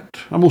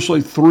got, I'm going to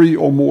say 3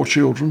 or more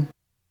children,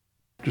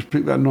 just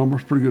pick that number,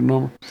 it's a pretty good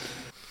number,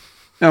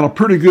 and a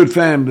pretty good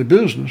family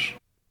business,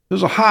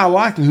 there's a high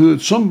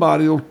likelihood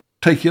somebody will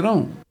take it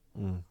on.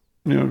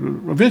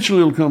 Eventually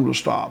it'll come to a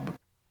stop.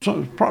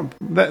 So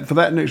probably for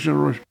that next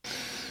generation.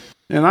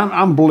 And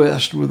I'm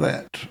blessed with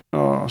that.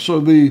 So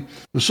the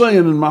saying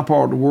in my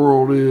part of the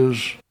world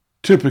is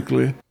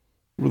typically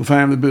with a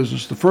family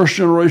business, the first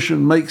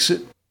generation makes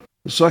it,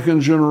 the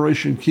second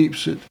generation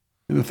keeps it,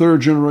 and the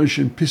third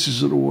generation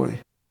pisses it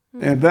away.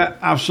 And that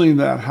I've seen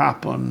that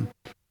happen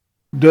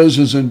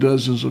dozens and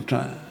dozens of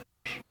times.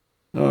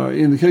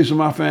 In the case of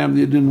my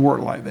family, it didn't work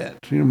like that.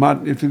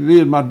 If it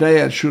did, my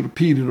dad should have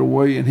peed it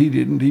away, and he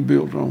didn't. He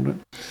built on it.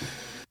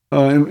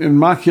 In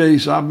my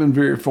case, I've been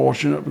very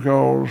fortunate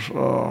because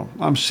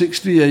I'm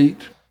 68.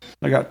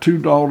 I got 2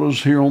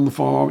 daughters here on the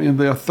farm in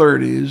their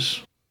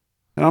 30s.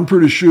 And I'm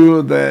pretty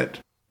sure that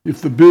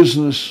if the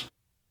business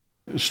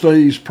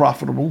stays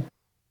profitable,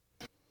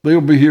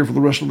 they'll be here for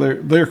the rest of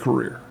their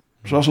career.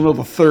 So that's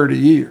another 30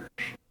 years.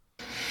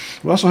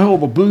 Well, that's a hell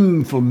of a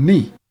boon for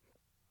me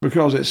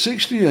because at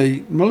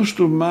 68, most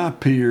of my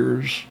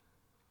peers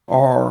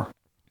are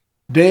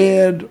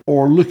dead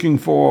or looking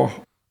for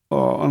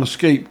an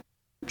escape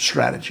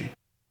strategy.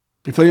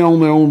 If they own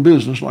their own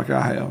business like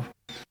I have,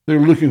 they're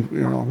looking,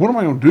 what am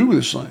I going to do with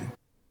this thing?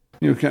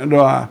 Do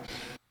I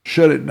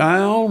shut it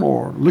down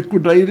or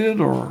liquidate it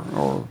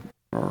or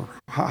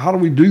how do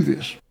we do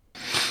this?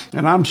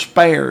 And I'm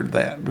spared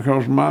that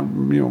because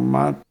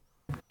my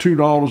 2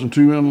 daughters and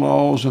 2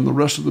 in-laws and the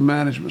rest of the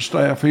management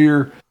staff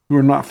here who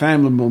are not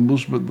family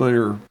members, but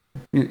they're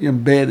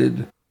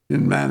embedded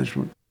in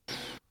management,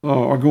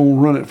 are going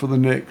to run it for the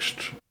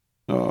next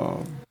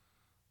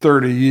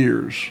 30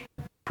 years.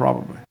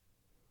 Probably.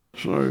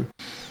 So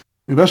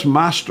that's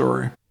my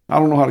story. I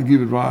don't know how to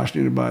give advice to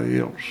anybody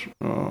else.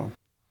 I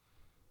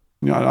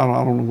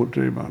don't know what to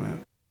tell you about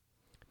that.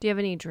 Do you have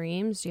any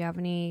dreams? Do you have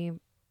any?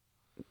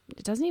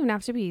 It doesn't even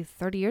have to be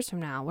 30 years from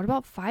now. What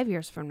about 5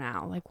 years from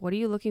now? Like, what are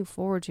you looking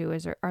forward to?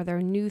 Are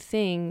there new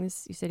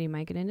things? You said you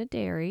might get into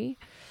dairy.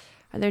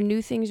 Are there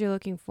new things you're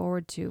looking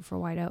forward to for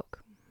White Oak?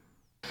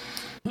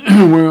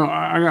 Well,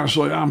 I got to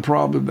say, I'm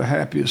probably the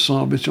happiest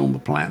son of a bitch on the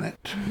planet.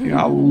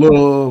 I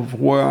love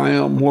where I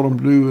am, what I'm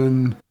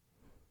doing.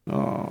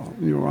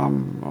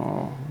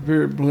 I'm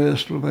very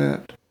blessed with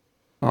that.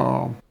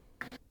 I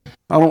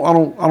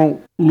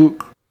don't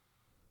look.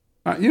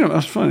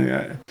 That's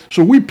funny.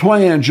 So we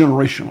plan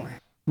generationally.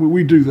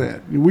 We do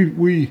that.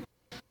 We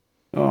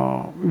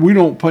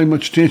don't pay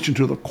much attention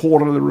to the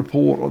quarterly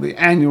report or the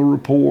annual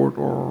report,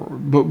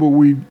 but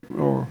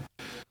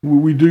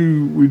we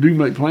do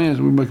make plans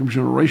and we make them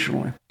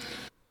generationally.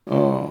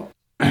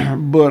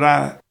 But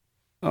I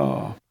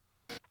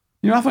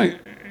think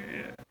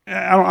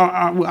I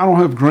don't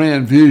have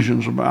grand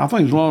visions about it. I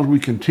think as long as we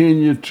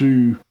continue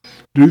to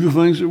do the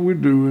things that we're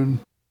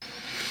doing,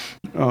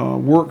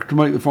 work to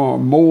make the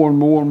farm more and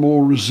more and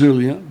more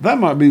resilient, that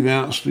might be the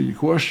answer to your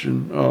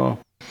question.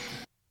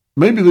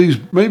 Maybe these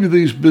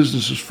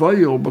businesses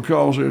fail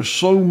because there's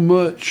so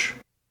much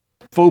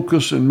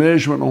focus and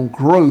measurement on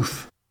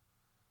growth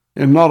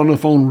and not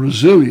enough on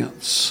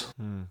resilience,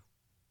 and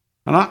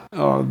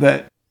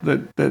that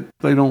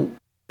they don't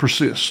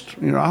persist.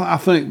 I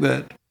think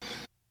that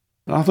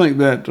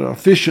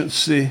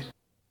efficiency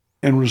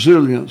and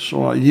resilience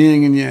are like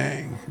yin and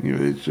yang.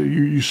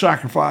 You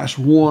sacrifice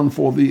one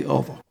for the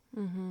other.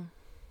 Mm-hmm.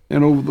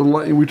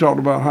 And we talked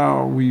about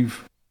how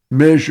we've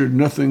measured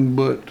nothing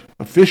but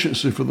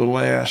efficiency for the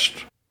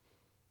last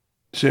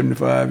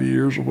 75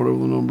 years or whatever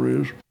the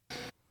number is.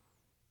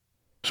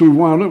 So we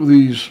wound up with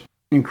these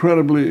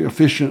incredibly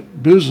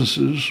efficient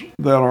businesses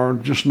that are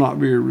just not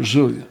very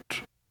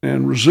resilient.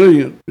 And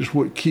resilient is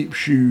what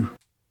keeps you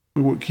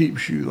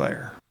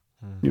there.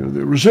 Mm-hmm. You know,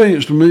 the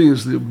resilience to me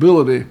is the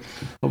ability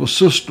of a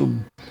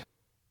system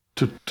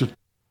to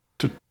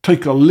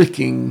take a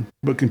licking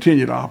but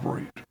continue to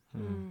operate.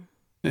 Mm-hmm.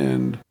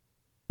 And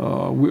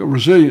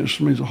resilience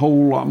means a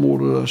whole lot more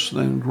to us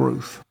than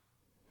growth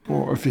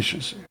or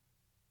efficiency.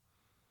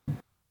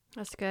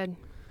 That's good.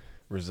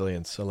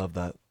 Resilience. I love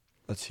that.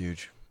 That's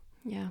huge.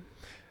 Yeah.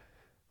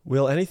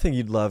 Will, anything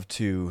you'd love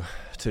to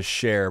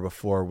share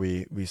before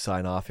we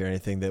sign off here?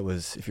 Anything that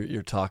was, if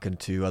you're talking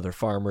to other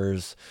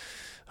farmers,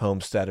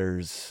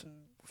 homesteaders,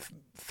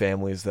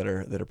 families that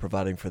are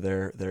providing for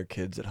their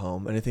kids at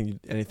home,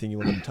 anything you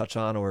want to touch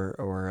on,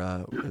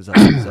 or is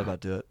that about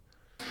do it?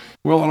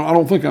 Well, I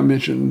don't think I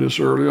mentioned this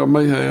earlier. I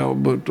may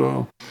have,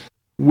 but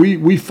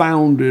we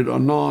founded a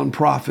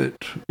nonprofit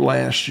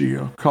last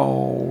year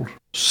called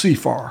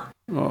CFAR,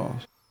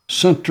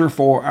 Center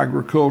for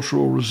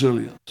Agricultural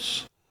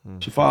Resilience.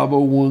 It's a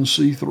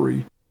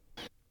 501c3,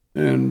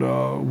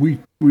 and we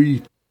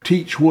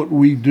teach what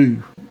we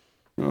do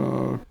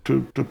to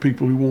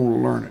people who want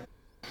to learn it.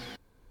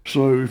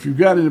 So if you've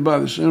got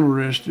anybody that's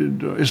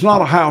interested, it's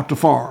not a how to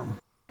farm.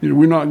 You know,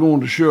 we're not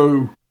going to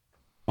show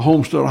a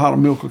homesteader how to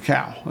milk a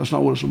cow. That's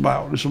not what it's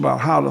about. It's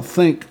about how to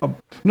think.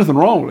 Nothing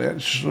wrong with that.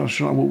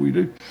 That's not what we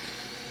do.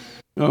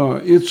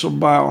 It's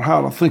about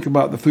how to think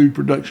about the food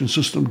production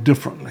system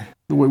differently,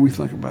 the way we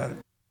think about it.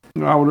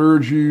 And I would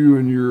urge you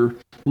and your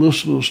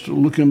listeners to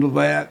look into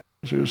that.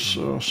 It's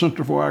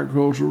Center for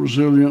Agricultural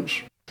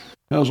Resilience.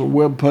 It has a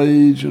web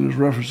page, and there's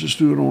references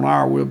to it on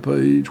our web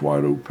page,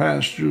 White Oak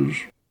Pastures.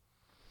 A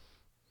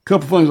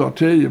couple things I'll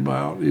tell you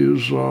about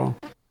is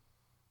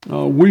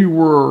we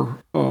were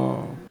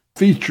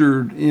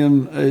featured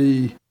in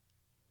a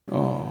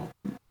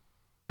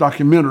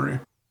documentary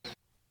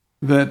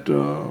that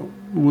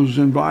was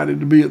invited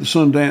to be at the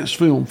Sundance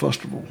Film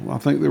Festival. I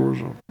think there was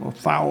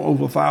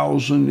over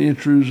 1,000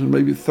 entries, and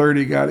maybe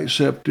 30 got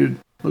accepted.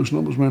 Those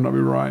numbers may not be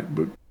right,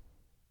 but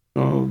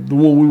the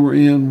one we were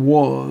in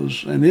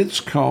was, and it's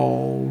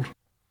called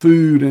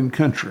Food and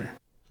Country.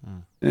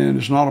 And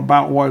it's not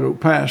about White Oak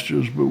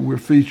Pastures, but we're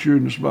featured,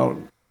 and it's about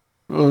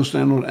us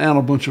and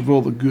a bunch of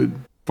other good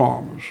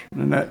farmers.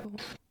 And that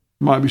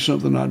might be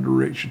something I'd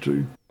direct you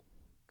to.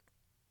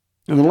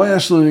 And the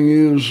last thing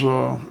is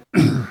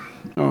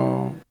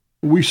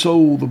we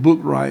sold the book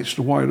rights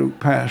to White Oak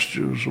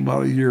Pastures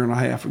about 1.5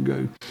 years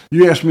ago.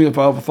 You asked me if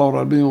I ever thought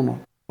I'd be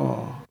on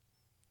a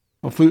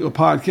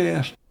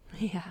podcast.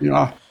 Yeah. You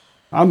know,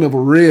 I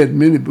never read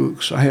many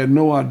books. I had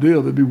no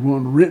idea there'd be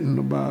one written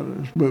about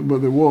it, but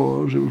there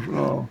was. It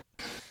was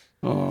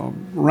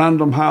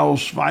Random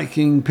House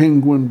Viking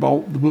Penguin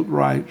bought the book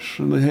rights,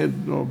 and they had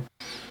a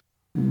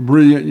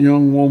brilliant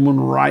young woman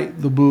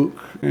write the book,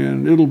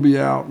 and it'll be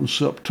out in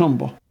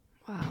September.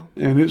 Wow.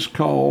 And it's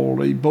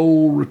called A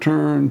Bold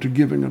Return to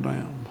Giving a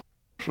Damn.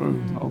 So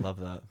I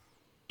love that.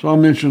 So I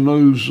mentioned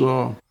those,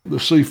 the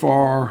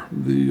CFAR,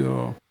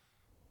 the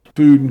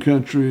Food and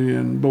Country,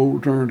 and Bold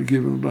Return to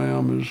Giving a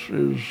Damn is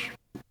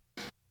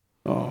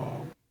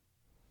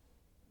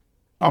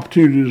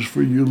opportunities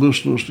for your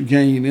listeners to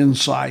gain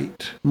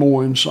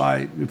more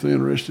insight if they're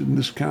interested in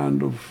this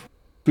kind of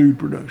food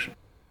production.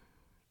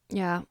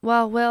 Yeah.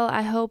 Well, Will,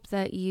 I hope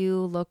that you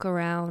look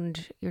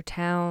around your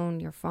town,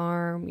 your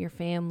farm, your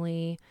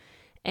family,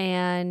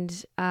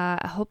 and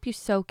I hope you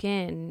soak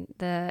in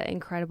the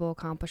incredible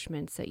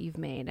accomplishments that you've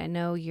made. I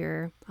know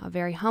you're a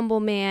very humble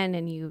man,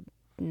 and you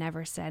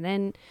never said,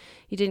 and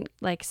you didn't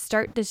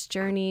start this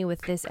journey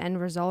with this end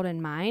result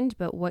in mind,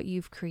 but what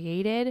you've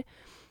created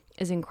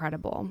is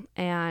incredible.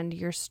 And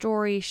your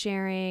story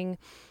sharing,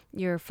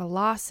 your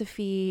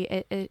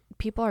philosophy,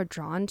 people are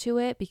drawn to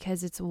it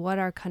because it's what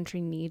our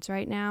country needs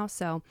right now.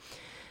 So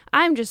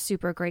I'm just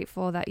super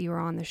grateful that you were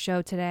on the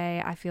show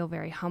today. I feel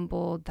very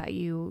humbled that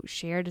you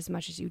shared as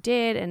much as you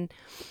did. And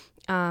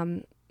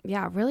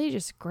really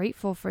just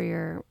grateful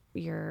for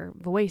your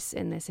voice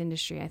in this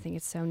industry. I think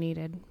it's so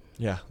needed.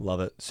 Yeah,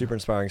 love it. Super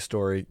inspiring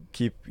story.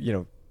 Keep,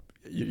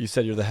 you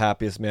said you're the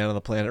happiest man on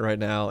the planet right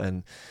now,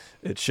 and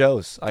it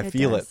shows. I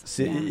feel it.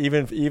 See,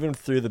 yeah. Even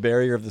through the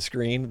barrier of the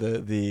screen,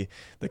 the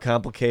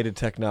complicated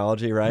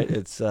technology, right?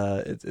 It's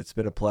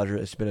been a pleasure.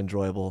 It's been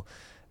enjoyable,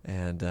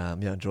 and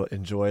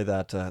enjoy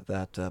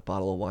that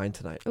bottle of wine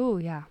tonight. Oh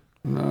yeah.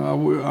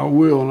 No, I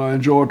will, and I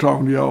enjoy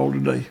talking to you all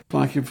today.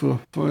 Thank you for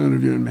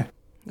interviewing me.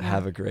 Yeah.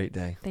 Have a great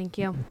day. Thank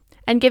you.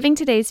 And giving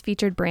today's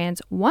featured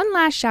brands one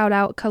last shout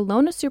out,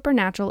 Kelowna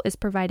Supernatural is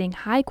providing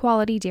high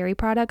quality dairy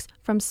products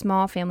from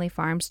small family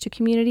farms to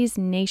communities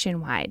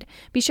nationwide.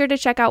 Be sure to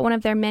check out one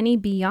of their many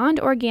beyond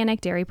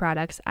organic dairy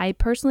products. I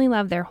personally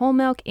love their whole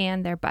milk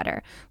and their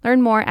butter.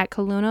 Learn more at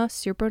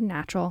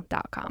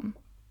KelownaSupernatural.com.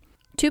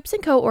 Toups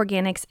 & Co.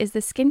 Organics is the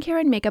skincare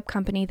and makeup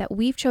company that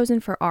we've chosen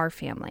for our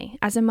family.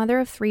 As a mother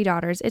of 3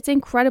 daughters, it's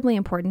incredibly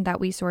important that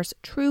we source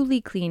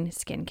truly clean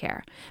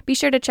skincare. Be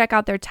sure to check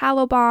out their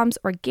tallow bombs,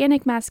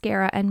 organic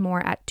mascara, and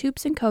more at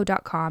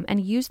toupsandco.com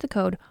and use the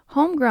code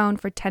HOMEGROWN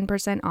for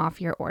 10%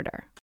 off your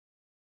order.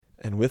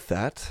 And with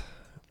that,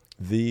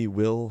 The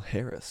Will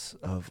Harris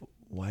of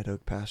White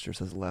Oak Pastures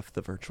has left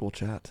the virtual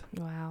chat.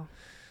 Wow.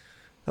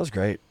 That was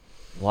great.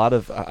 A lot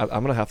of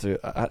I'm gonna have to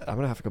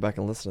go back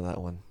and listen to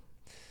that one.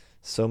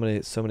 So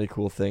many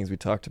cool things we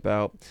talked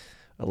about.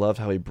 I loved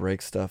how he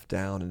breaks stuff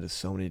down into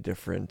so many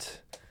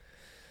different.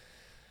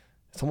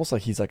 It's almost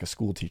like he's like a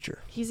school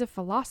teacher. He's a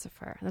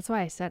philosopher. That's why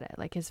I said it.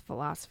 Like his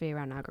philosophy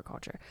around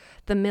agriculture,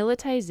 the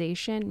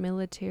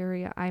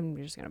military. I'm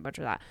just gonna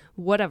butcher that.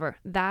 Whatever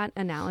that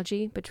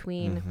analogy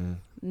between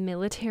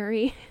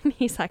military.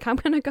 He's like, I'm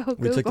gonna go.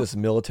 We took this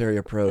military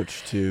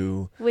approach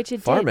to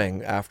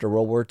farming after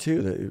World War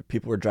II.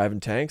 People were driving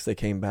tanks. They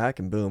came back,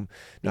 and boom,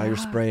 now you're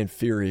spraying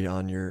Fury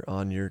on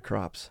your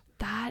crops.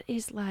 That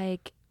is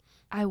like,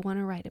 I want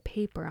to write a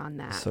paper on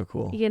that. So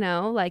cool. You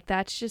know, like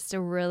that's just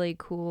a really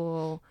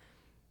cool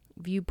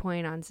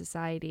viewpoint on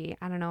society.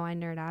 I don't know. I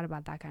nerd out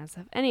about that kind of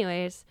stuff.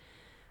 Anyways,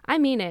 I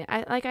mean it.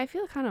 I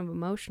feel kind of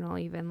emotional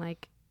even.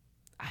 Like,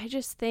 I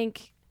just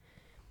think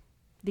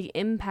the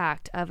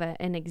impact of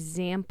an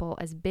example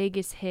as big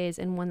as his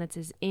and one that's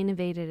as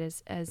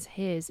innovative as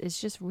his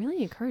is just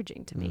really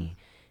encouraging to me.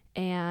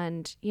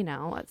 And, you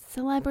know,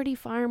 celebrity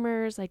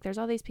farmers, like there's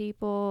all these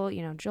people,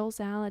 you know, Joel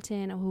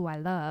Salatin, who I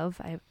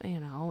love,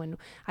 and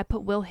I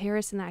put Will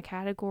Harris in that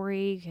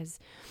category because,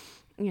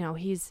 you know,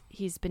 he's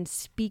been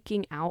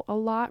speaking out a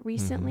lot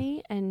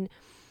recently. And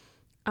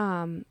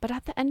but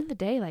at the end of the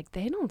day, like,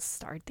 they don't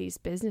start these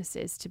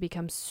businesses to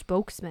become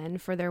spokesmen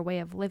for their way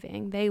of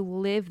living. They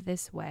live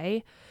this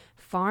way,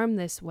 farm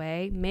this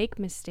way, make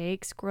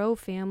mistakes, grow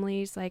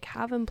families, like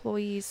have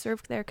employees,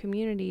 serve their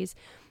communities.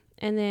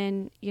 And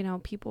then, you know,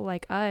 people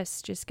like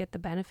us just get the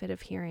benefit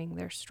of hearing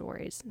their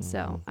stories.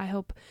 So I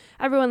hope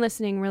everyone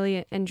listening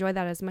really enjoyed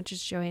that as much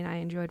as Joey and I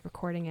enjoyed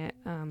recording it.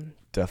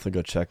 Definitely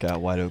go check out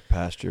White Oak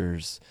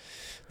Pastures.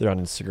 They're on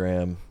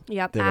Instagram.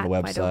 Yep. They got a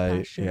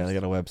website. Yeah, they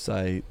got a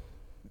website.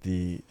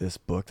 This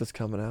book that's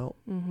coming out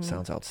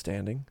sounds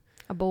outstanding.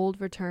 A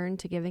Bold Return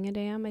to Giving a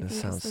Damn, I think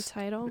is the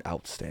title.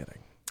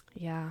 Outstanding.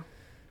 Yeah.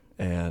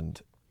 And,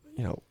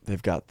 you know,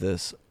 they've got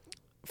this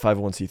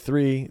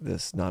 501c3,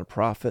 this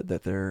nonprofit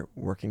that they're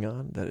working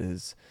on that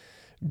is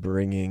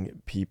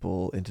bringing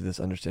people into this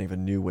understanding of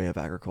a new way of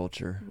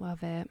agriculture.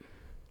 Love it.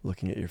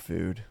 Looking at your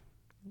food.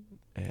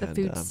 And, the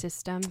food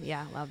system.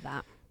 Yeah, love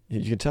that.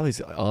 You can tell he's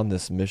on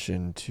this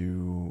mission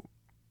to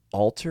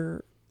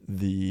alter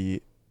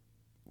the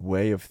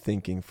way of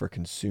thinking for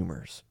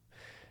consumers.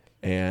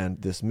 And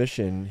this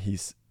mission,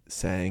 he's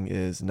saying,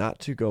 is not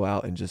to go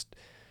out and just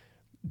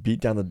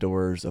beat down the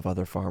doors of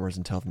other farmers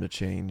and tell them to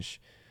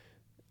change.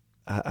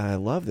 I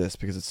love this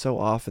because it's so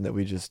often that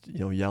we just, you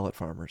know, yell at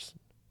farmers.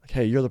 Like,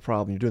 hey, you're the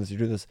problem. You're doing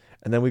this.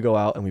 And then we go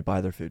out and we buy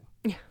their food.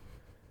 Yeah.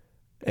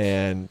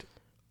 And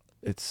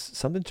it's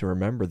something to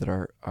remember that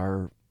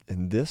our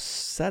in this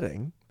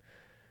setting,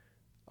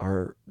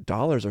 our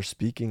dollars are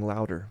speaking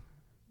louder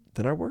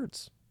than our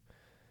words.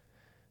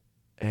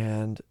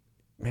 And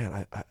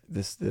man,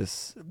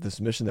 this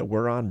mission that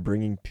we're on,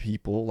 bringing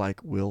people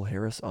like Will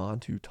Harris on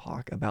to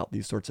talk about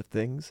these sorts of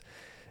things,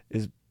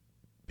 is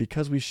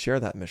because we share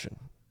that mission.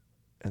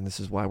 And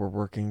this is why we're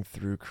working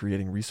through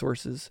creating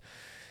resources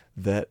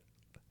that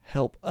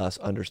help us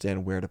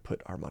understand where to put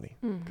our money.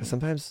 Because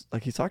sometimes,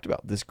 like he talked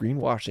about, this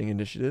greenwashing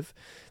initiative,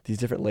 these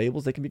different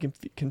labels, they can be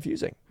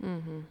confusing.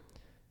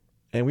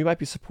 And we might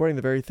be supporting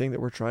the very thing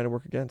that we're trying to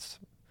work against.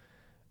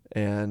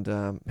 And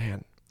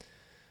man,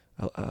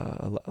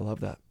 I love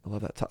that. I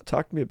love that.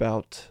 Talk to me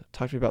about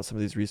some of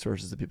these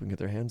resources that people can get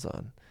their hands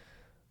on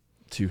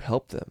to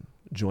help them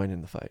join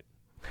in the fight.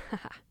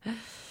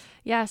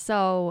 Yeah.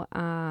 So,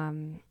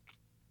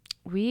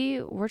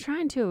 we're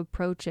trying to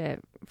approach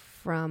it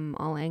from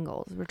all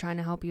angles. We're trying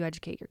to help you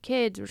educate your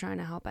kids. We're trying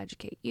to help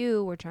educate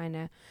you. We're trying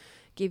to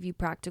give you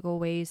practical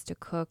ways to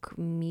cook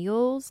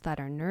meals that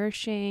are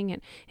nourishing.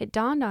 And it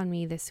dawned on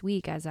me this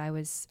week as I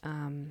was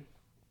on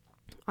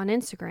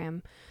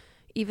Instagram,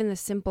 even the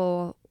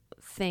simple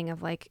thing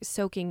of like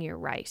soaking your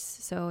rice.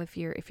 So if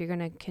you're going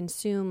to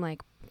consume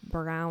like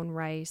brown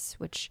rice,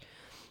 which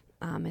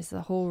is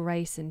the whole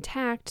rice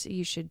intact,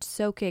 you should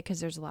soak it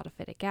because there's a lot of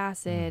phytic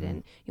acid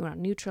and you want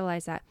to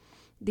neutralize that.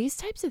 These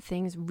types of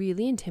things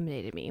really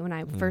intimidated me when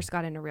I first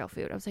got into real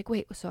food. I was like,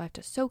 wait, so I have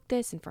to soak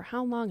this and for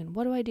how long and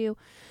what do I do?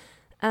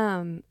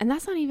 And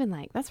that's not even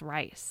like, that's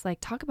rice. Like,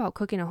 talk about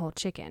cooking a whole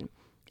chicken.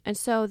 And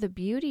so the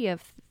beauty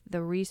of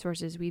the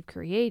resources we've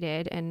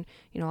created, and,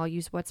 you know, I'll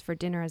use What's for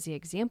Dinner as the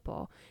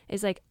example,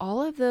 is like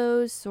all of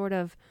those sort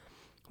of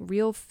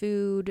real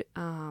food,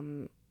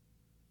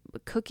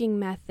 cooking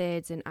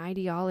methods and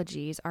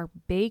ideologies are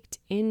baked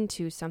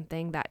into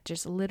something that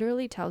just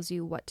literally tells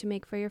you what to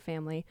make for your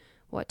family,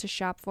 what to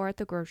shop for at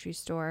the grocery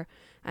store,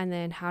 and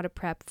then how to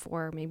prep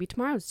for maybe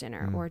tomorrow's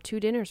dinner or 2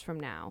 dinners from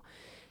now.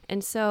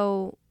 And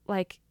so,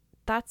 like,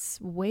 that's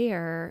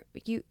where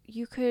you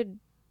could,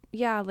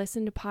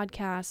 listen to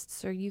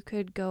podcasts, or you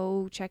could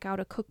go check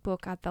out a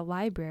cookbook at the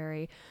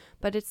library,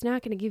 but it's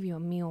not going to give you a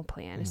meal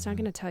plan. It's not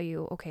going to tell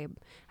you, okay,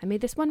 I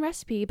made this one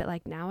recipe, but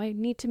like now I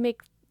need to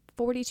make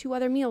 42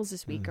 other meals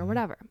this week or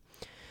whatever.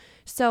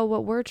 So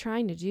what we're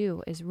trying to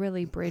do is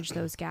really bridge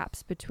those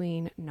gaps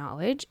between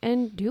knowledge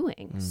and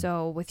doing.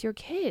 So with your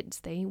kids,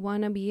 they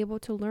want to be able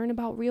to learn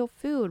about real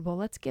food. Well,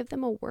 let's give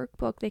them a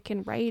workbook they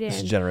can write in.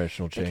 It's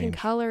generational change. They can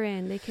color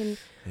in. They can,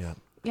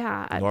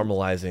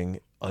 normalizing,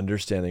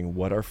 understanding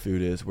what our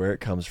food is, where it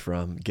comes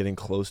from, getting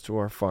close to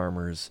our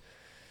farmers.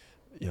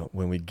 You know,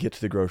 when we get to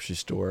the grocery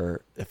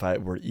store, if I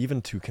were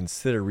even to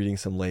consider reading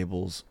some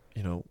labels,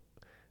 you know,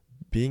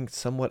 being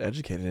somewhat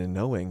educated and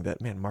knowing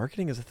that, man,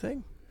 marketing is a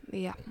thing.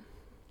 Yeah.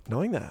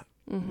 Knowing that.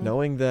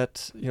 Knowing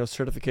that, you know,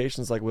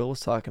 certifications like Will was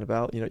talking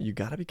about, you know, you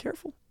got to be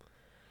careful.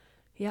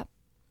 Yep.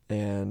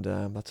 And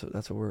that's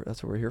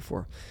what we're here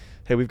for.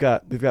 Hey, we've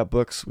got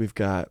books, we've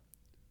got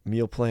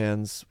meal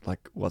plans,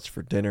 like what's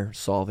for dinner,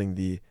 solving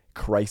the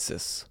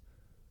crisis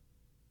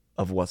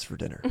of what's for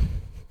dinner.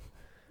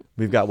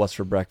 We've got what's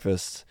for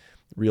breakfast,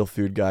 real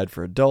food guide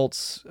for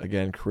adults,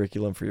 again,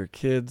 curriculum for your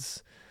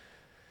kids,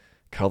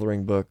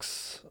 coloring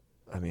books.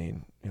 I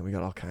mean, you know, we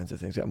got all kinds of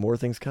things. We got more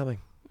things coming.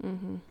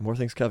 More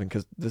things coming,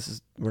 because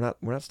we're not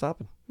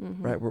stopping,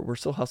 right? We're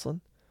still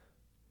hustling.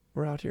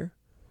 We're out here.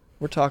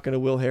 We're talking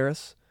to Will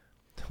Harris.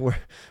 We're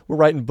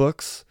writing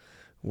books.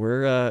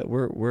 We're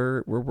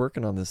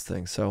working on this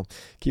thing. So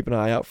keep an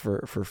eye out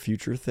for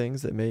future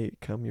things that may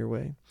come your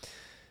way.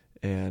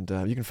 And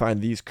you can find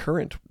these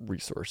current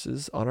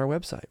resources on our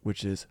website,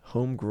 which is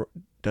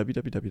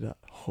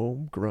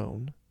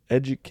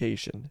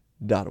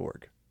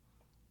www.homegrowneducation.org.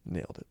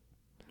 Nailed it.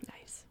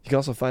 Nice. You can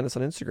also find us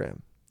on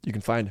Instagram. You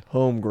can find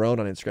Homegrown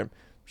on Instagram.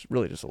 It's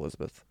really just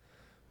Elizabeth.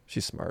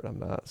 She's smart. I'm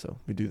not, so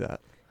we do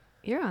that.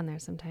 You're on there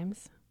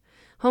sometimes.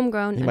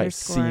 Homegrown you _ might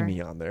see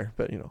me on there,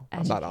 but, you know,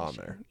 education. I'm not on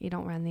there. You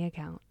don't run the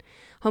account.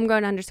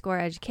 Homegrown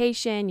 _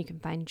 education. You can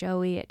find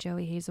Joey at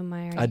Joey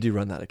Hazelmeyer. I do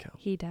run that account.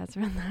 He does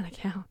run that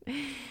account.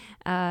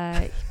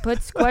 He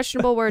puts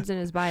questionable words in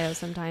his bio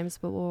sometimes,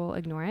 but we'll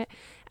ignore it.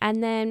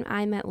 And then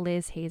I'm at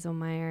Liz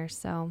Hazelmeyer.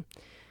 So,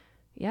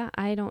 yeah,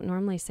 I don't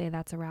normally say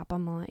that's a wrap.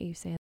 I'm going to let you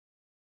say